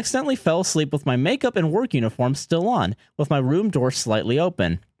 and I accidentally fell asleep with my makeup and work uniform still on, with my room door slightly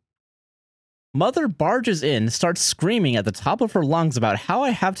open. Mother barges in, starts screaming at the top of her lungs about how I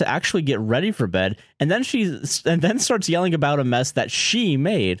have to actually get ready for bed, and then starts yelling about a mess that she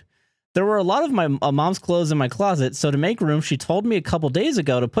made. There were a lot of my mom's clothes in my closet, so to make room, she told me a couple days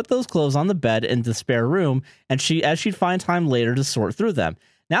ago to put those clothes on the bed in the spare room, and she'd find time later to sort through them.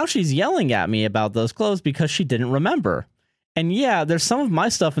 Now she's yelling at me about those clothes because she didn't remember. And yeah, there's some of my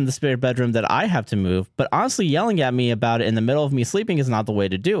stuff in the spare bedroom that I have to move, but honestly, yelling at me about it in the middle of me sleeping is not the way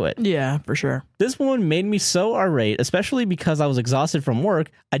to do it. Yeah, for sure. This woman made me so irate, especially because I was exhausted from work.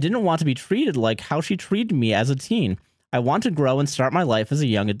 I didn't want to be treated like how she treated me as a teen. I want to grow and start my life as a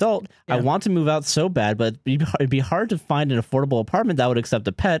young adult. Yeah. I want to move out so bad, but it'd be hard to find an affordable apartment that would accept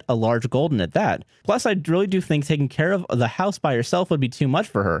a pet, a large golden at that. Plus, I really do think taking care of the house by herself would be too much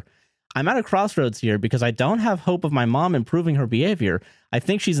for her. I'm at a crossroads here because I don't have hope of my mom improving her behavior. I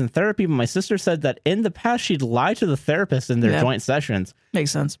think she's in therapy, but my sister said that in the past she'd lie to the therapist in their joint sessions.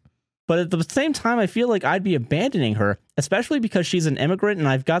 Makes sense. But at the same time, I feel like I'd be abandoning her, especially because she's an immigrant and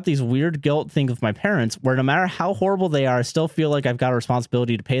I've got these weird guilt things with my parents where no matter how horrible they are, I still feel like I've got a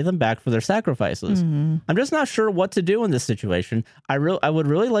responsibility to pay them back for their sacrifices. Mm-hmm. I'm just not sure what to do in this situation. I would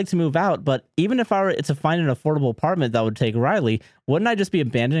really like to move out, but even if I were to find an affordable apartment that would take Riley, wouldn't I just be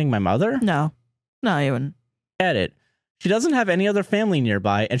abandoning my mother? No, you wouldn't. Edit. She doesn't have any other family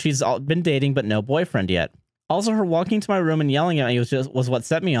nearby, and she's been dating but no boyfriend yet. Also, her walking to my room and yelling at me was what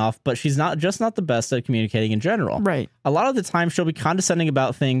set me off, but she's not the best at communicating in general. Right. A lot of the time, she'll be condescending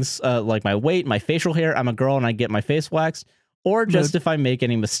about things like my weight, my facial hair, I'm a girl and I get my face waxed, or just if I make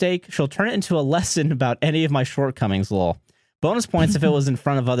any mistake, she'll turn it into a lesson about any of my shortcomings, lol. Bonus points if it was in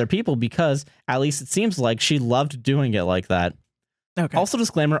front of other people, because at least it seems like she loved doing it like that. Okay. Also,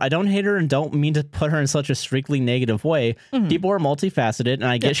 disclaimer, I don't hate her and don't mean to put her in such a strictly negative way. People are multifaceted, and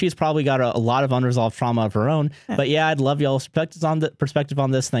I guess she's probably got a lot of unresolved trauma of her own. Yeah. But yeah, I'd love y'all's perspective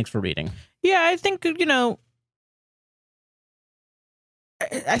on this. Thanks for reading. Yeah, I think, you know,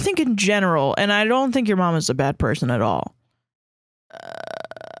 I think in general, and I don't think your mom is a bad person at all.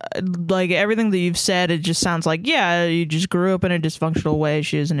 Like everything that you've said, it just sounds like, yeah, you just grew up in a dysfunctional way.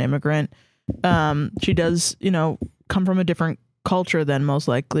 She is an immigrant. She does, you know, come from a different culture than most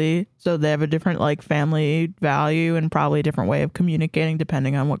likely, so they have a different like family value and probably a different way of communicating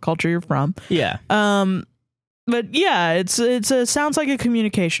depending on what culture you're from. Yeah. But yeah, it's a sounds like a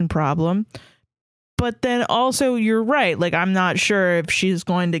communication problem. But then also you're right. Like I'm not sure if she's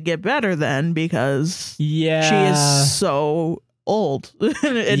going to get better then because she is so old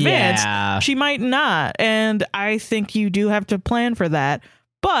in advance. Yeah. She might not, and I think you do have to plan for that.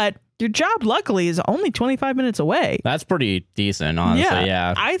 But your job, luckily, is only 25 minutes away. That's pretty decent, honestly.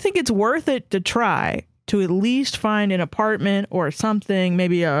 Yeah. I think it's worth it to try to at least find an apartment or something,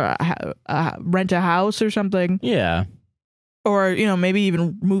 maybe rent a house or something. Yeah. Or, you know, maybe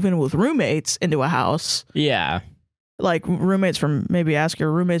even move in with roommates into a house. Yeah. Like roommates from, maybe ask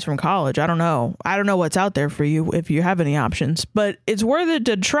your roommates from college. I don't know. I don't know what's out there for you if you have any options. But it's worth it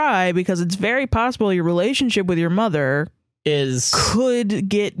to try because it's very possible your relationship with your mother could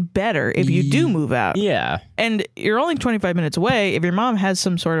get better if you do move out. Yeah. And you're only 25 minutes away. If your mom has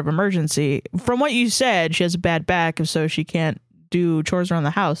some sort of emergency, from what you said, she has a bad back, so she can't do chores around the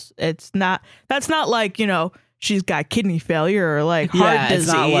house. That's not like, you know, she's got kidney failure or like heart disease.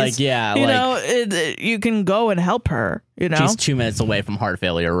 It's not like, you know, you can go and help her, you know. She's 2 minutes away from heart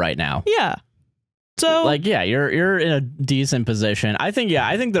failure right now. Yeah. So like, yeah, you're in a decent position. I think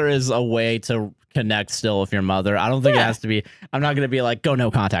there is a way to connect still with your mother. I don't think it has to be, I'm not going to be like, go no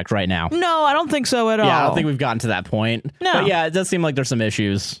contact right now. No, I don't think so at all. Yeah, I don't think we've gotten to that point. No. But yeah, it does seem like there's some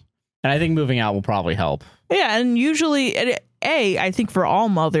issues. And I think moving out will probably help. Yeah, and usually, I think for all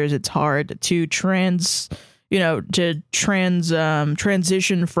mothers, it's hard to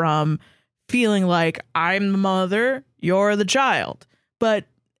transition from feeling like I'm the mother, you're the child.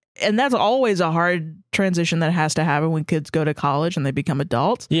 And that's always a hard transition that has to happen when kids go to college and they become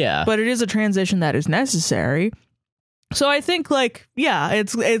adults. Yeah. But it is a transition that is necessary. So I think like, yeah,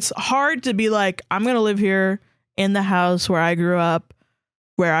 it's hard to be like, I'm going to live here in the house where I grew up,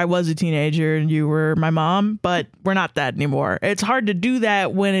 where I was a teenager and you were my mom, but we're not that anymore. It's hard to do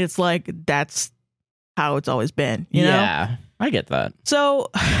that when it's like, that's how it's always been, you know? Yeah, I get that. So,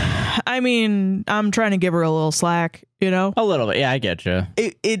 I mean, I'm trying to give her a little slack, you know? A little bit. Yeah, I get you.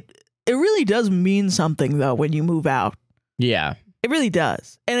 It really does mean something, though, when you move out. Yeah. It really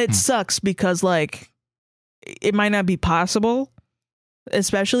does. And it sucks because, like, it might not be possible,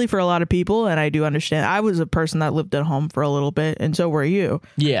 especially for a lot of people. And I do understand. I was a person that lived at home for a little bit, and so were you.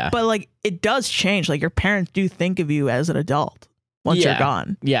 Yeah. But, like, it does change. Like, your parents do think of you as an adult once you're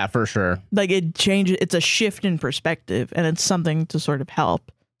gone. Yeah, for sure. Like, it changes. It's a shift in perspective, and it's something to sort of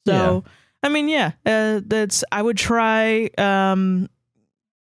help. So, I mean, I would try.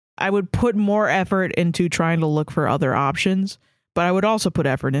 I would put more effort into trying to look for other options, but I would also put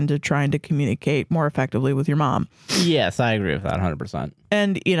effort into trying to communicate more effectively with your mom. Yes, I agree with that 100%.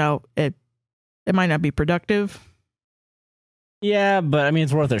 And, you know, it might not be productive. Yeah, but I mean,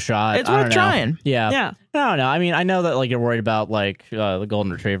 it's worth a shot. It's worth trying. Yeah. Yeah. I don't know. I mean, I know that like you're worried about like the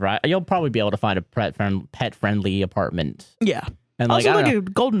golden retriever. You'll probably be able to find a pet friendly apartment. Yeah. And also, like a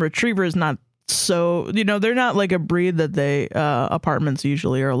golden retriever is not so, you know, they're not like a breed that they apartments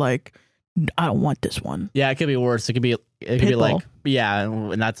usually are like, I don't want this one. Yeah, it could be worse. It could be like, yeah,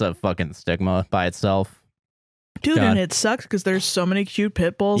 and that's a fucking stigma by itself. Dude, God. And it sucks because there's so many cute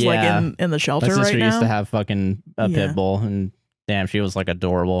pit bulls like in the shelter right now. My sister used to have fucking a pit bull, and damn, she was like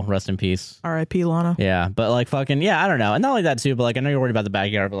adorable. Rest in peace. R.I.P. Lana. Yeah, but like fucking, yeah, I don't know. And not only that too, but like I know you're worried about the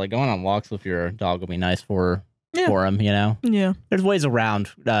backyard, but like going on walks with your dog will be nice for him, you know? Yeah. There's ways around,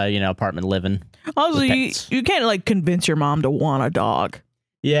 apartment living. Also, you can't like convince your mom to want a dog.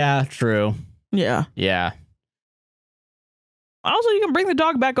 Yeah, true. Yeah. Yeah. Also, you can bring the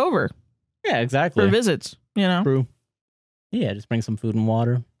dog back over. Yeah, exactly. For visits, you know? True. Yeah, just bring some food and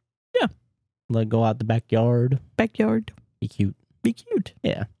water. Yeah. Like go out the backyard. Be cute.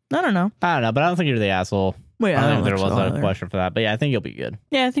 Yeah. I don't know, but I don't think you're the asshole. Well, yeah, I don't think there was a question for that. But yeah, I think you'll be good.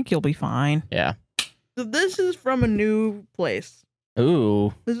 Yeah, I think you'll be fine. Yeah. So this is from a new place.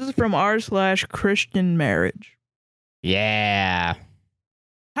 Ooh. This is from r/Christian marriage. Yeah.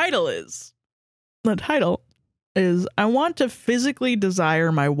 The title is I want to physically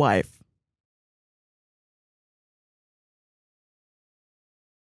desire my wife.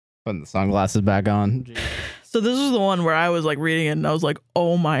 Putting the sunglasses back on. So this is the one where I was like reading it and I was like,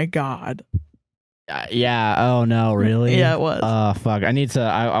 oh my God. Yeah. Oh no, really? Yeah, it was. Oh fuck. I need to.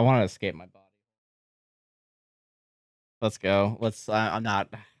 I want to escape my body. Let's go. Let's. I'm not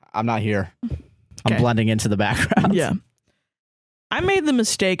here. Okay. I'm blending into the background. Yeah. I made the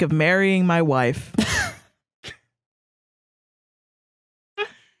mistake of marrying my wife.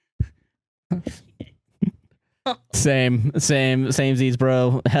 Same Z's,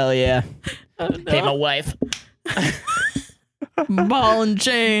 bro. Hell yeah. Oh, no. Hey, my wife. Ball and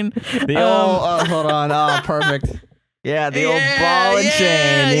chain. The old. Hold on. Oh, perfect. Yeah, the old ball and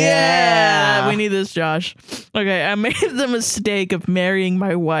chain. Yeah. We need this, Josh. Okay, I made the mistake of marrying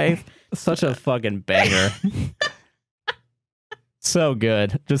my wife. Such a fucking banger. So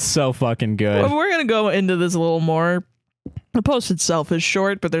good. Just so fucking good. Well, we're going to go into this a little more. The post itself is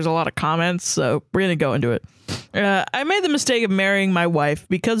short, but there's a lot of comments, so we're going to go into it. I made the mistake of marrying my wife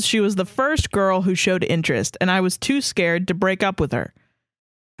because she was the first girl who showed interest, and I was too scared to break up with her.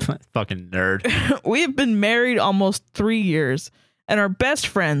 Fucking nerd. We have been married almost 3 years and are best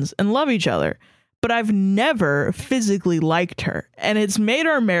friends and love each other, but I've never physically liked her, and it's made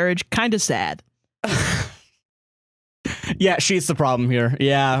our marriage kind of sad. Yeah, she's the problem here.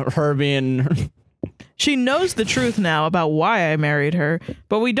 Yeah, her being... She knows the truth now about why I married her,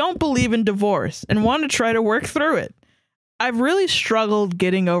 but we don't believe in divorce and want to try to work through it. I've really struggled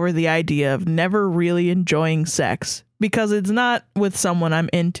getting over the idea of never really enjoying sex because it's not with someone I'm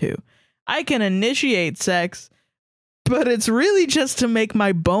into. I can initiate sex, but it's really just to make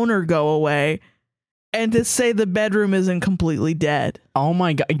my boner go away and to say the bedroom isn't completely dead. Oh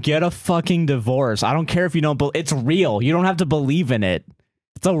my God, get a fucking divorce. I don't care if you don't believe. It's real. You don't have to believe in it.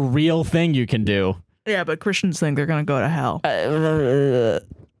 It's a real thing you can do. Yeah, but Christians think they're going to go to hell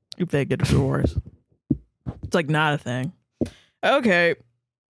if they get a divorce. It's like not a thing. Okay.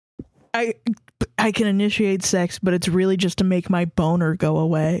 I can initiate sex, but it's really just to make my boner go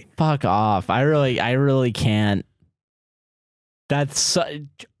away. Fuck off. I really can't. That's oh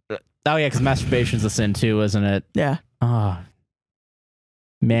yeah, because masturbation's a sin too, isn't it? Yeah. Oh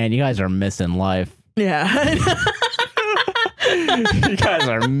man, you guys are missing life. Yeah. You guys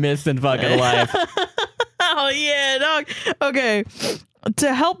are missing fucking life. Oh yeah, dog. Okay.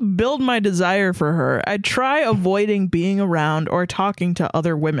 To help build my desire for her, I try avoiding being around or talking to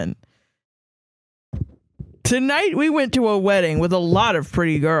other women. Tonight we went to a wedding with a lot of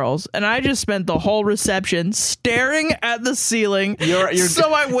pretty girls, and I just spent the whole reception staring at the ceiling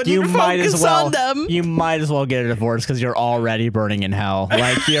so I wouldn't focus on them. You might as well get a divorce because you're already burning in hell.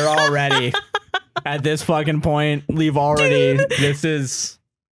 Like, you're already at this fucking point. We've already. Dude, this is.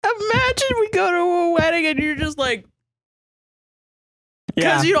 Imagine we go to a wedding and you're just like.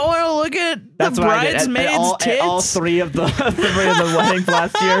 Because you don't want to look at the bridesmaids' tits. All three of the weddings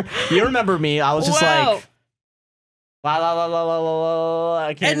last year. You remember me? I was just like. La la la la la la.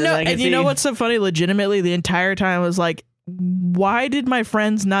 I can't. And you know what's so funny? Legitimately, the entire time I was like, why did my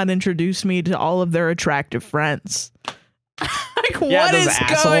friends not introduce me to all of their attractive friends? Like, what is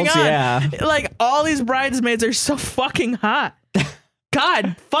going on? Yeah. Like, all these bridesmaids are so fucking hot.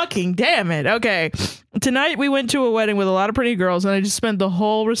 God fucking damn it. Okay. Tonight we went to a wedding with a lot of pretty girls, and I just spent the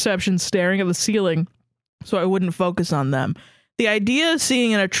whole reception staring at the ceiling so I wouldn't focus on them. The idea of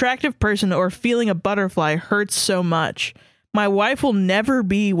seeing an attractive person or feeling a butterfly hurts so much. My wife will never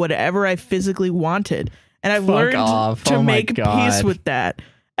be whatever I physically wanted, and I've learned to make peace with that.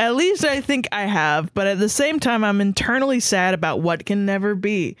 At least I think I have, but at the same time, I'm internally sad about what can never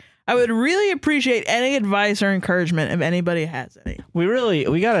be. I would really appreciate any advice or encouragement if anybody has any. We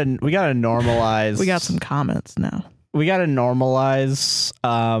gotta normalize. We got some comments now. We gotta normalize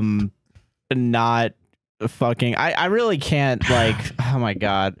not fucking. I really can't, like, oh my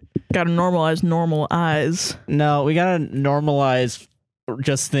God. Gotta normalize normal eyes. No, we gotta normalize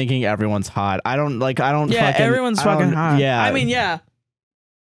just thinking everyone's hot. I don't Yeah, everyone's fucking hot. Yeah. I mean, yeah.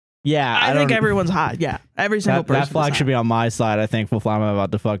 Yeah, I think everyone's hot. Yeah, every single person. That flag should be on my side. I think what I'm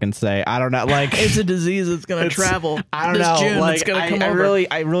about to fucking say. I don't know. Like, it's a disease that's gonna travel. I don't know. June, like, it's gonna come I over. really.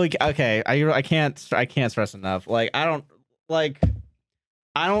 Okay. I can't stress enough. Like, I don't.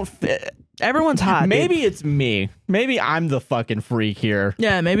 Everyone's hot. Maybe it's me. Maybe I'm the fucking freak here.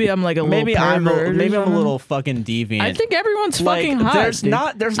 Yeah, maybe I'm like a little pervert. Maybe I'm a little fucking deviant. I think everyone's fucking hot. There's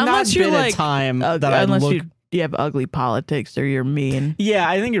not been a time that I look. You have ugly politics or you're mean. Yeah,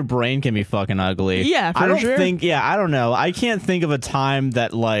 I think your brain can be fucking ugly. Yeah, for sure. I don't know. I can't think of a time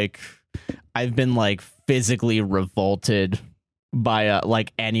that, like, I've been, like, physically revolted by,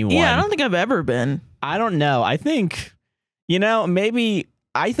 like, anyone. Yeah, I don't think I've ever been. I don't know. I think, maybe,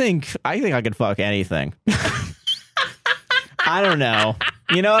 I think I could fuck anything. I don't know.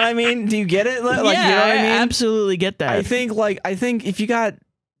 You know what I mean? Do you get it? Like, yeah, you know what I mean? Absolutely get that. I think if you got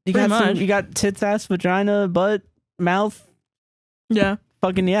tits, ass, vagina, butt, mouth. Yeah.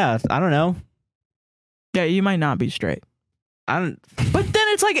 Fucking yeah. I don't know. Yeah, you might not be straight. But then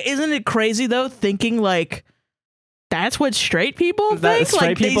it's like, isn't it crazy though? Thinking like that's what straight people think. Straight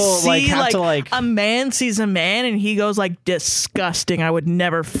like people they see like have to like a man sees a man and he goes like disgusting. I would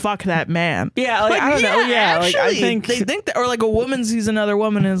never fuck that man. Yeah, like, I don't know. Yeah, actually, like I think they think that, or like a woman sees another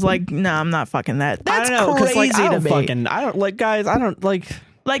woman and is like, no, I'm not fucking that. That's I don't know, crazy like, to me. I don't like guys. I don't like.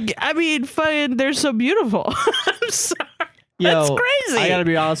 Like I mean, fucking, they're so beautiful. I'm sorry. Yo, that's crazy. I gotta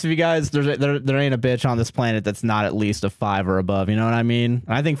be honest with you guys. There ain't a bitch on this planet that's not at least a 5 or above. You know what I mean?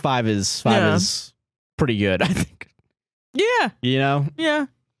 I think 5 is pretty good. I think. Yeah. You know. Yeah.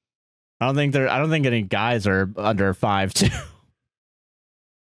 I don't think any guys are under 5 too.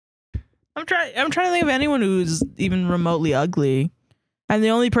 I'm trying to think of anyone who's even remotely ugly, and the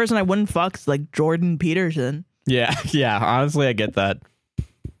only person I wouldn't fuck is like Jordan Peterson. Yeah. Yeah. Honestly, I get that.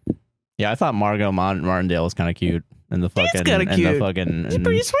 Yeah, I thought Margot Martindale was kind of cute. And the fucking, She's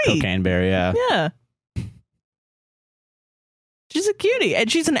pretty sweet. Cocaine Bear, yeah. Yeah. She's a cutie,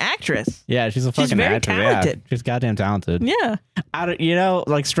 and she's an actress. Yeah, she's very actress. Talented. Yeah, she's goddamn talented. Yeah.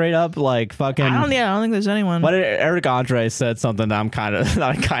 Like straight up, like fucking. I don't think there's anyone. What Eric Andre said something that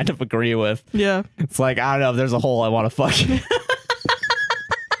I kind of agree with. Yeah. It's like, I don't know if there's a hole I want to fuck.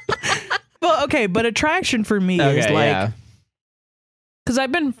 Well, okay, but attraction for me is like. Yeah. Because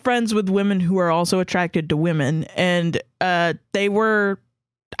I've been friends with women who are also attracted to women, and I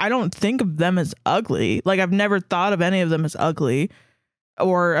don't think of them as ugly. Like, I've never thought of any of them as ugly,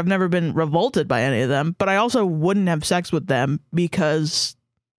 or I've never been revolted by any of them, but I also wouldn't have sex with them because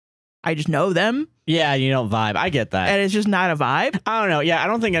I just know them. Yeah, you don't vibe. I get that. And it's just not a vibe. I don't know. Yeah, I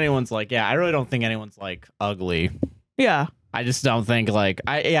don't think anyone's like, I really don't think anyone's like ugly. Yeah. I just don't think like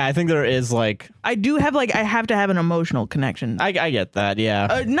I think there is like I do have like I have to have an emotional connection. I get that,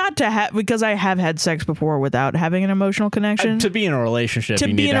 yeah. Not to have because I have had sex before without having an emotional connection. To be in a relationship,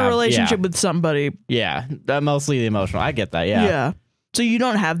 with somebody. Yeah, mostly the emotional. I get that, yeah. Yeah. So you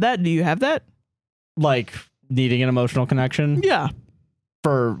don't have that? Do you have that? Like needing an emotional connection? Yeah.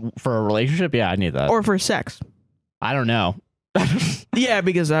 For a relationship, yeah, I need that. Or for sex? I don't know. Yeah,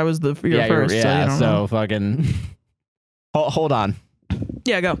 because I was your first. Yeah, so fucking. Hold on.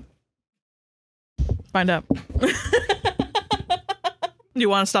 Yeah, go. Find out. Do you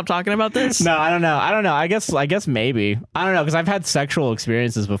want to stop talking about this? No, I don't know. I guess maybe. I don't know, because I've had sexual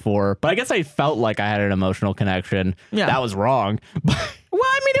experiences before, but I guess I felt like I had an emotional connection. Yeah. That was wrong. Well,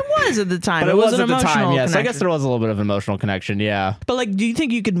 I mean, it was at the time. But it was an at the time, yes. I guess there was a little bit of an emotional connection, yeah. But like, do you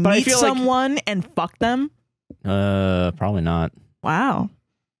think you could meet someone and fuck them? Probably not. Wow.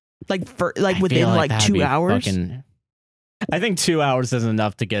 Like within like 2 hours? I think 2 hours is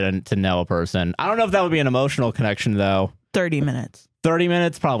enough to get to know a person. I don't know if that would be an emotional connection though. 30 minutes. 30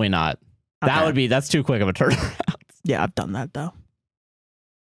 minutes? Probably not. Okay. That's too quick of a turnaround. Yeah, I've done that though.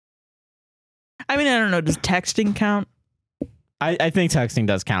 I mean, I don't know. Does texting count? I think texting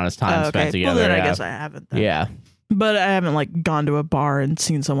does count as time spent together. Well, then I guess I haven't. Then. Yeah. But I haven't like gone to a bar and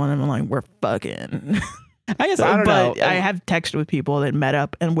seen someone and I'm like, we're fucking. I guess I don't know. I have texted with people that met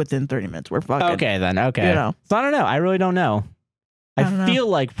up and within 30 minutes we're fucking. Okay, then. Okay. You know. So I don't know. I really don't know. I feel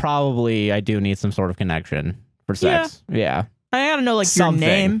like probably I do need some sort of connection for sex. Yeah. I gotta know like something. Your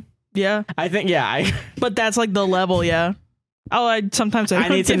name. Yeah. I think, yeah. But that's like the level, yeah. Oh, I need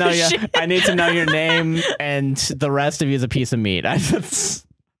to know you. I need to know your name and the rest of you is a piece of meat.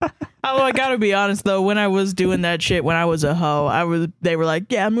 I gotta be honest though, when I was doing that shit when I was a hoe, they were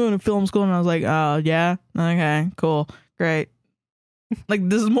like, yeah, I'm going to film school, and I was like, oh yeah, okay, cool, great. Like,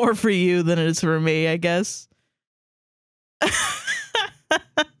 this is more for you than it is for me, I guess.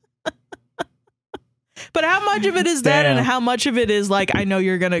 But how much of it is that, and how much of it is like, I know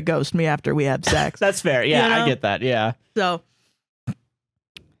you're gonna ghost me after we have sex? That's fair. Yeah, you know? I get that. Yeah. So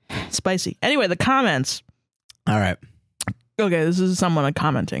spicy. Anyway, the comments. All right. Okay, this is someone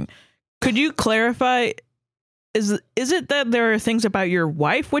commenting. Could you clarify? Is it that there are things about your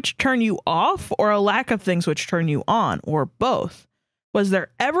wife which turn you off, or a lack of things which turn you on, or both? Was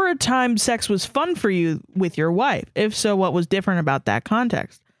there ever a time sex was fun for you with your wife? If so, what was different about that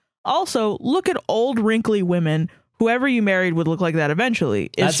context? Also, look at old wrinkly women. Whoever you married would look like that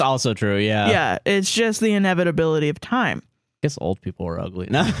eventually. That's also true, yeah. Yeah, it's just the inevitability of time. I guess old people are ugly.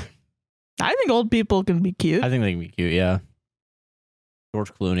 No. I think old people can be cute. I think they can be cute, yeah.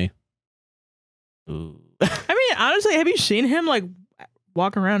 George Clooney. Ooh. I mean, honestly, have you seen him like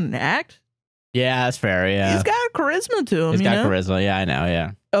walk around and act? Yeah, that's fair, yeah. He's got charisma to him. He's got charisma, yeah, I know,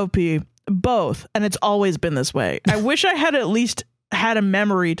 yeah. OP, both, and it's always been this way. I wish I had at least had a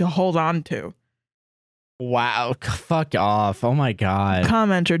memory to hold on to. Wow, fuck off. Oh my God.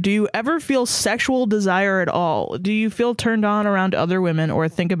 Commenter, do you ever feel sexual desire at all? Do you feel turned on around other women or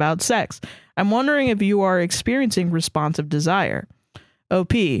think about sex? I'm wondering if you are experiencing responsive desire.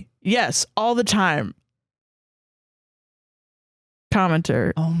 OP, yes, all the time.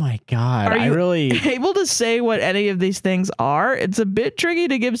 Commenter, oh my God. Are you really able to say what any of these things are? It's a bit tricky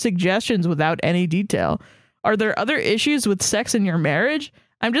to give suggestions without any detail. Are there other issues with sex in your marriage?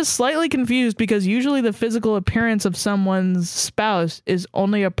 I'm just slightly confused because usually the physical appearance of someone's spouse is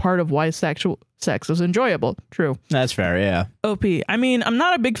only a part of why sex is enjoyable. True. That's fair, yeah. OP, I mean, I'm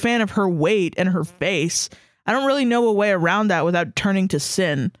not a big fan of her weight and her face. I don't really know a way around that without turning to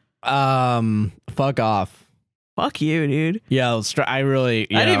sin. Fuck off. Fuck you, dude. Yo, I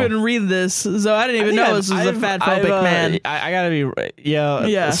didn't even read this, so I didn't even know this was a fatphobic man. I gotta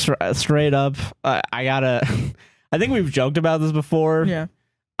be, straight up. I gotta, I think we've joked about this before. Yeah.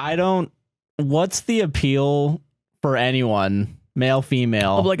 What's the appeal for anyone, male,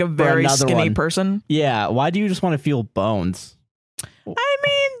 female? Of like a very skinny person? Yeah. Why do you just want to feel bones? I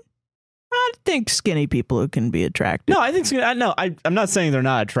mean, I think skinny people can be attractive. No, I think I'm not saying they're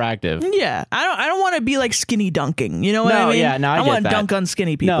not attractive. Yeah, I don't want to be like skinny dunking. You know what I mean? Yeah, no, I want to that. dunk on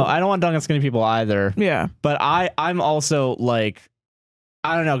skinny people. No, I don't want to dunk on skinny people either. Yeah, but I'm also like,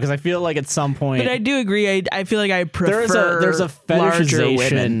 I don't know, because I feel like at some point. But I do agree. I feel like I prefer. There's a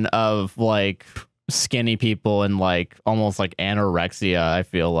fetishization of like skinny people and like almost like anorexia. I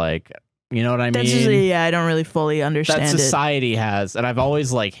feel like. You know what I mean? Yeah, I don't really fully understand that society has, and I've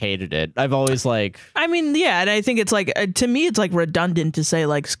always like hated it. I've always like. I mean, yeah, and I think it's like to me, it's like redundant to say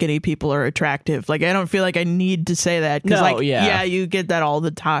like skinny people are attractive. Like I don't feel like I need to say that because yeah, you get that all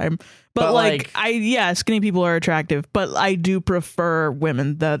the time. But like skinny people are attractive, but I do prefer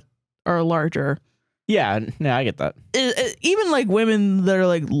women that are larger. Yeah, I get that. Even like women that are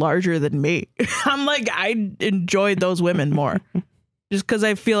like larger than me, I'm like I enjoy those women more. Just because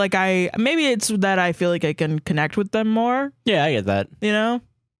I feel like maybe it's that I feel like I can connect with them more. Yeah, I get that. You know?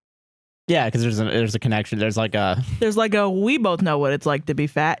 Yeah, because there's a connection. There's like a we both know what it's like to be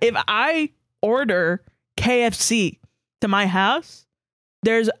fat. If I order KFC to my house,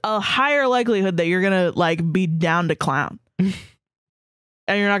 there's a higher likelihood that you're gonna like be down to clown, and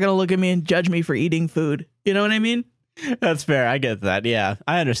you're not gonna look at me and judge me for eating food. You know what I mean? That's fair. I get that. Yeah,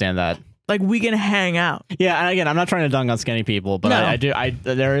 I understand that. Like we can hang out. Yeah, and again, I'm not trying to dunk on skinny people, but I do.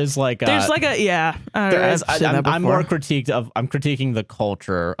 There is like there's like a I'm more I'm critiquing the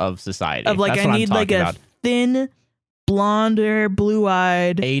culture of society. Of like That's I need like a thin, blonde hair, blue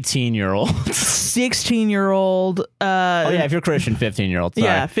eyed 18-year-old, 16-year-old. Oh yeah, if you're Christian, 15-year-old.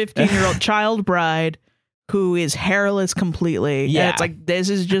 Yeah, 15-year-old child bride who is hairless completely. Yeah, and it's like this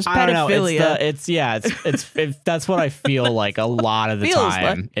is just pedophilia. It's that's what I feel like a lot of the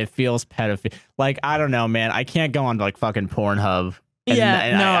time. It feels pedophilia. Like I don't know, man. I can't go on to like fucking Pornhub. I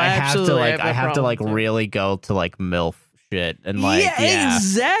have to like really go to like MILF shit and like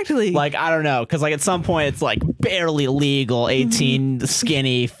exactly. Like I don't know, because like at some point it's like barely legal 18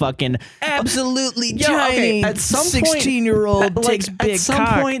 skinny fucking absolutely tiny. At some 16-year-old takes big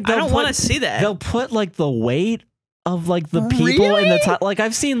cock. Point, I don't want to see that. They'll put like the weight of like the people in the top. Like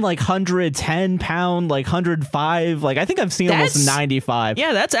I've seen like 110 pound, like 105. Like I think I've seen almost 95.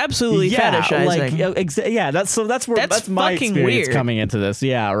 Yeah, that's absolutely fetishizing. Like that's my experience weird. Coming into this.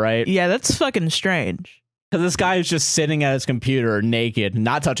 Yeah, right. Yeah, that's fucking strange. Because this guy is just sitting at his computer naked,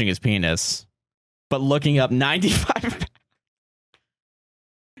 not touching his penis, but looking up 95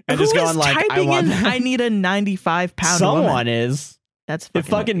 and just going like, I need a 95 pound Someone woman. Is. That's fucking if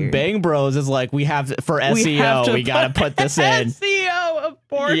fucking weird. Bang Bros is like, we have for SEO, we got to put this in. SEO of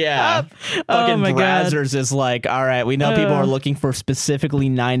Pornhub. Yeah. Fucking Brazzers is like, all right, we know people are looking for specifically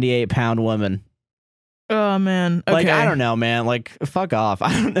 98 pound women. Oh man. Okay. Like, I don't know, man. Like, fuck off.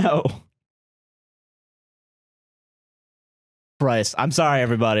 I don't know. Christ. I'm sorry,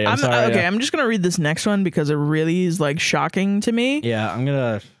 everybody. I'm sorry. Okay, I'm just gonna read this next one because it really is like shocking to me. Yeah, I'm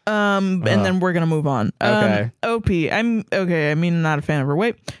gonna. And then we're gonna move on. Okay. OP. I'm okay. I mean, not a fan of her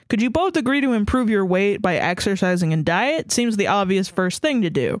weight. Could you both agree to improve your weight by exercising and diet? Seems the obvious first thing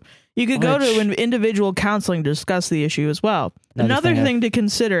to do. You could go to an individual counseling to discuss the issue as well. Another thing to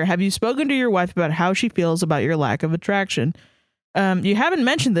consider: have you spoken to your wife about how she feels about your lack of attraction? You haven't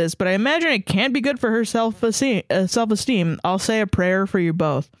mentioned this, but I imagine it can't be good for her self-esteem. I'll say a prayer for you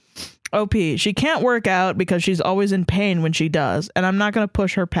both. OP, she can't work out because she's always in pain when she does, and I'm not going to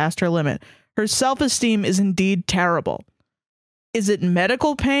push her past her limit. Her self-esteem is indeed terrible. Is it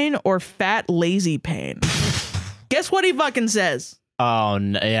medical pain or fat, lazy pain? Guess what he fucking says? Oh,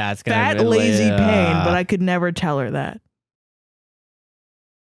 no, yeah, it's gonna fat, be lazy pain, but I could never tell her that.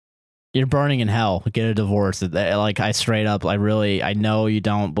 You're burning in hell. Get a divorce. Like, I straight up, I know you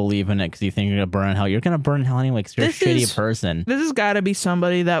don't believe in it because you think you're going to burn in hell. You're going to burn in hell anyway because you're a shitty person. This has got to be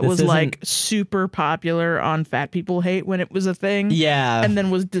somebody that was like super popular on fat people hate when it was a thing. Yeah. And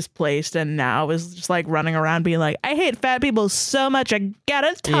then was displaced and now is just like running around being like, I hate fat people so much. I got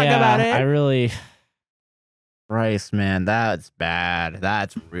to talk about it. Christ, man, that's bad.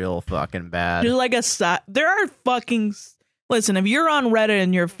 That's real fucking bad. You're like there are fucking... Listen, if you're on Reddit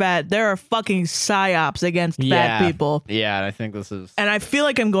and you're fat, there are fucking psyops against fat people. Yeah, and I think this is... And I feel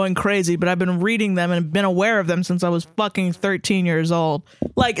like I'm going crazy, but I've been reading them and been aware of them since I was fucking 13 years old.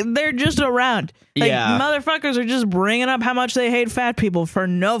 Like, they're just around. Like, motherfuckers are just bringing up how much they hate fat people for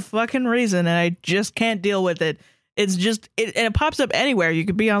no fucking reason, and I just can't deal with it. It's just... and it pops up anywhere. You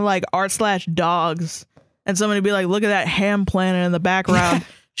could be on, like, r/dogs, and somebody be like, look at that ham planet in the background.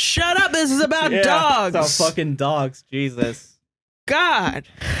 Shut up, this is about dogs. It's about fucking dogs, Jesus. God.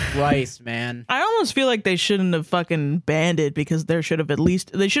 Christ, man. I almost feel like they shouldn't have fucking banned it because they should have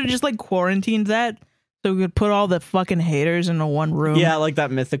just like quarantined that so we could put all the fucking haters into one room. Yeah, like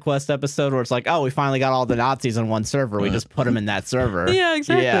that Mythic Quest episode where it's like, oh, we finally got all the Nazis on one server. We just put them in that server. Yeah,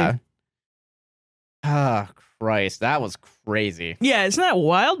 exactly. Yeah. Ah, Christ, that was crazy. Yeah, isn't that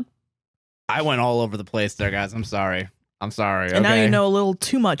wild? I went all over the place there, guys. I'm sorry. And now you know a little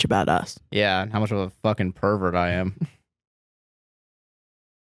too much about us. Yeah, how much of a fucking pervert I am.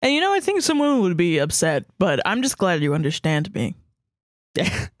 And I think someone would be upset, but I'm just glad you understand me.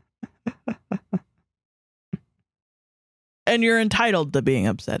 Yeah. And you're entitled to being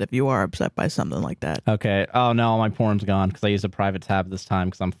upset if you are upset by something like that. Okay. Oh, no, my porn's gone because I used a private tab this time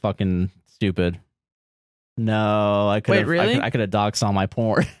because I'm fucking stupid. No, I could have... Wait, really? I could have doxed all my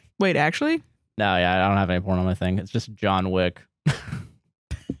porn. Wait, actually? No, yeah, I don't have any porn on my thing. It's just John Wick.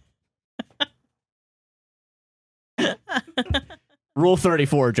 Rule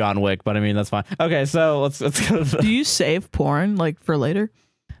 34, John Wick, but I mean, that's fine. Okay, so let's go. Do you save porn, like, for later?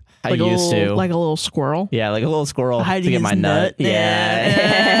 I used to. Like a little squirrel? Yeah, like a little squirrel to get my nut.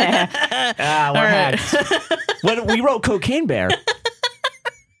 Yeah. We're hacked. When we wrote Cocaine Bear.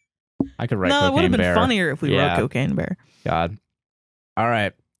 I could write Cocaine Bear. No, it would have been funnier if we wrote Cocaine Bear. God. All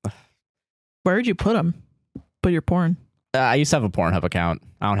right. Where'd you put them? Put your porn? I used to have a Pornhub account.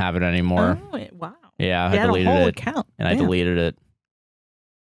 I don't have it anymore. Oh, wow. Yeah, I deleted a whole it. Account. And I deleted it.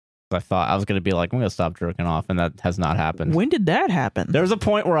 I thought I was going to be like, I'm going to stop jerking off, and that has not happened. When did that happen? There was a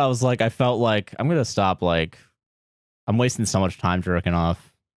point where I was like, I felt like I'm going to stop, like, I'm wasting so much time jerking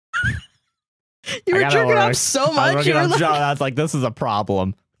off. You were jerking off so much? I was like, this is a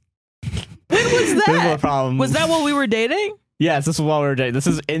problem. When was that? This is a problem. Was that while we were dating? Yes, this is while we were dating. This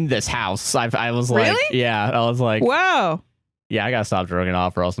is in this house. I was like, really? Yeah, I was like, wow. Yeah, I got to stop jerking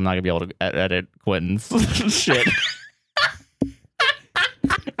off or else I'm not going to be able to edit Quentin's shit.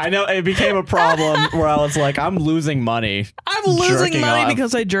 I know it became a problem where I was like, I'm losing money. I'm losing money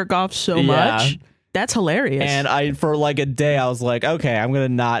because I jerk off so much. That's hilarious. And for like a day, I was like, okay, I'm going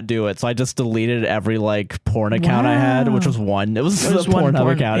to not do it. So I just deleted every like porn account I had, which was one. It was the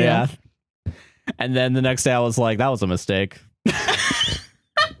Pornhub account, yeah. And then the next day I was like, that was a mistake. That's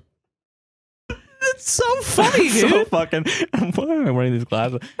so funny, dude. So fucking... Why am I wearing these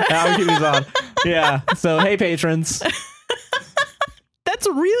glasses? I'll keep these on. Yeah. So, hey, patrons. That's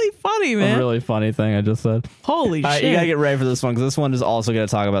really funny, man. A really funny thing I just said. Holy shit. You gotta get ready for this one, because this one is also gonna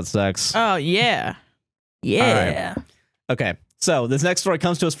talk about sex. Oh, yeah. Yeah. Right. Okay. So, this next story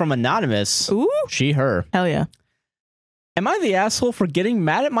comes to us from Anonymous. Ooh. She, her. Hell yeah. Am I the asshole for getting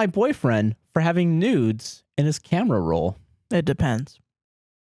mad at my boyfriend for having nudes in his camera roll? It depends.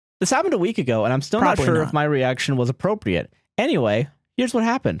 This happened a week ago, and I'm still not sure if my reaction was appropriate. Anyway, here's what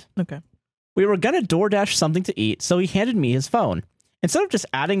happened. Okay. We were gonna DoorDash something to eat, so he handed me his phone. Instead of just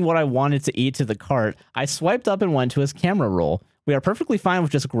adding what I wanted to eat to the cart, I swiped up and went to his camera roll. We are perfectly fine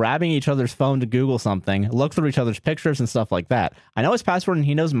with just grabbing each other's phone to Google something, look through each other's pictures and stuff like that. I know his password and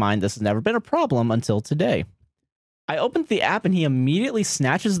he knows mine. This has never been a problem until today. I opened the app and he immediately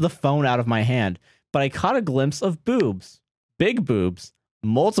snatches the phone out of my hand, but I caught a glimpse of boobs. Big boobs.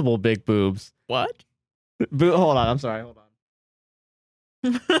 Multiple big boobs. What? Hold on. I'm sorry. Hold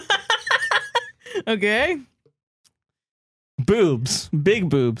on. Okay. Boobs. Big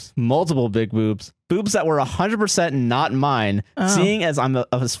boobs. Multiple big boobs. Boobs that were 100% not mine, seeing as I'm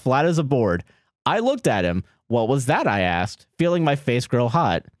as flat as a board. I looked at him. What was that? I asked, feeling my face grow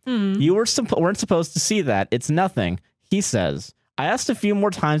hot. You weren't supposed to see that. It's nothing, he says. I asked a few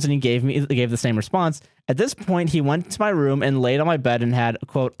more times and he gave the same response. At this point, he went to my room and laid on my bed and had,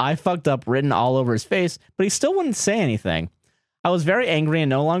 quote, I fucked up written all over his face, but he still wouldn't say anything. I was very angry and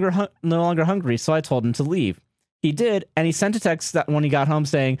no longer hungry, so I told him to leave. He did, and he sent a text that when he got home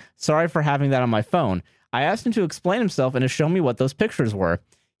saying, "Sorry for having that on my phone." I asked him to explain himself and to show me what those pictures were.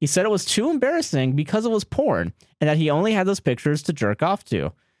 He said it was too embarrassing because it was porn, and that he only had those pictures to jerk off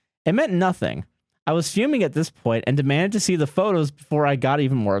to. It meant nothing. I was fuming at this point and demanded to see the photos before I got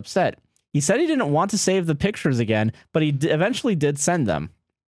even more upset. He said he didn't want to save the pictures again, but he eventually did send them.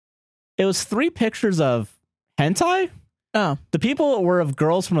 It was 3 pictures of hentai? Oh. The people were of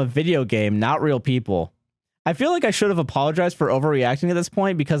girls from a video game, not real people. I feel like I should have apologized for overreacting at this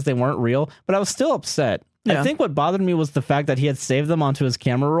point because they weren't real, but I was still upset. Yeah. I think what bothered me was the fact that he had saved them onto his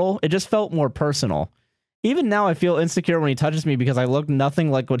camera roll. It just felt more personal. Even now, I feel insecure when he touches me because I look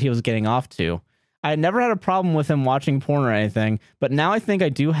nothing like what he was getting off to. I had never had a problem with him watching porn or anything, but now I think I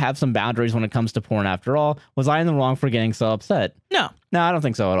do have some boundaries when it comes to porn after all. Was I in the wrong for getting so upset? No. No, I don't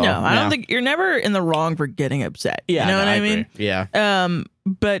think so at all. No, I don't think you're never in the wrong for getting upset. Yeah, you know what I mean? Agree. Yeah.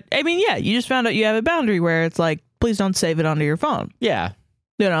 But I mean, yeah, you just found out you have a boundary where it's like, please don't save it onto your phone. Yeah.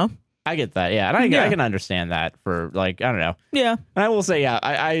 You know? I get that. Yeah. And I can understand that for like, I don't know. Yeah. And I will say, yeah,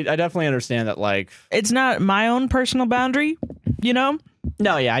 I definitely understand that, like, it's not my own personal boundary, you know?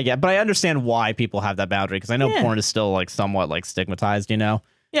 No, yeah, I get, but I understand why people have that boundary because I know porn is still like somewhat like stigmatized, you know?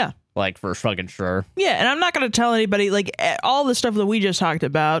 Yeah. Like for fucking sure. Yeah, and I'm not going to tell anybody like all the stuff that we just talked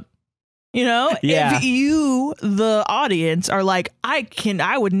about, you know? Yeah. If you, the audience, are like, I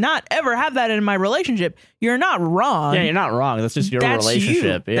would not ever have that in my relationship, you're not wrong. Yeah, you're not wrong. That's just your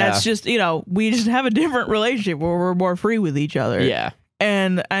relationship. You. Yeah. That's just, you know, we just have a different relationship where we're more free with each other. Yeah.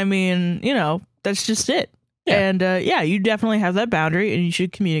 And I mean, you know, that's just it. Yeah. And yeah, you definitely have that boundary and you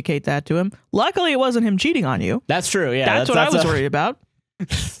should communicate that to him. Luckily, it wasn't him cheating on you. That's true. Yeah. That's what I was worried about.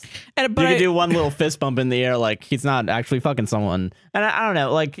 And, but you could do one little fist bump in the air like he's not actually fucking someone. And I don't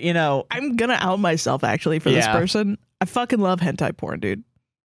know, like, you know. I'm going to out myself actually for this person. I fucking love hentai porn, dude.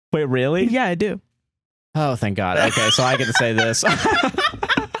 Wait, really? Yeah, I do. Oh, thank God. Okay, so I get to say this.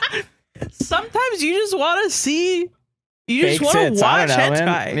 Sometimes you just want to see... You just want to watch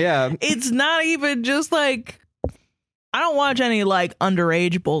hentai. Yeah. It's not even just like... I don't watch any like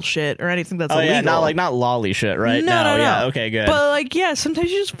underage bullshit or anything that's illegal. Yeah, not lolly shit, right? No. Yeah, okay, good. But like, yeah, sometimes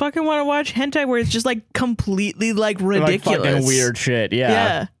you just fucking want to watch hentai where it's just like completely like ridiculous. Like fucking weird shit, yeah.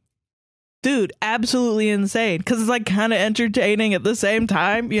 Yeah. Dude, absolutely insane. Because it's like kind of entertaining at the same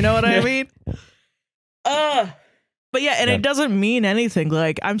time. You know what I mean? But yeah, and it doesn't mean anything.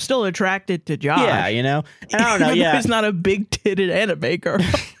 Like, I'm still attracted to Josh. Yeah, you know? And I don't know, yeah. He's not a big-titted anime girl.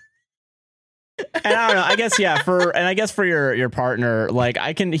 And I don't know, I guess, yeah, for your partner, like,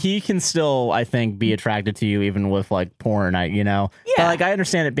 he can still, I think, be attracted to you even with, like, porn, you know? Yeah. But, like, I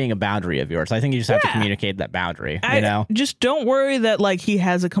understand it being a boundary of yours. I think you just have to communicate that boundary, you know? Just don't worry that, like, he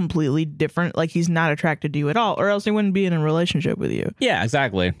has a completely different, like, he's not attracted to you at all, or else he wouldn't be in a relationship with you. Yeah,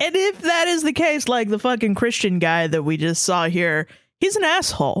 exactly. And if that is the case, like, the fucking Christian guy that we just saw here, he's an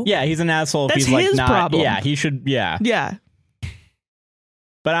asshole. Yeah, he's an asshole. That's if he's, like, his not, problem. Yeah, he should, yeah. Yeah.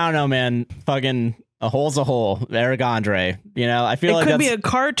 But I don't know, man. Fucking a hole's a hole. Eric Andre. You know, I feel it like could be a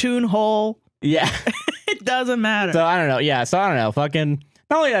cartoon hole. Yeah. It doesn't matter. So I don't know. Yeah. So I don't know. Fucking.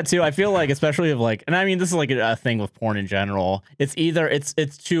 Not only that too. I feel like, especially of like, and I mean, this is like a thing with porn in general. It's either it's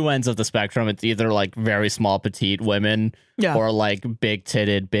two ends of the spectrum. It's either like very small petite women, or like big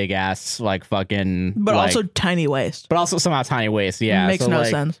titted, big ass, like fucking, but like, also tiny waist. But also somehow tiny waist. Yeah, makes no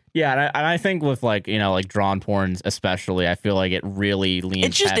sense. Yeah, and I think with like, you know, like drawn porns especially, I feel like it really leans.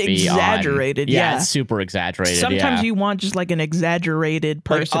 It's just heavy exaggerated. On, it's super exaggerated. Sometimes you want just like an exaggerated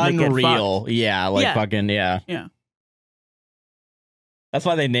person, like unreal. To get fucked. Yeah, like fucking Yeah. That's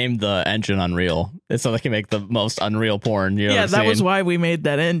why they named the engine Unreal. It's so they can make the most unreal porn. You know yeah, that was why we made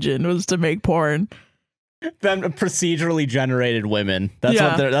that engine, was to make porn. Them procedurally generated women.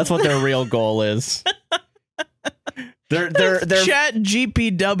 That's what their real goal is. They're Chat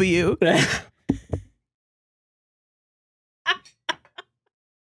GPW.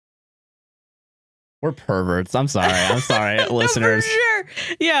 We're perverts. I'm sorry, listeners. For sure.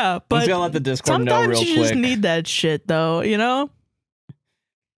 Yeah, but I'm just gonna let the Discord know real quick. Sometimes you just need that shit, though. You know.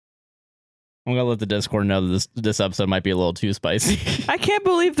 I'm gonna let the Discord know that this episode might be a little too spicy. I can't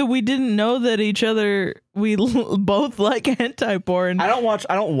believe that we didn't know that we both like hentai porn. I don't watch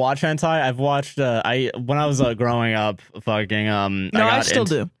hentai. I've watched when I was growing up, fucking I still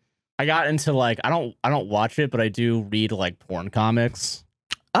do. I got into like I don't watch it, but I do read like porn comics.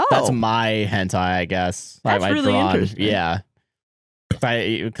 Oh, that's my hentai, I guess. That's really interesting. Yeah,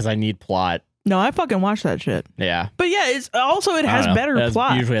 because I need plot. No, I fucking watch that shit. Yeah. But yeah, it has better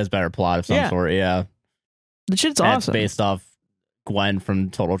plot. Usually has better plot of some sort, yeah. The shit's awesome. It's based off Gwen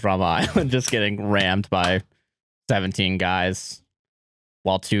from Total Drama Island just getting rammed by 17 guys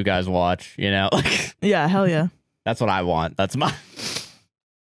while 2 guys watch, you know? Yeah, hell yeah. That's what I want. That's my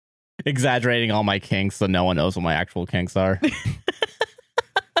exaggerating all my kinks so no one knows what my actual kinks are.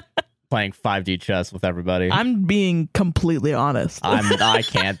 Playing 5D chess with everybody. I'm being completely honest. I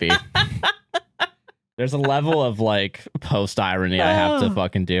can't be. There's a level of like post irony I have to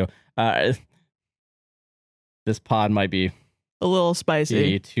fucking do. This pod might be a little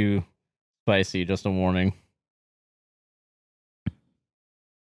spicy. Too spicy. Just a warning.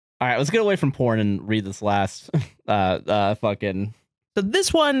 All right, let's get away from porn and read this last fucking. So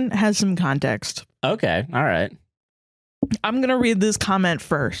this one has some context. Okay, all right. I'm going to read this comment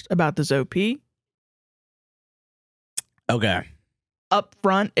first about this OP. Okay. Up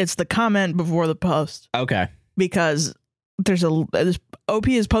front, it's the comment before the post. Okay. Because this OP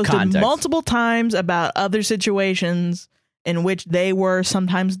has posted multiple times about other situations in which they were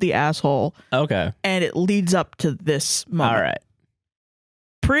sometimes the asshole. Okay. And it leads up to this moment. All right.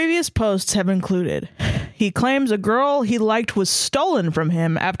 Previous posts have included, he claims a girl he liked was stolen from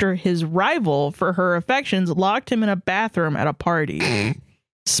him after his rival for her affections locked him in a bathroom at a party.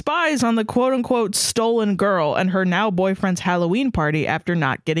 Spies on the quote-unquote stolen girl and her now boyfriend's Halloween party after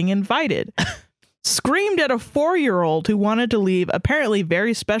not getting invited. Screamed at a 4-year-old who wanted to leave apparently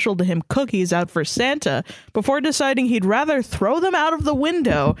very special to him cookies out for Santa before deciding he'd rather throw them out of the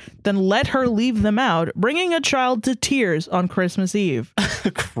window than let her leave them out, bringing a child to tears on Christmas Eve.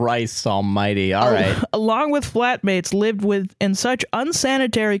 Christ almighty. All right. Along with flatmates lived in such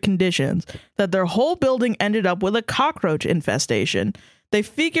unsanitary conditions that their whole building ended up with a cockroach infestation. They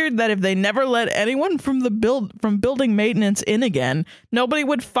figured that if they never let anyone from building maintenance in again, nobody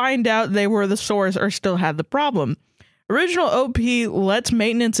would find out they were the source or still had the problem. Original OP lets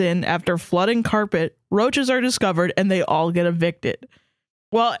maintenance in after flooding carpet, roaches are discovered, and they all get evicted.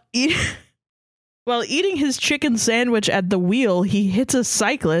 While eating his chicken sandwich at the wheel, he hits a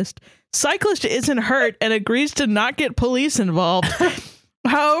cyclist. Cyclist isn't hurt and agrees to not get police involved.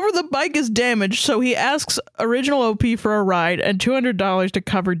 However, the bike is damaged, so he asks Original OP for a ride and $200 to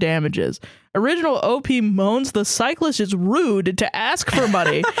cover damages. Original OP moans the cyclist is rude to ask for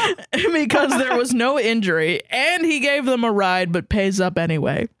money because there was no injury, and he gave them a ride but pays up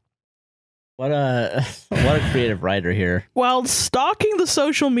anyway. What a creative writer here. While stalking the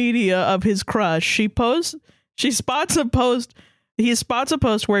social media of his crush, he spots a post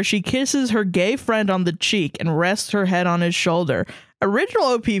where she kisses her gay friend on the cheek and rests her head on his shoulder. Original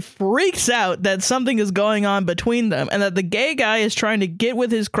OP freaks out that something is going on between them and that the gay guy is trying to get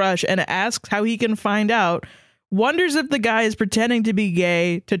with his crush and asks how he can find out. Wonders if the guy is pretending to be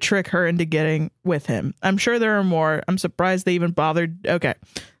gay to trick her into getting with him. I'm sure there are more. I'm surprised they even bothered. Okay.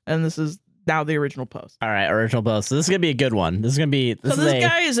 And this is now the original post. All right, original post. So this is going to be a good one. This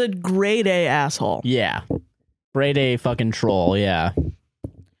guy is a grade A asshole. Yeah. Grade A fucking troll, yeah.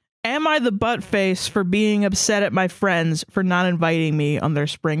 Am I the butt face for being upset at my friends for not inviting me on their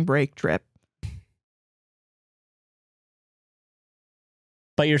spring break trip?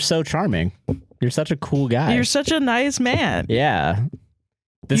 But you're so charming. You're such a cool guy. You're such a nice man. Yeah.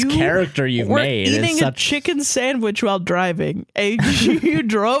 This character you've made is eating a chicken sandwich while driving. You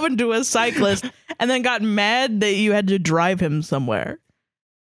drove into a cyclist and then got mad that you had to drive him somewhere.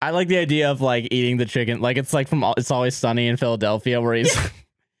 I like the idea of like eating the chicken. Like it's like from It's Always Sunny in Philadelphia where he's...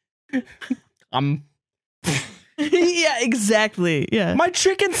 Yeah, exactly. Yeah. My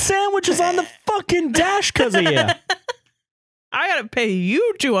chicken sandwich is on the fucking dash because of you. I gotta pay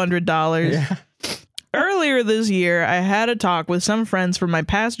you $200. Yeah. Earlier this year, I had a talk with some friends from my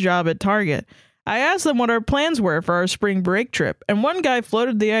past job at Target. I asked them what our plans were for our spring break trip, and one guy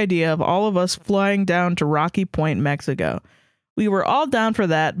floated the idea of all of us flying down to Rocky Point, Mexico. We were all down for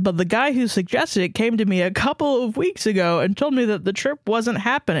that, but the guy who suggested it came to me a couple of weeks ago and told me that the trip wasn't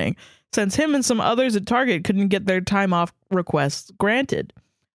happening, since him and some others at Target couldn't get their time off requests granted.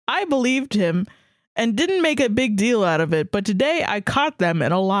 I believed him and didn't make a big deal out of it, but today I caught them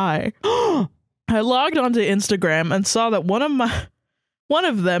in a lie. I logged onto Instagram and saw that one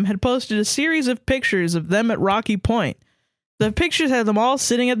of them had posted a series of pictures of them at Rocky Point. The pictures had them all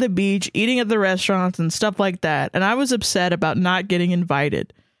sitting at the beach, eating at the restaurants and stuff like that, and I was upset about not getting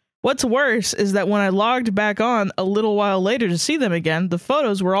invited. What's worse is that when I logged back on a little while later to see them again, the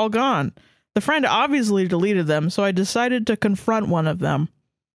photos were all gone. The friend obviously deleted them, so I decided to confront one of them.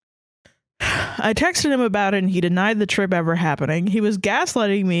 I texted him about it and he denied the trip ever happening. He was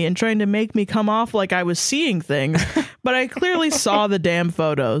gaslighting me and trying to make me come off like I was seeing things, but I clearly saw the damn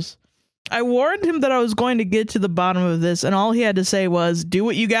photos. I warned him that I was going to get to the bottom of this, and all he had to say was, do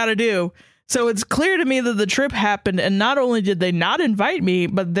what you gotta do. So it's clear to me that the trip happened, and not only did they not invite me,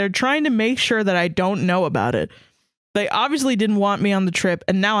 but they're trying to make sure that I don't know about it. They obviously didn't want me on the trip,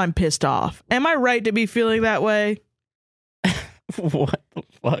 and now I'm pissed off. Am I right to be feeling that way? What the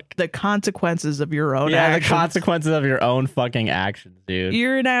fuck? The consequences of your own actions. The consequences of your own fucking actions, dude.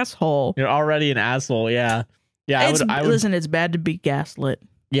 You're an asshole. You're already an asshole, yeah. Yeah, I would, listen, it's bad to be gaslit.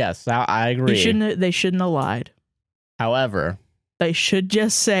 Yes, I agree. They shouldn't have lied. However, they should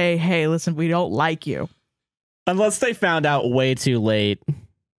just say, hey, listen, we don't like you. Unless they found out way too late.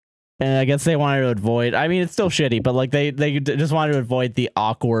 And I guess they wanted to avoid. I mean, it's still shitty, but like they just wanted to avoid the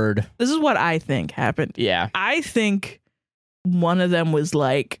awkward. This is what I think happened. Yeah. I think one of them was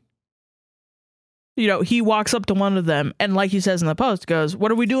like, he walks up to one of them and, like he says in the post, goes,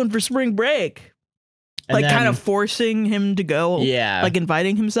 what are we doing for spring break? And like, kind of forcing him to go. Yeah. Like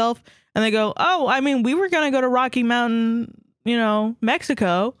inviting himself. And they go, oh, I mean, we were going to go to Rocky Mountain,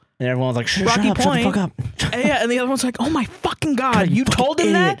 Mexico. And everyone's like, shut Rocky up, Point. shut the fuck up. Yeah, and the other one's like, oh my fucking God, you told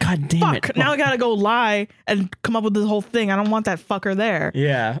him idiot. that? God damn it. Now I gotta go lie and come up with this whole thing. I don't want that fucker there.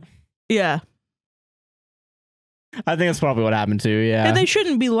 Yeah. Yeah. I think that's probably what happened too, yeah. And they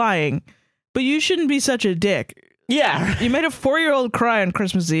shouldn't be lying, but you shouldn't be such a dick. Yeah. You made a 4-year-old cry on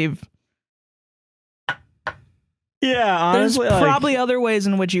Christmas Eve. Yeah, honestly. There's probably other ways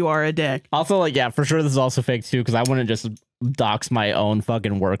in which you are a dick. Also, like, yeah, for sure this is also fake too, because I wouldn't just dox my own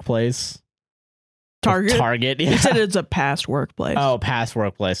fucking workplace. Target, yeah. He said it's a past workplace. Oh, past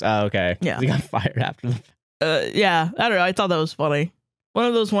workplace. Oh, okay. Yeah. He got fired after the... Yeah, I don't know. I thought that was funny. One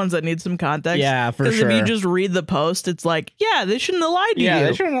of those ones that needs some context. Yeah, for sure. Because if you just read the post, it's like, yeah, they shouldn't have lied to you. Yeah,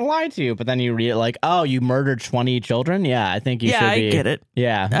 they shouldn't have lied to you. But then you read it like, oh, you murdered 20 children? Yeah, I think you should be. Yeah, I get it.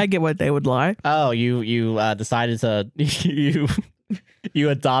 Yeah. I get what they would lie. Oh, you decided to... You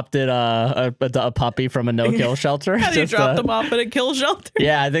adopted a puppy from a no-kill shelter. How do you drop them off at a kill shelter?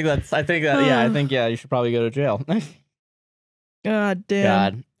 Yeah, I think you should probably go to jail. God damn.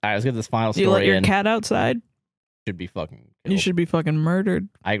 God. All right, let's get this final story. You let your cat outside? Should be fucking killed. You should be fucking murdered.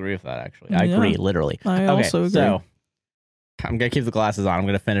 I agree with that, actually. I agree, literally. I also agree. So, I'm going to keep the glasses on. I'm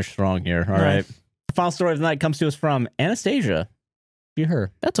going to finish strong here. All right. The final story of the night comes to us from Anastasia. You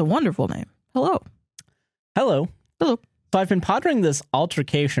her. That's a wonderful name. Hello. Hello. Hello. So I've been pondering this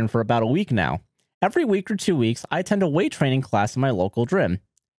altercation for about a week now. Every week or 2 weeks, I attend a weight training class in my local gym.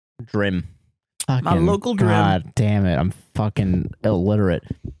 My local gym. God damn it. I'm fucking illiterate.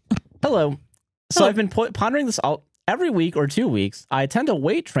 Hello. So I've been pondering this every week or 2 weeks. I attend a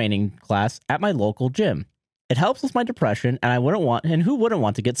weight training class at my local gym. It helps with my depression, and who wouldn't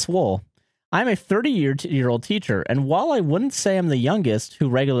want to get swole? I'm a 30-year-old teacher, and while I wouldn't say I'm the youngest who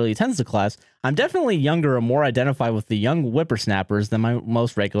regularly attends the class, I'm definitely younger and more identified with the young whippersnappers than my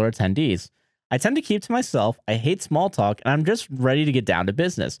most regular attendees. I tend to keep to myself, I hate small talk, and I'm just ready to get down to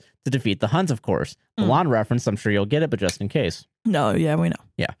business. To defeat the Huns, of course. Milan reference, I'm sure you'll get it, but just in case. No, yeah, we know.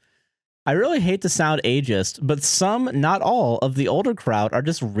 Yeah. I really hate to sound ageist, but some, not all, of the older crowd are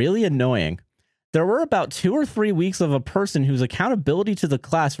just really annoying. There were about 2 or 3 weeks of a person whose accountability to the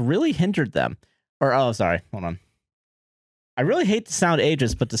class really hindered them. Hold on. I really hate to sound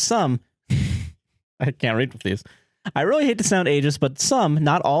ageist, but to some... I can't read with these. I really hate to sound ageist, but some,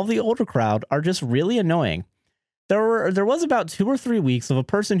 not all of the older crowd, are just really annoying. There was about 2 or 3 weeks of a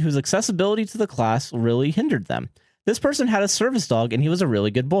person whose accessibility to the class really hindered them. This person had a service dog, and he was a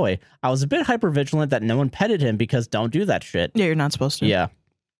really good boy. I was a bit hypervigilant that no one petted him because don't do that shit. Yeah, you're not supposed to. Yeah.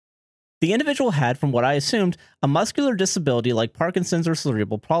 The individual had, from what I assumed, a muscular disability like Parkinson's or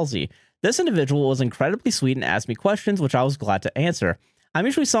cerebral palsy. This individual was incredibly sweet and asked me questions, which I was glad to answer. I'm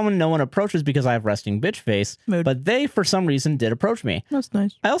usually someone no one approaches because I have resting bitch face, but they, for some reason, did approach me. That's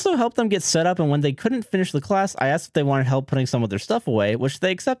nice. I also helped them get set up, and when they couldn't finish the class, I asked if they wanted help putting some of their stuff away, which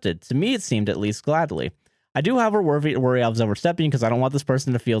they accepted. To me, it seemed at least gladly. I do, however, worry I was overstepping because I don't want this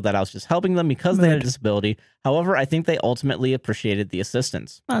person to feel that I was just helping them because they had a disability. However, I think they ultimately appreciated the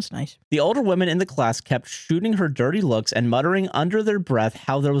assistance. That's nice. The older women in the class kept shooting her dirty looks and muttering under their breath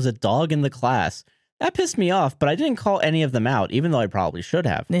how there was a dog in the class. That pissed me off, but I didn't call any of them out, even though I probably should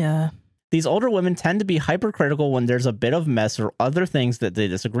have. Yeah. These older women tend to be hypercritical when there's a bit of mess or other things that they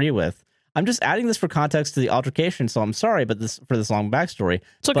disagree with. I'm just adding this for context to the altercation, so I'm sorry for this long backstory.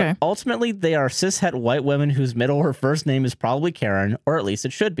 It's okay. But ultimately, they are cishet white women whose middle or first name is probably Karen, or at least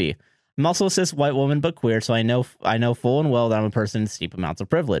it should be. I'm also a cis white woman, but queer, so I know full and well that I'm a person with steep amounts of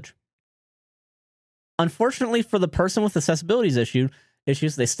privilege. Unfortunately for the person with accessibility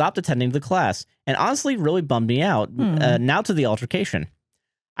issues, they stopped attending the class, and honestly really bummed me out. Now to the altercation.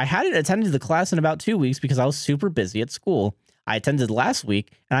 I hadn't attended the class in about 2 weeks because I was super busy at school. I attended last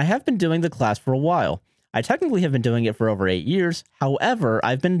week, and I have been doing the class for a while. I technically have been doing it for over 8 years. However,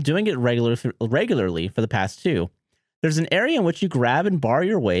 I've been doing it regularly for the past 2. There's an area in which you grab and bar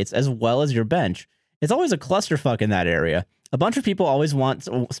your weights as well as your bench. It's always a clusterfuck in that area. A bunch of people always want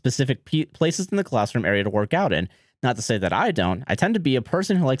specific places in the classroom area to work out in. Not to say that I don't. I tend to be a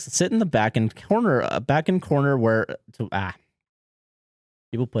person who likes to sit in the back and corner where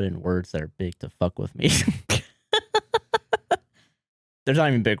people put in words that are big to fuck with me. There's not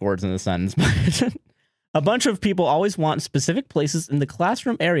even big words in the sentence, but a bunch of people always want specific places in the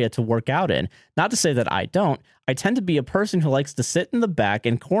classroom area to work out in. Not to say that I don't. I tend to be a person who likes to sit in the back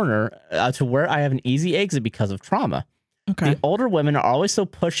and corner to where I have an easy exit because of trauma. Okay. The older women are always so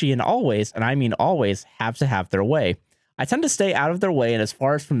pushy and always, and I mean always, have to have their way. I tend to stay out of their way and as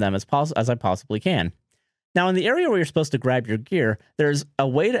far from them as I possibly can. Now, in the area where you're supposed to grab your gear, there's a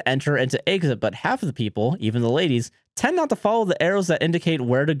way to enter and to exit, but half of the people, even the ladies, tend not to follow the arrows that indicate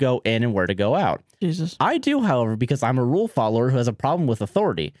where to go in and where to go out. Jesus. I do, however, because I'm a rule follower who has a problem with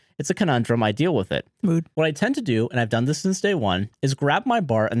authority. It's a conundrum. I deal with it. Mood. What I tend to do, and I've done this since day one, is grab my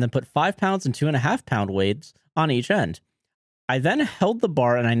bar and then put 5 pounds and 2.5 pound weights on each end. I then held the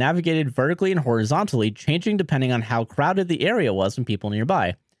bar and I navigated vertically and horizontally, changing depending on how crowded the area was and people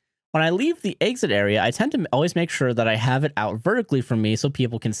nearby. When I leave the exit area, I tend to always make sure that I have it out vertically from me so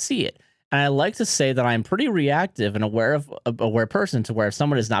people can see it. And I like to say that I'm pretty reactive and aware person to where if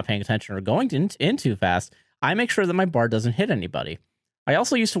someone is not paying attention or going in too fast, I make sure that my bar doesn't hit anybody. I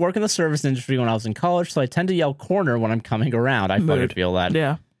also used to work in the service industry when I was in college, so I tend to yell corner when I'm coming around. I fucking feel that.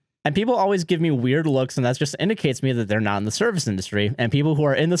 Yeah. And people always give me weird looks, and that just indicates me that they're not in the service industry. And people who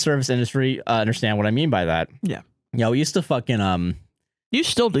are in the service industry understand what I mean by that. Yeah. Yeah, we used to fucking You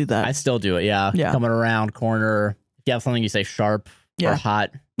still do that. I still do it, yeah. Yeah. Coming around, corner. If you have something you say sharp or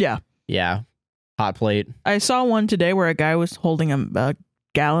hot. Yeah. Yeah. Hot plate. I saw one today where a guy was holding a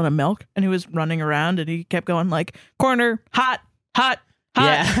gallon of milk and he was running around and he kept going like, corner, hot, hot, hot.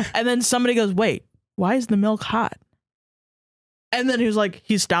 Yeah. And then somebody goes, wait, why is the milk hot? And then he was like,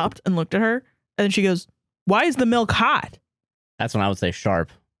 he stopped and looked at her. And then she goes, why is the milk hot? That's when I would say sharp.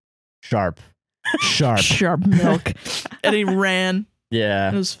 Sharp. Sharp. Sharp milk. And he ran.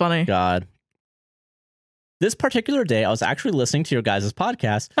 Yeah. It was funny. God. This particular day, I was actually listening to your guys'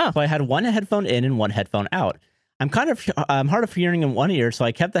 podcast, so I had one headphone in and one headphone out. I'm hard of hearing in one ear, so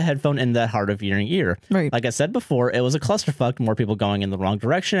I kept the headphone in that hard of hearing ear. Right. Like I said before, it was a clusterfuck, more people going in the wrong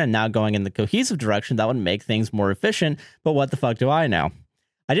direction and now going in the cohesive direction that would make things more efficient, but what the fuck do I know?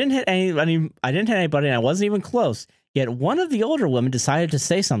 I didn't hit anybody and I wasn't even close, yet one of the older women decided to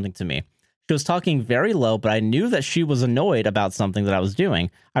say something to me. She was talking very low, but I knew that she was annoyed about something that I was doing.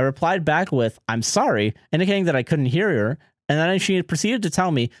 I replied back with, I'm sorry, indicating that I couldn't hear her, and then she proceeded to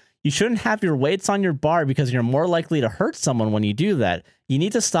tell me, you shouldn't have your weights on your bar because you're more likely to hurt someone when you do that. You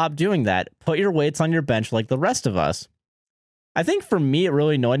need to stop doing that. Put your weights on your bench like the rest of us. I think for me, it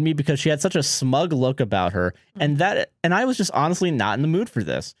really annoyed me because she had such a smug look about her, and I was just honestly not in the mood for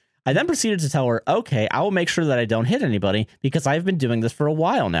this. I then proceeded to tell her, okay, I will make sure that I don't hit anybody because I've been doing this for a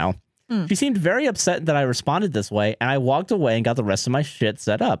while now. She seemed very upset that I responded this way, and I walked away and got the rest of my shit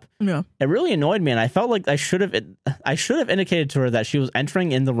set up. Yeah. It really annoyed me, and I felt like I should have indicated to her that she was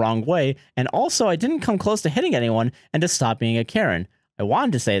entering in the wrong way, and also I didn't come close to hitting anyone and to stop being a Karen. I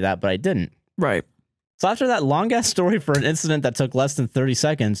wanted to say that, but I didn't. Right. So after that long-ass story for an incident that took less than 30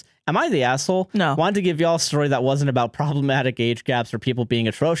 seconds, am I the asshole? No. Wanted to give y'all a story that wasn't about problematic age gaps or people being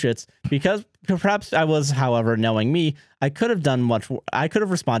atrocious, because perhaps I was, however, knowing me, I could have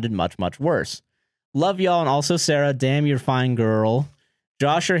responded much, much worse. Love y'all, and also Sarah, damn, you're fine, girl.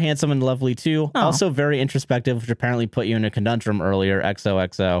 Josh, you're handsome and lovely too. Oh. Also very introspective, which apparently put you in a conundrum earlier.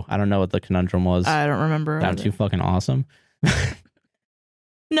 XOXO. I don't know what the conundrum was. I don't remember. I'm too fucking awesome.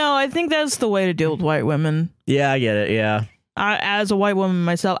 No, I think that's the way to deal with white women. Yeah, I get it. Yeah. As a white woman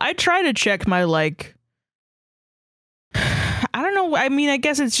myself, I try to check my, like, I don't know. I mean, I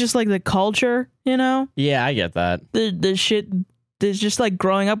guess it's just like the culture, you know? Yeah, I get that. The shit, there's just like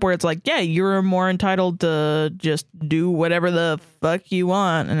growing up where it's like, yeah, you're more entitled to just do whatever the fuck you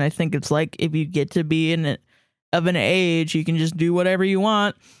want. And I think it's like, if you get to be of an age, you can just do whatever you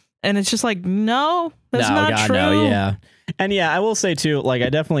want. And it's just like, no, that's not true. No, yeah. And yeah, I will say too, like, I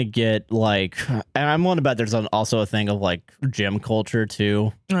definitely get, like, and I'm willing to bet there's also a thing of, like, gym culture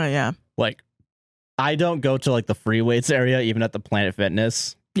too. Oh, yeah. Like, I don't go to, like, the free weights area, even at the Planet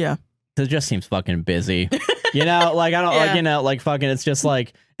Fitness. Yeah. It just seems fucking busy. You know, like, I don't, like, you know, like, fucking, it's just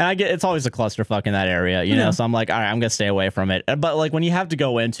like, and I get, it's always a clusterfuck in that area, you know, so I'm like, all right, I'm gonna stay away from it. But, like, when you have to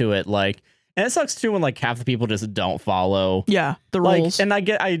go into it, like, and it sucks too when, like, half the people just don't follow the rules. And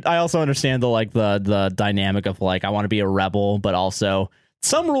I also understand the dynamic of, like, I want to be a rebel, but also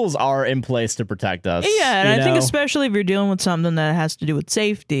some rules are in place to protect us. Yeah, and I think especially if you're dealing with something that has to do with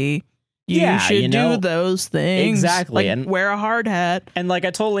safety, You should do those things. Exactly. Like, wear a hard hat. And like,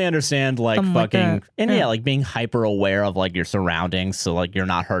 I totally understand like Something fucking, like and like being hyper aware of like your surroundings. So like, you're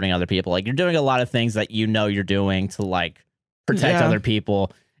not hurting other people. Like, you're doing a lot of things that you're doing to like protect other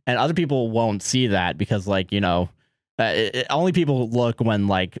people, and other people won't see that because like, only people look when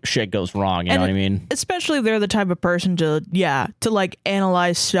like shit goes wrong. You know what I mean? Especially if they're the type of person to like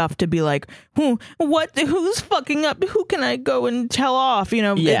analyze stuff, to be like, who's fucking up? Who can I go and tell off?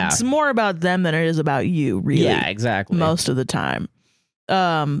 It's more about them than it is about you, really. Yeah, exactly. Most of the time.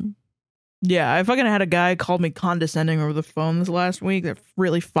 I fucking had a guy call me condescending over the phone this last week that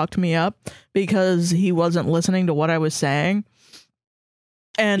really fucked me up because he wasn't listening to what I was saying.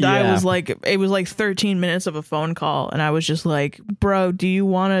 And I was like, it was like 13 minutes of a phone call. And I was just like, bro, do you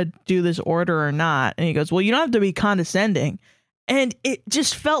want to do this order or not? And he goes, well, you don't have to be condescending. And it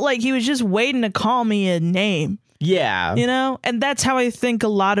just felt like he was just waiting to call me a name. Yeah. And that's how I think a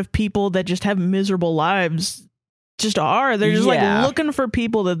lot of people that just have miserable lives just are. They're just like looking for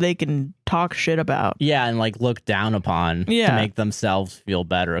people that they can talk shit about. Yeah. And like look down upon to make themselves feel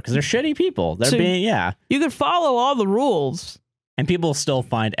better because they're shitty people. They're you could follow all the rules. And people still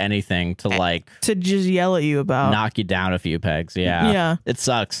find anything to just yell at you about. Knock you down a few pegs. Yeah. Yeah. It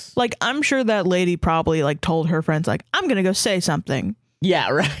sucks. Like, I'm sure that lady probably like told her friends, like, I'm going to go say something. Yeah.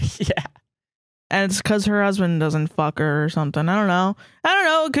 Right. Yeah. And it's because her husband doesn't fuck her or something. I don't know.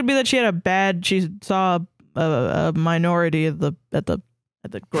 It could be that she saw a minority at the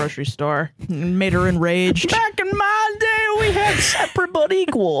grocery store and made her enraged. Back in my day, we had separate but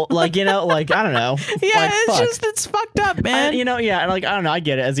equal. Like, I don't know. Yeah, it's fucked up, man. And like, I don't know. I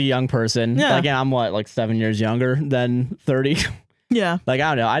get it as a young person. Yeah. Like, I'm like 7 years younger than 30. Yeah. Like,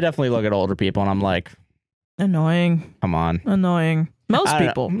 I don't know. I definitely look at older people and I'm like, annoying. Come on. Annoying. Most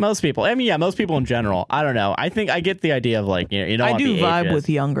people. I mean, most people in general. I don't know. I think I get the idea of like, you don't I want to do be vibe ageist. with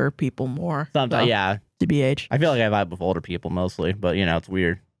younger people more. Sometimes, yeah. TBH. I feel like I vibe with older people mostly, but it's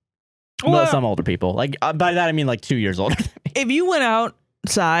weird. Well, some older people. Like by that I mean like 2 years older than me. If you went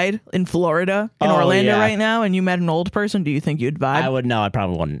outside in Florida, in Orlando right now, and you met an old person, do you think you'd vibe? I would know. I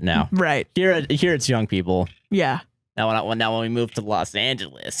probably wouldn't. No. Right. Here it's young people. Yeah. Now when we move to Los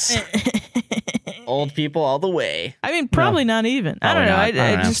Angeles, old people all the way. I mean, probably not even. I don't know. I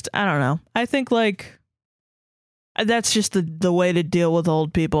don't know. I think like that's just the way to deal with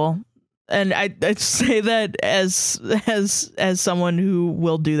old people. And I say that as someone who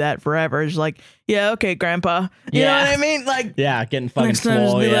will do that forever. It's like, yeah, okay, grandpa. You know what I mean? Like, yeah, getting fucking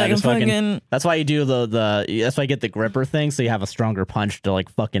swole. Yeah, just fucking. That's why you do that's why you get the gripper thing, so you have a stronger punch to like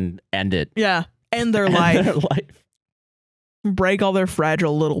fucking end it. Yeah, end their life. Break all their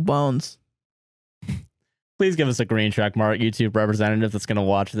fragile little bones. Please give us a green check mark, YouTube representative that's gonna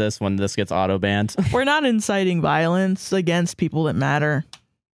watch this when this gets auto banned. We're not inciting violence against people that matter.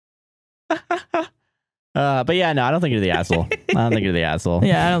 But yeah, no, I don't think you're the asshole.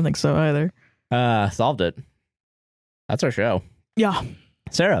 Yeah, I don't think so either. Solved it. That's our show. Yeah.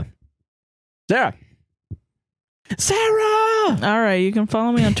 Sarah. All right, you can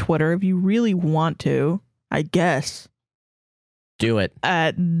follow me on Twitter if you really want to, I guess. Do it.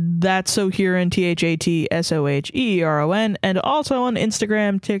 At That's So Heron, ThatSoHeron, and also on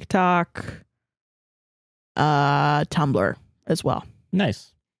Instagram, TikTok, Tumblr as well. Nice.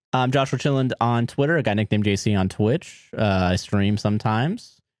 I'm Joshua Chilland on Twitter. A guy nicknamed JC on Twitch. I stream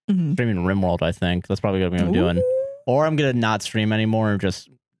sometimes. Mm-hmm. Streaming RimWorld, I think. That's probably what I'm doing. Or I'm going to not stream anymore and just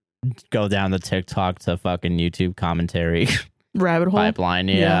go down the TikTok to fucking YouTube commentary. Rabbit hole? Pipeline.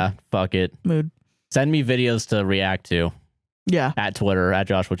 Yeah. Fuck it. Mood. Send me videos to react to. Yeah. At Twitter. At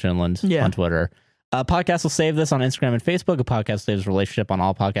Joshua Chinland on Twitter. A podcast will save this on Instagram and Facebook. A podcast saves relationship on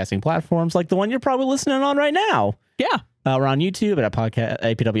all podcasting platforms like the one you're probably listening on right now. Yeah. We're on YouTube at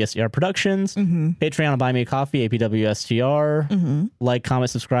APWSTR Productions. Mm-hmm. Patreon, Buy Me a Coffee, APWSTR. Mm-hmm. Like, comment,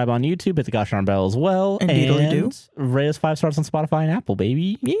 subscribe on YouTube. Hit the gosh darn bell as well. And rate us 5 stars on Spotify and Apple,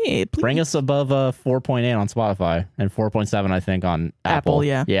 baby. Yeah, please. Bring us above 4.8 on Spotify and 4.7, I think, on Apple.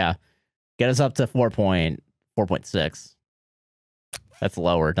 Yeah. Yeah. Get us up to 4.6. That's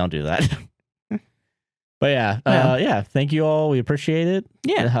lower. Don't do that. But yeah, thank you all. We appreciate it.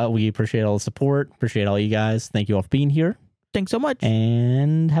 Yeah. We appreciate all the support. Appreciate all you guys. Thank you all for being here. Thanks so much.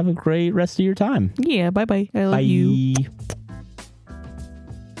 And have a great rest of your time. Yeah, bye-bye. I love you.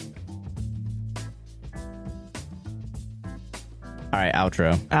 All right,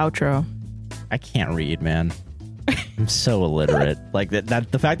 outro. I can't read, man. I'm so illiterate. Like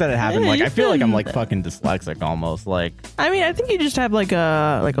that the fact that it happened, like I feel like I'm like fucking dyslexic almost. Like I mean, I think you just have like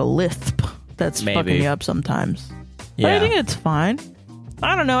a lisp. That's fucking me up sometimes. Yeah. But I think it's fine.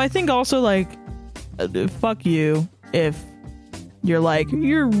 I don't know. I think also like fuck you if you're like,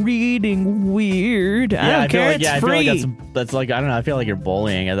 you're reading weird. I don't care. It's free. I feel like that's like, I don't know. I feel like you're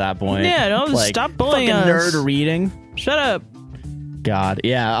bullying at that point. Yeah, don't like, stop bullying fucking us. nerd reading. Shut up. God,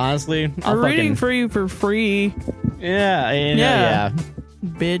 yeah. Honestly, we're reading for you for free. Yeah.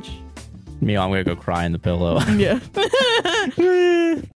 Bitch. Me, I'm gonna go cry in the pillow. Yeah.